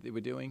what they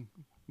were doing?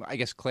 Well, I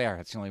guess Claire,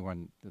 that's the only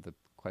one that the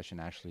question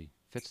actually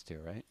fits to,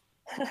 right?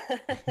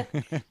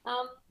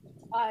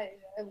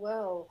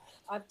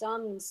 I've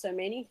done so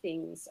many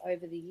things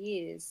over the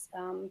years.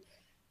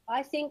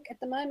 I think at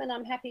the moment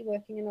I'm happy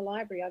working in a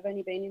library. I've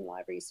only been in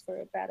libraries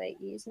for about 8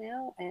 years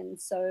now, and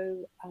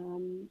so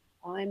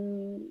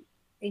I'm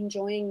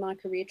enjoying my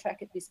career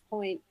track at this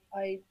point.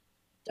 I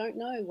don't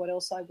know what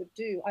else I would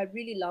do. I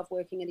really love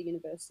working at a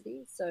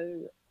university,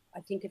 so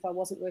I think if I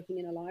wasn't working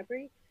in a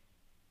library,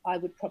 I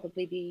would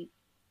probably be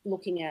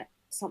looking at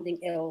something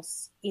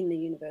else in the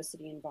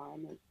university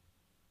environment.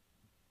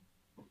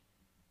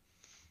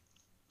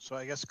 So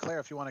I guess, Claire,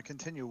 if you want to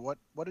continue,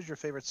 what is your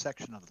favorite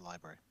section of the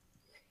library?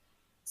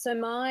 So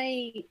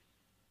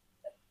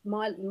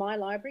my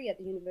library at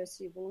the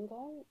University of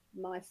Wollongong,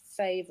 my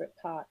favourite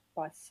part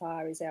by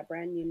far is our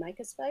brand new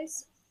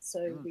makerspace.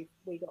 So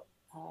we got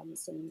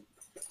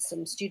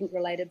some student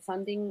related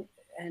funding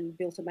and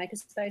built a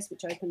makerspace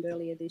which opened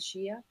earlier this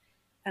year,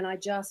 and I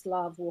just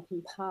love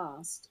walking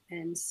past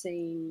and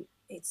seeing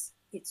it's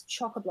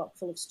chock-a-block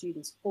full of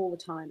students all the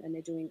time, and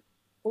they're doing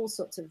all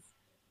sorts of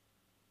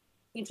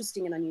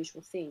interesting and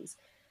unusual things.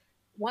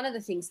 One of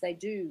the things they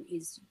do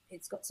is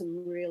it's got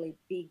some really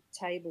big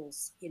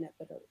tables in it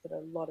that a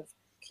lot of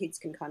kids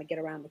can kind of get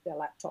around with their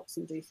laptops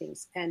and do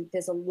things. And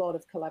there's a lot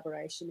of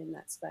collaboration in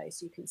that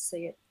space. You can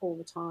see it all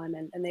the time,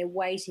 and they're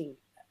waiting.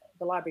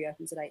 The library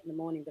opens at 8 in the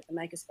morning, but the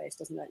makerspace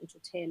doesn't open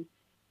until 10.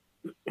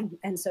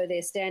 And so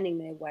they're standing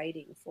there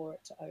waiting for it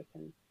to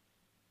open.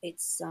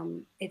 It's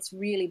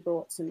really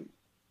brought an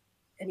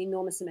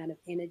enormous amount of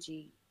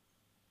energy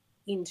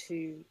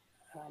into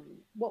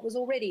what was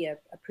already a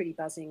pretty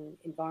buzzing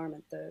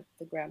environment, the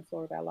ground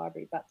floor of our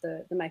library, but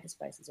the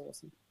makerspace is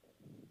awesome.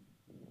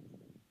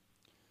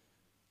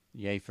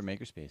 Yay for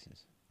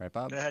makerspaces. Right,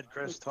 Bob? Go ahead,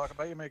 Chris. Talk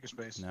about your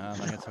makerspace. No, I'm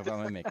not going to talk about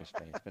my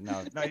makerspace, but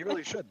no. No, you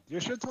really should. You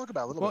should talk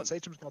about it a little bit.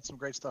 Sachem's got some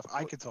great stuff.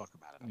 I could talk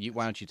about it.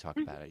 Why don't you talk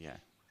about it? Yeah.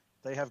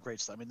 They have great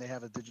stuff. I mean, they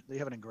have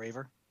an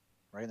engraver,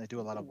 right? And they do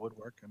a lot of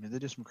woodwork. I mean, they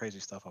do some crazy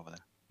stuff over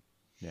there.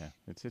 Yeah,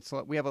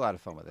 we have a lot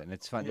of fun with it, and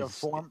it's fun. You have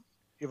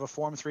a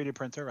Form 3D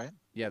printer, right?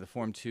 Yeah, the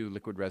Form 2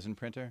 liquid resin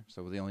printer.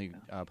 So we're the only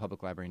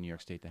public library in New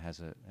York State that has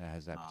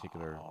that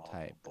particular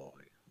type. Boy.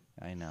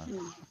 I know.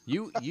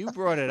 You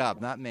brought it up,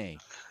 not me.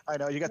 I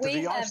know. You got the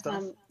VR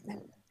stuff.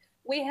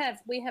 We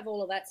have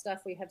all of that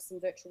stuff. We have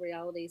some virtual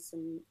reality,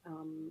 some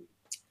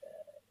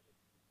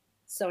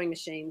sewing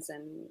machines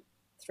and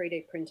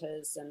 3D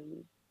printers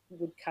and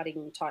wood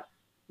cutting type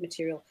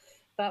material.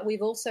 But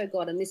we've also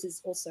got, and this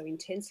is also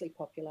intensely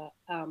popular,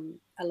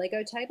 a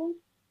Lego table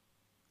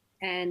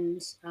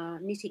and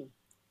knitting.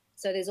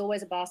 So there's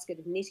always a basket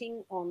of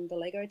knitting on the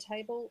Lego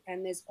table,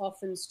 and there's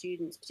often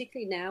students,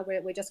 particularly now where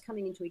we're just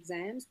coming into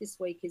exams. This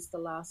week is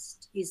the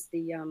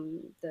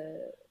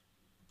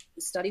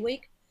study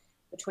week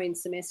between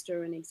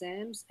semester and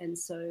exams, and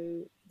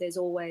so there's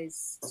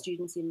always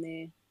students in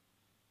there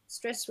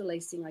stress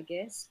releasing, I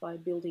guess, by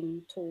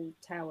building tall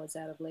towers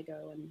out of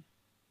Lego and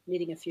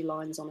knitting a few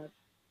lines on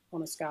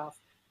a scarf.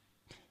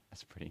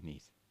 That's pretty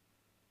neat.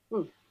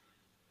 Mm.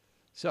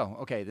 So,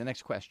 okay, the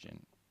next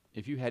question.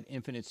 If you had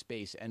infinite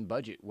space and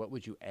budget, what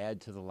would you add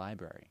to the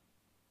library?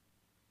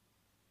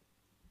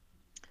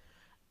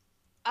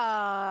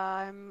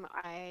 I'm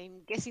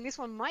guessing this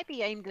one might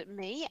be aimed at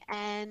me,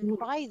 and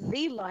by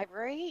the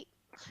library,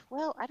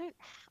 well,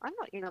 I'm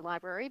not in a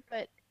library,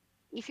 but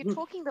if you're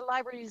talking the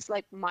libraries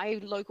like my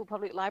local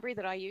public library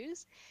that I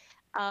use,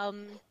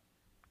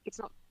 it's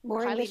not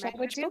more English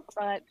language books,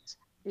 but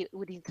it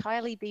would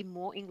entirely be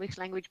more English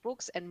language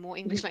books and more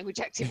English language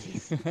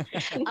activities.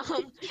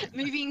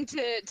 Moving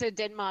to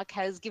Denmark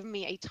has given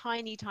me a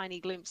tiny,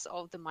 tiny glimpse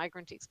of the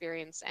migrant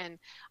experience. And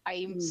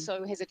I'm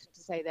so hesitant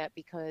to say that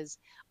because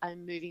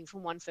I'm moving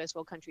from one first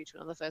world country to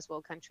another first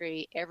world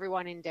country.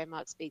 Everyone in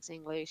Denmark speaks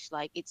English.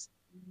 Like, it's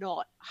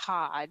not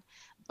hard,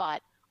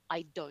 but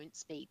I don't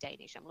speak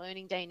Danish. I'm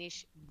learning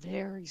Danish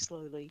very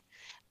slowly.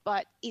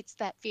 But it's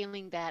that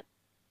feeling that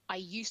I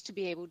used to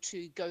be able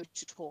to go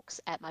to talks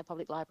at my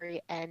public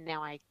library, and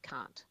now I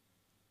can't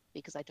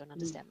because I don't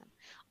understand them.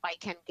 I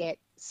can get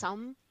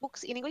some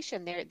books in English,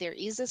 and there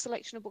is a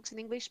selection of books in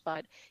English,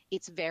 but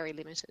it's very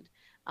limited.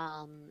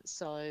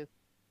 So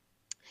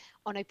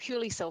on a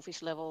purely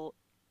selfish level,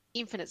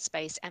 infinite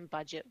space and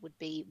budget would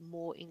be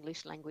more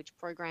English language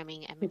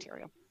programming and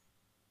material.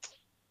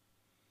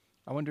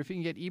 I wonder if you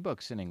can get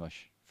ebooks in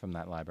English from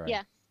that library.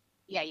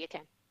 Yeah, you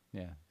can.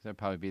 Yeah, that'd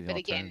probably be the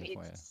alternative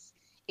for you.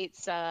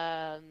 It's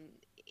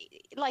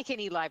like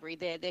any library,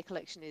 their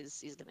collection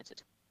is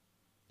limited.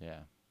 Yeah.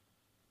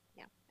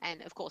 Yeah,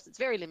 and of course it's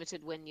very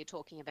limited when you're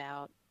talking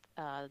about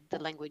the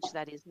language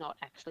that is not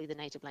actually the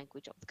native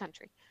language of the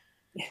country.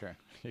 Sure,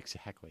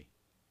 exactly.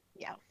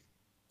 Yeah.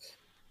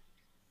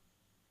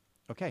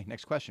 Okay,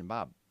 next question,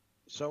 Bob.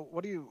 So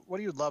what do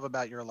you love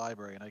about your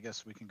library? And I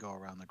guess we can go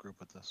around the group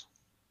with this.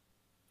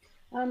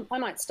 I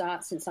might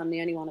start, since I'm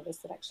the only one of us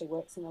that actually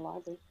works in the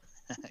library.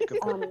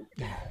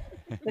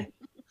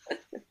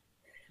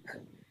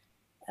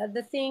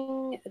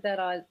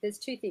 There's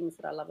two things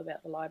that I love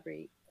about the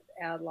library,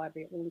 our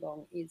library at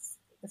Wollongong. Is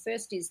the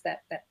first is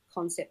that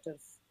concept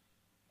of,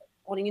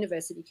 on a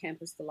university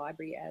campus, the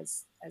library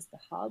as the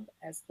hub,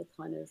 as the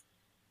kind of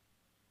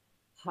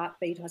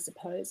heartbeat, I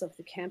suppose, of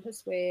the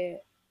campus, where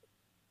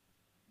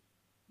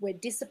we're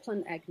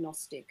discipline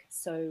agnostic.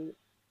 So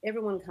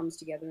everyone comes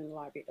together in the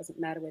library. It doesn't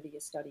matter whether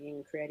you're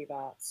studying creative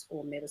arts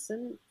or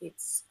medicine.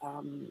 It's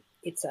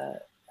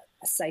a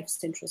safe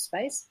central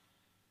space.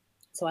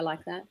 So I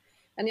like that.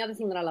 And the other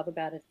thing that I love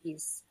about it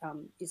is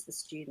the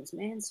students.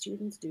 Man,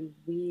 students do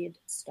weird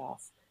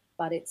stuff,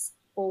 but it's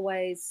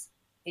always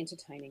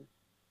entertaining.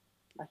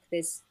 Like,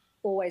 there's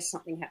always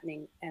something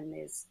happening, and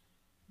there's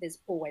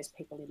always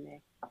people in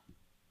there.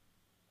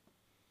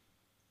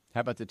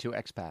 How about the two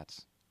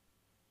expats?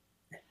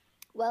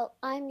 Well,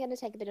 I'm going to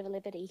take a bit of a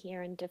liberty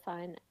here and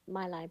define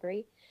my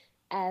library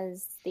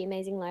as the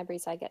amazing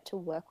libraries I get to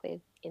work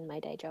with in my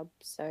day job.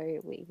 So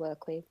we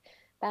work with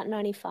about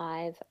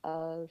 95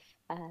 of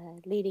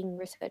leading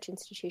research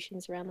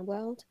institutions around the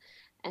world.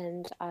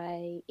 And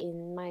I,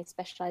 in my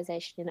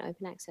specialization in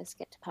open access,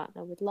 get to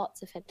partner with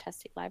lots of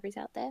fantastic libraries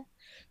out there.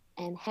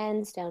 And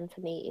hands down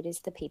for me, it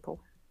is the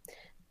people.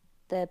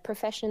 The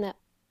profession that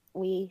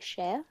we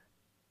share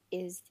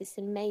is this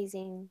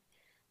amazing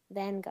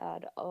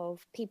vanguard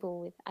of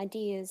people with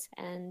ideas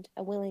and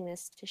a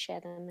willingness to share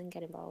them and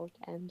get involved.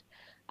 And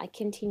I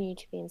continue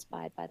to be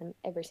inspired by them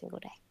every single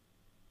day.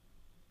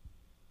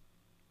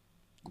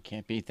 You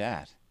can't beat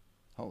that.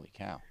 Holy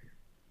cow.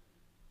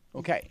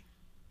 Okay.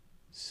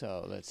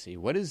 So let's see.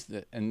 What is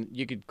and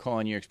you could call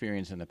on your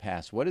experience in the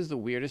past. What is the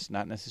weirdest,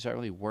 not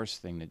necessarily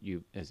worst thing that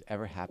has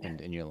ever happened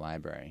in your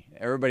library?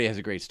 Everybody has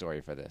a great story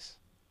for this.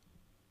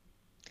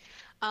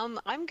 I'm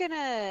going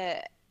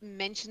to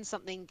mention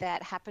something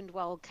that happened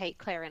while Kate,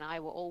 Claire, and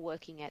I were all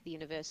working at the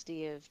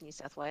University of New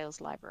South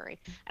Wales Library.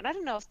 And I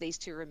don't know if these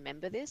two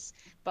remember this,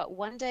 but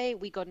one day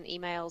we got an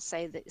email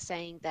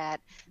saying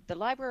that the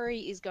library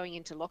is going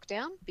into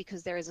lockdown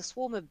because there is a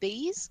swarm of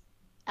bees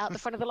out the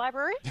front of the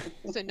library,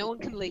 so no one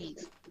can leave.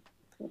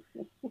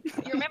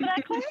 You remember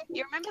that, Claire?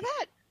 You remember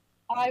that?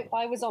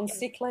 I was on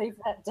sick leave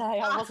that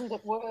day. I wasn't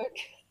at work.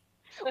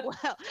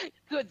 Well,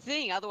 good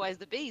thing. Otherwise,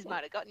 the bees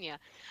might have gotten you.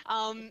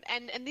 And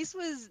this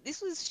was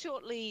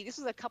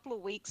a couple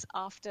of weeks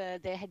after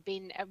there had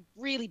been a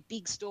really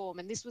big storm,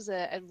 and this was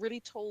a really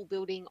tall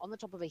building on the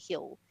top of a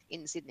hill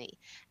in Sydney.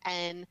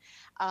 And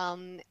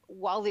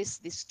while this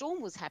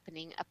storm was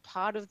happening, a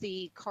part of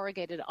the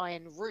corrugated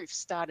iron roof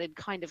started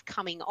kind of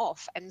coming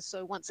off, and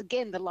so once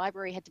again the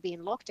library had to be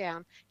in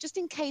lockdown just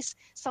in case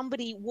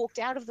somebody walked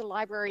out of the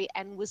library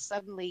and was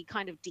suddenly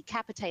kind of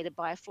decapitated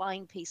by a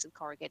flying piece of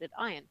corrugated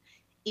iron.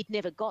 It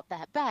never got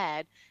that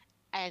bad,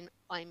 and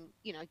I'm,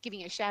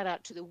 giving a shout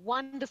out to the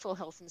wonderful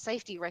health and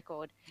safety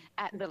record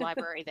at the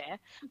library there.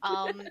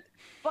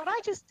 But I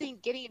just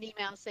think getting an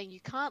email saying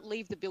you can't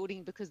leave the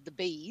building because the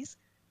bees,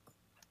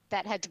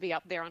 that had to be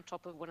up there on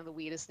top of one of the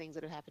weirdest things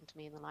that had happened to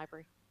me in the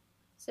library.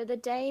 So the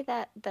day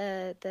that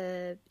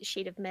the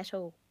sheet of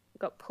metal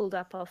got pulled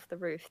up off the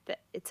roof,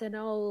 it's an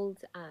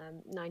old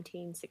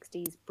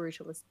 1960s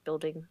brutalist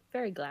building,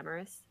 very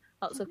glamorous,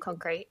 lots of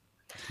concrete.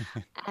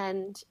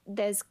 And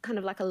there's kind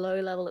of like a low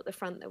level at the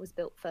front that was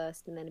built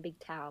first and then a big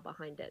tower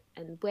behind it.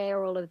 And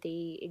where all of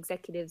the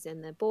executives in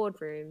the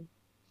boardroom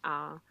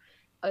are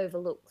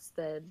overlooks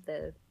the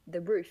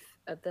roof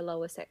of the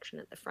lower section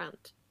at the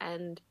front.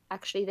 And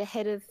actually the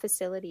head of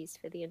facilities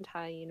for the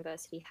entire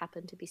university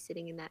happened to be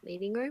sitting in that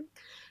meeting room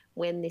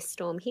when this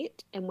storm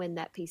hit and when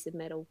that piece of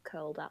metal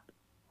curled up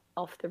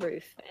off the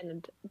roof.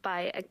 And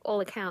by all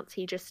accounts,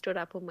 he just stood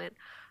up and went,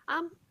 I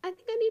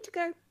think I need to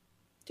go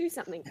do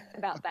something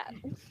about that.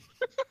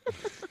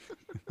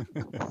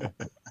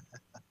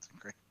 That's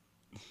great.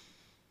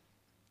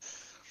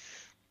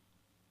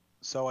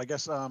 So I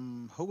guess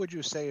who would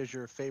you say is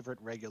your favorite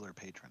regular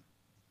patron?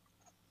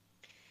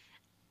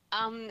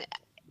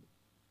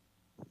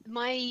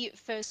 My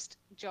first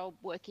job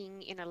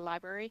working in a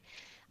library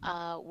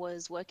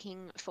was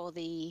working for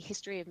the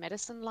History of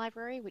Medicine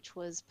Library, which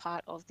was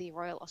part of the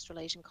Royal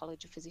Australasian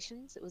College of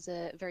Physicians. It was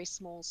a very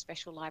small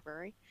special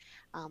library,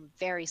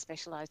 very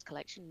specialised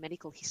collection,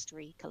 medical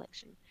history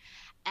collection.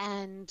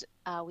 And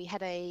we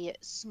had a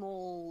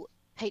small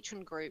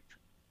patron group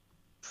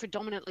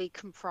predominantly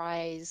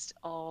comprised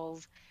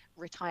of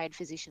retired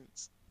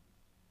physicians.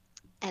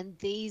 And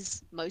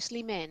these,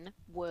 mostly men,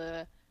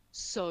 were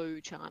so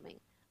charming.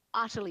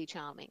 Utterly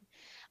charming.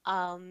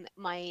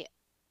 My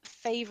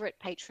favorite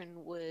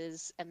patron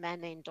was a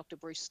man named Dr.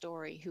 Bruce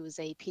Story, who was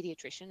a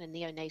pediatrician, a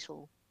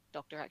neonatal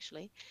doctor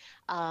actually.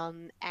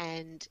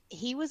 And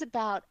he was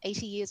about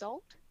 80 years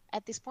old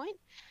at this point,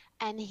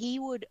 and he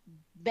would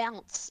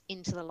bounce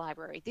into the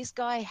library. This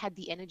guy had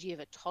the energy of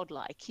a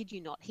toddler. I kid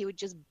you not. He would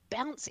just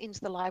bounce into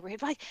the library.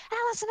 He'd be like,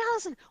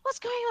 Alyson, what's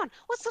going on?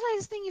 What's the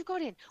latest thing you've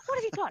got in? What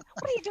have you got?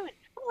 What are you doing?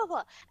 Blah, blah,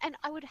 blah. And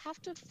I would have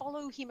to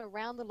follow him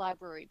around the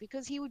library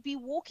because he would be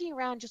walking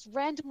around just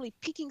randomly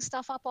picking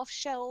stuff up off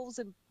shelves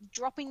and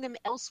dropping them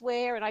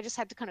elsewhere. And I just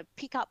had to kind of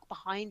pick up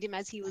behind him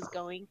as he was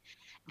going.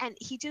 And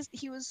he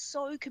was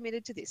so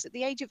committed to this. At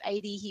the age of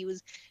 80, he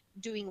was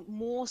doing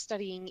more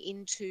studying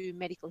into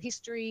medical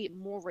history,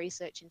 more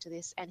research into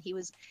this, and he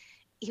was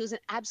an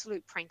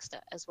absolute prankster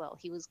as well.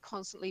 He was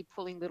constantly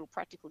pulling little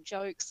practical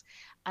jokes.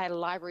 I had a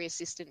library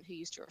assistant who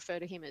used to refer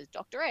to him as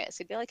Dr. S.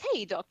 He'd be like,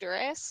 "Hey, Dr.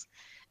 S."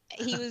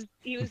 He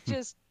was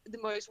just the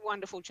most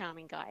wonderful,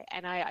 charming guy,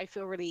 and I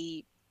feel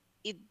really.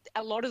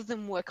 A lot of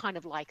them were kind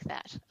of like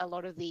that. A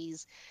lot of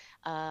these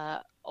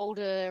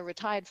older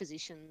retired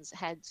physicians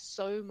had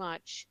so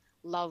much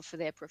love for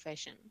their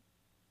profession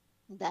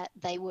that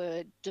they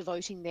were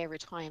devoting their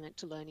retirement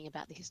to learning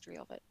about the history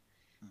of it.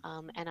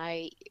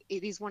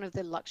 It is one of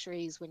the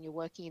luxuries when you're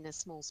working in a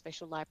small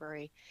special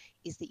library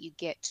is that you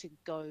get to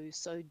go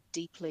so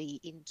deeply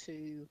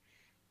into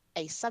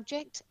a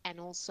subject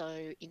and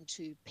also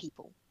into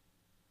people.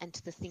 and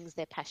to the things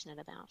they're passionate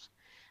about.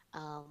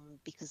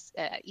 Because,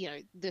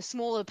 the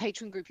smaller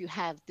patron group you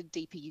have, the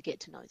deeper you get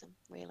to know them,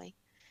 really.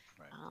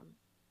 Right.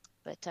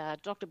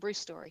 But Dr. Bruce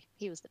Story,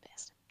 he was the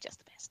best, just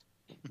the best.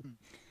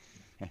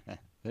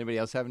 Anybody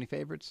else have any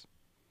favorites?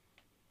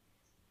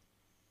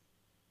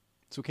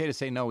 It's okay to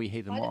say no. We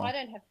hate them all. I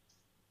don't have.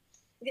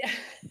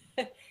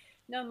 Yeah.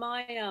 No,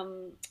 my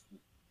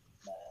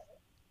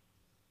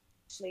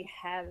actually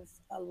have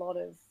a lot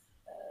of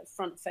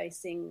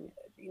front-facing,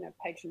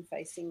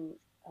 patron-facing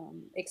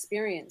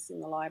experience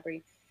in the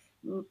library.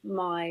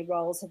 My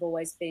roles have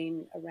always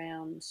been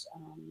around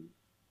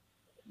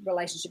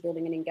relationship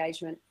building and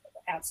engagement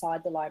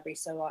outside the library.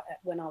 So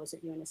when I was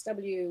at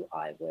UNSW,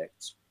 I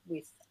worked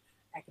with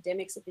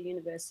academics at the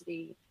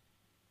university,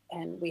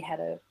 and we had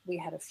a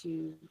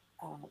few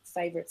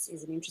favorites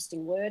is an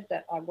interesting word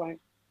that I won't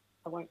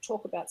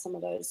talk about some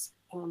of those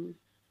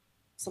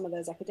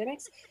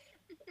academics,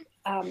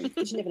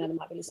 because you never know, they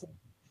might be listening.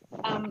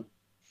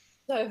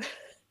 So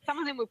some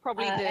of them were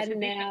probably the physicians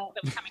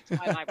that were coming to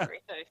my library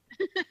too.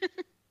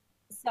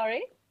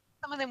 Sorry?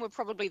 Some of them were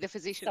probably the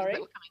physicians that were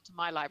coming to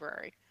my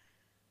library.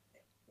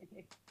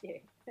 Yeah.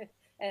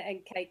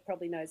 And Kate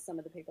probably knows some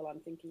of the people I'm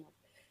thinking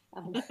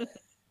of.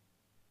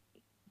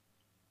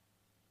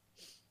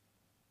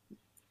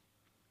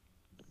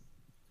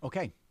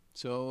 Okay,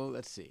 so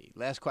let's see.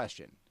 Last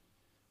question.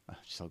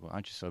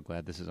 Aren't you so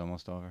glad this is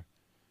almost over?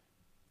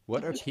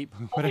 What are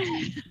people...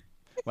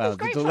 Wow,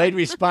 the delayed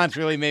response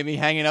really made me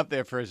hanging up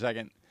there for a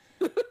second.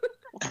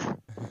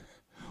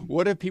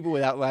 What are people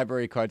without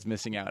library cards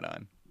missing out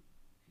on?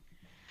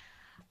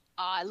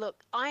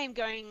 Look,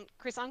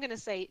 Chris, I'm going to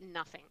say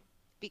nothing,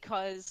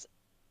 because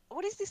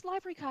what is this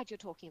library card you're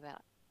talking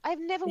about? I've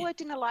never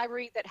worked in a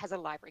library that has a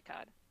library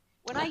card.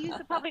 When I use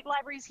the public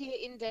libraries here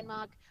in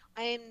Denmark,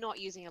 I am not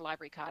using a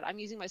library card. I'm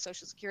using my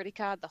social security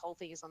card. The whole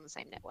thing is on the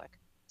same network.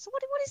 So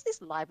what is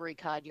this library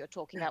card you're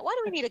talking about? Why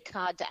do we need a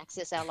card to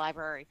access our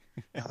library?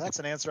 Now, that's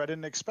an answer I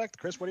didn't expect.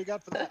 Chris, what do you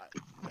got for that?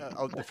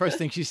 The first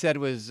thing she said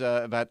was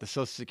about the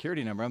social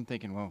security number. I'm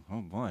thinking, well,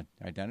 oh boy,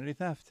 identity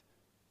theft.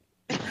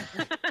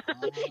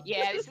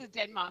 Yeah, this is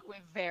Denmark. We're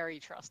very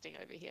trusting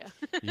over here.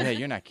 Yeah,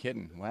 you're not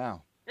kidding.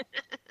 Wow.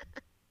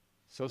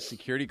 Social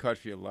security card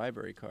for your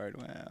library card.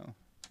 Wow.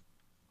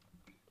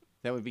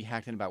 That would be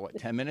hacked in about,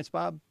 10 minutes,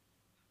 Bob?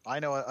 I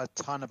know a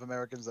ton of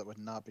Americans that would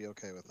not be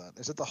okay with that.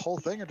 Is it the whole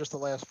thing or just the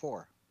last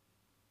four?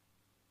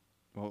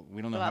 Well,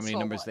 we don't know how many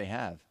numbers they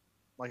have.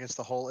 Like it's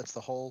the whole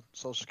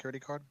social security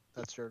card?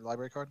 That's your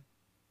library card?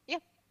 Yeah.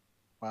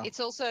 Wow.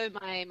 It's also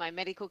my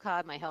medical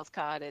card, my health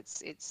card.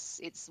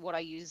 It's what I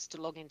use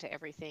to log into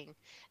everything.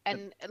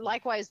 And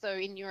likewise, though,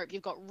 in Europe,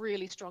 you've got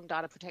really strong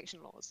data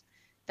protection laws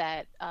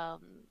that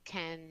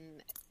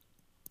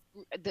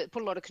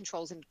put a lot of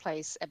controls into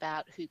place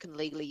about who can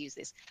legally use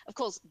this. Of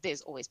course,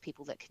 there's always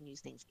people that can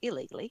use things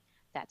illegally.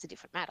 That's a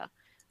different matter.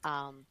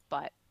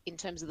 But in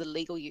terms of the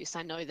legal use,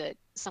 I know that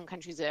some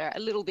countries are a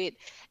little bit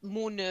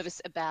more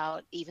nervous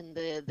about even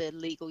the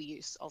legal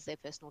use of their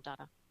personal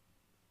data.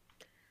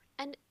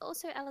 And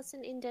also,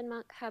 Alyson, in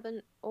Denmark,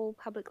 haven't all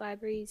public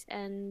libraries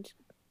and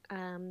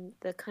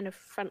the kind of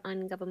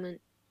frontline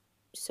government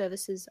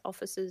services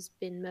offices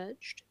been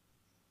merged?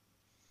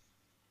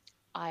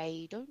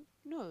 I don't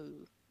know.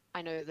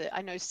 I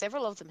know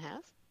several of them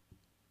have.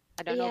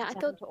 I don't know if it's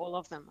happened to all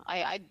of them.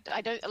 I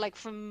don't, like,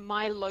 from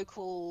my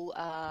local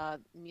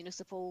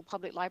municipal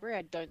public library,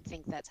 I don't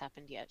think that's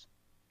happened yet.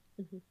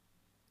 Mm-hmm.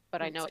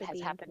 But I know it has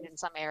happened in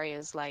some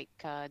areas, like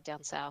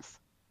down south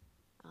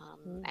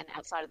and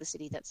outside of the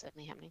city. That's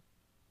certainly happening.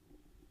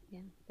 Yeah,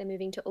 they're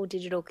moving to all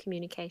digital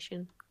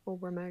communication, all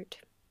remote.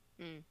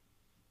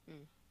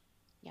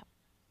 Yeah.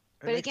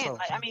 But again,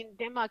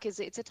 Denmark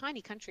it's a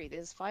tiny country.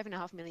 There's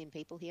 5.5 million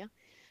people here.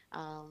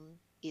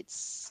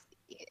 It's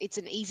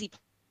an easy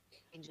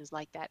changes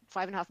like that.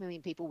 5.5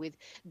 million people with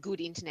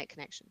good internet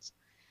connections.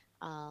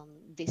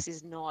 This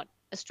is not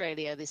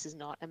Australia. This is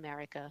not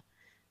America.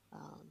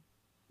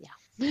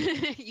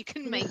 You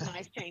can make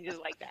nice changes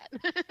like that.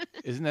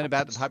 Isn't that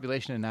about the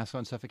population in Nassau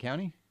and Suffolk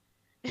County?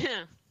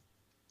 Yeah.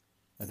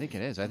 I think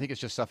it is. I think it's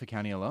just Suffolk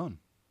County alone.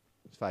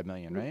 It's 5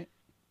 million, right?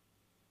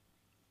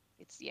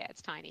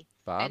 It's tiny.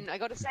 Bob? And I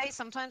got to say,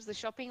 sometimes the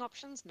shopping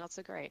options not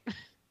so great.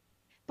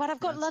 But I've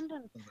got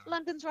London.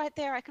 London's right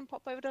there. I can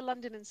pop over to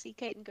London and see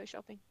Kate and go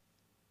shopping.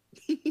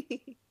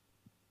 It's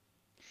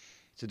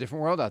a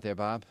different world out there,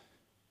 Bob.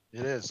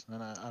 It is,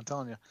 and I'm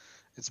telling you,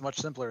 it's much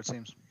simpler. It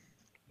seems.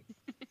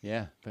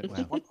 Yeah, but wow.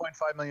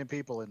 1.5 million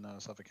people in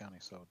Suffolk County,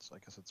 so I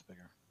guess it's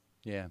bigger.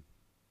 Yeah.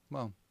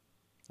 Well.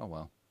 Oh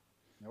well.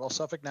 Yeah, well,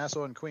 Suffolk,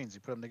 Nassau, and Queens.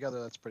 You put them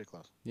together, that's pretty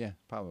close. Yeah,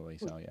 probably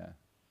so. Yeah.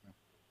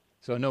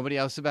 So nobody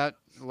else about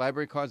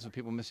library cards that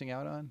people missing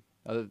out on,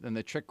 other than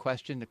the trick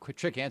question, the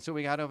trick answer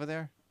we got over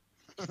there.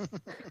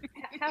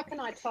 How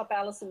can I top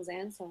Alyson's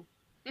answer?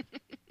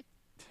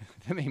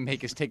 That may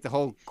make us take the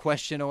whole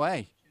question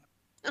away.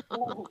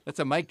 That's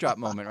a mic drop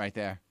moment right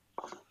there.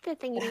 The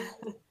thing is,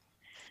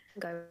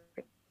 go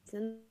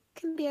and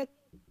can be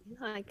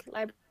like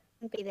library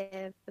can be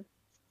there for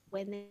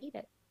when they need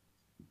it,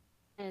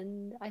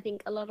 And I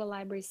think a lot of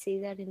libraries see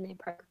that in their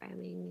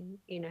programming.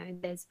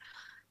 There's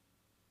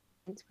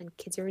when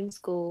kids are in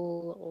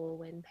school or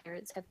when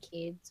parents have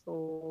kids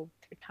or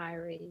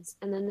retirees.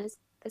 And then there's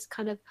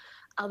kind of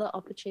other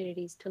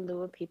opportunities to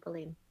lure people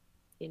in.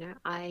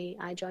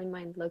 I joined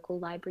my local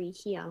library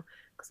here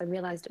because I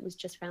realized it was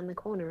just around the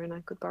corner and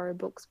I could borrow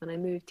books when I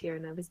moved here,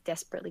 and I was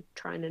desperately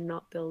trying to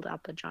not build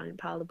up a giant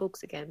pile of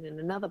books again in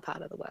another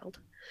part of the world.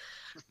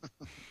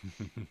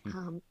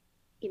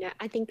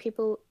 I think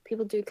people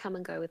do come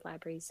and go with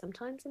libraries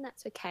sometimes, and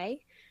that's okay.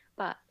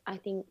 But I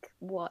think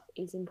what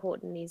is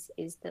important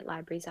is that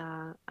libraries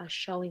are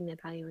showing their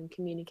value and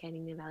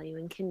communicating their value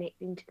and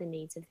connecting to the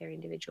needs of their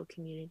individual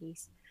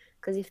communities.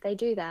 Because if they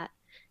do that,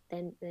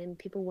 then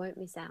people won't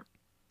miss out.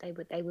 They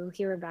will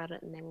hear about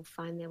it and they will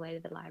find their way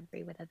to the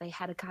library, whether they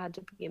had a card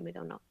to begin with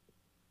or not.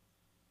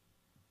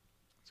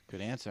 That's a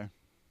good answer.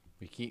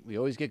 We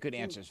always get good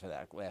answers for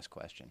that last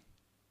question.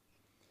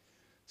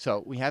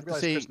 So we have to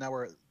say. Chris, now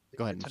we're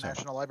go ahead.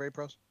 International Library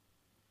Pros.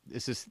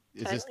 Is this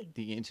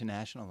the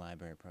International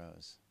Library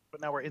Pros?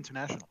 But now we're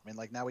international. I mean,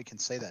 like now we can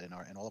say that in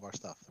all of our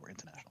stuff that we're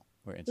international.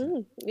 We're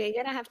international. Yeah,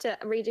 you're gonna have to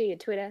redo your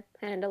Twitter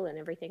handle and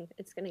everything.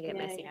 It's gonna get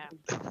messy.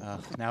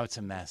 Yeah. Now it's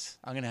a mess.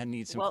 I'm gonna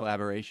need some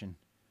collaboration.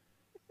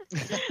 We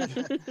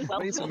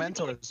need some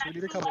mentors. We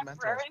need a couple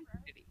mentors.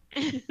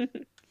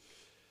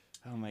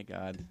 Oh my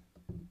God,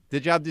 the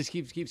job just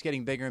keeps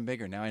getting bigger and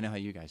bigger. Now I know how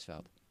you guys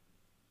felt.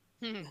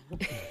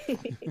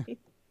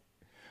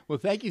 Well,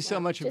 thank you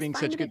so much for being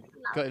such good.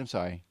 Go ahead, I'm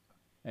sorry,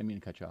 I didn't mean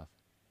to cut you off.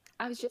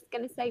 I was just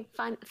going to say,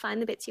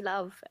 find the bits you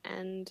love,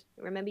 and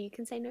remember you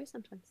can say no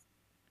sometimes.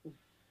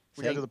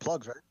 We got to do the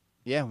plugs, right?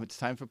 Yeah, it's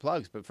time for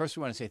plugs. But first,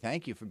 we want to say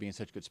thank you for being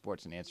such good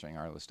sports and answering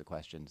our list of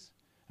questions.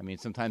 I mean,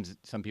 sometimes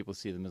some people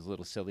see them as a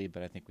little silly,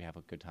 but I think we have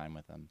a good time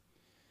with them.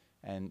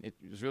 And it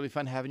was really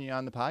fun having you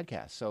on the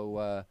podcast.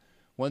 So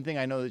one thing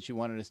I know that you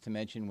wanted us to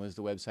mention was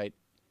the website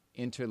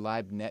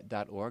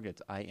interlibnet.org.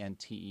 It's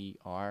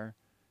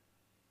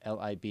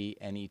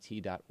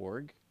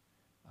interlibnet.org.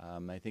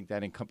 I think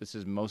that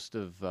encompasses most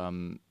of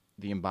the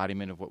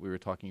embodiment of what we were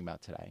talking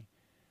about today.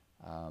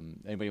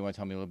 Anybody want to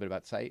tell me a little bit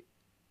about the site?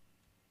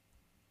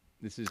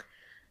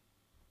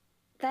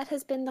 That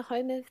has been the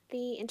home of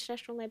the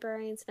International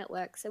Librarians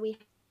Network. So we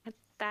have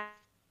that,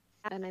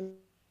 and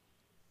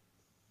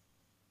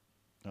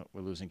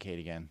we're losing Kate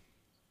again.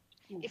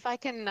 If I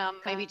can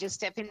maybe just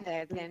step in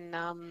there, then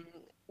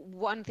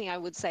one thing I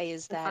would say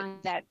is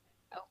that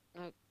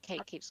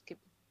Kate keeps.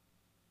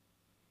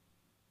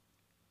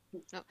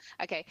 Oh,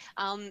 okay.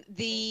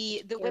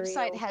 The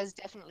website has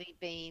definitely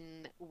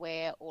been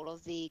where all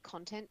of the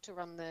content to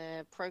run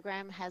the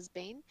program has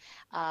been.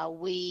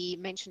 We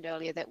mentioned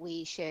earlier that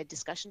we share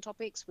discussion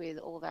topics with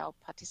all of our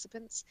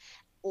participants.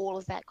 All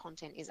of that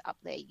content is up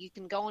there. You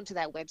can go onto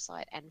that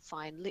website and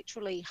find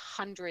literally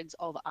hundreds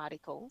of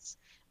articles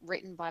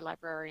written by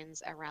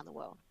librarians around the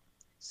world.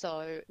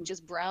 So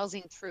just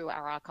browsing through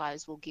our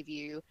archives will give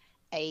you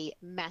a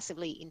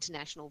massively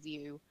international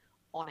view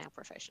on our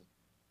profession.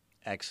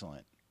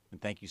 Excellent.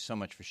 And thank you so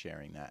much for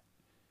sharing that.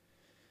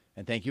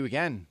 And thank you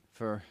again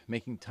for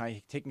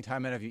taking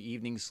time out of your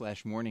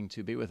evening/morning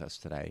to be with us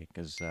today,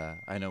 because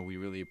I know we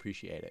really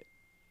appreciate it.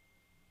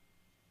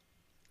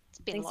 It's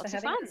been lots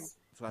of fun.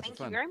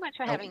 Thank you very much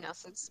for having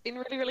us. It's been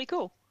really, really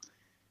cool.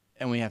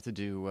 And we have to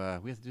do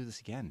this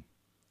again.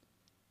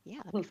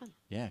 Yeah, that'd be fun.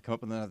 Yeah, come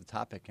up with another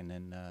topic, and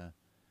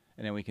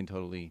then we can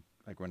totally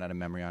run out of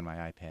memory on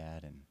my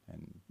iPad and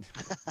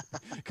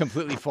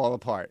completely fall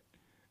apart.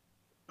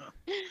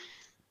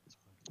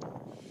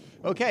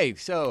 Okay,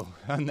 so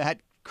on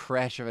that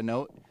crash of a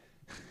note,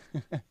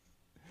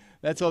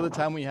 that's all the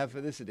time we have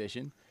for this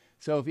edition.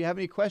 So if you have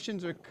any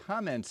questions or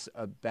comments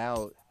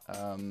about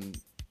our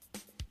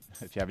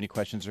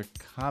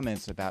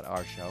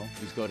show,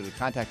 please go to the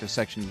Contact Us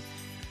section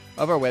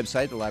of our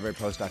website,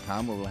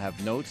 thelibrarypros.com, where we'll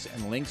have notes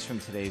and links from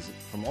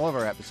all of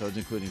our episodes,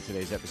 including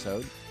today's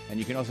episode. And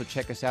you can also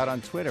check us out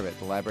on Twitter at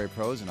The Library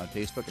Pros and on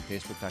Facebook at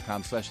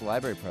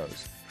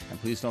facebook.com/librarypros. And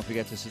please don't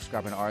forget to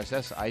subscribe on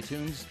RSS,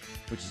 iTunes,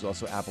 which is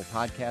also Apple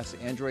Podcasts,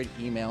 Android,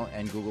 email,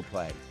 and Google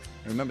Play.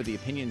 And remember, the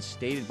opinions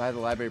stated by the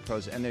Library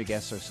Pros and their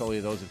guests are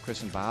solely those of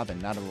Chris and Bob,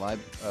 and not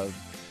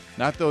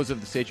those of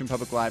the Sachem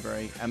Public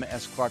Library, Emma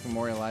S. Clark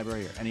Memorial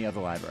Library, or any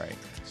other library.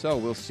 So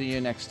we'll see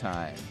you next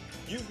time.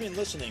 You've been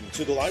listening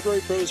to the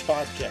Library Pros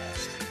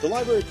Podcast. The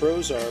Library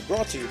Pros are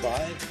brought to you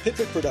by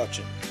Pipit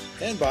Productions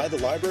and by the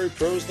Library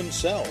Pros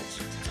themselves,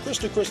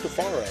 Krista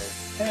Cristofaro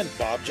and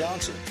Bob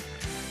Johnson.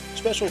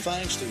 Special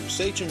thanks to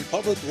Sachem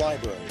Public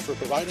Library for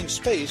providing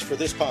space for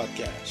this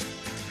podcast.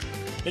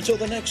 Until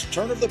the next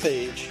turn of the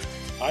page,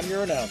 I'm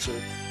your announcer,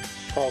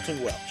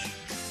 Carlton Welch.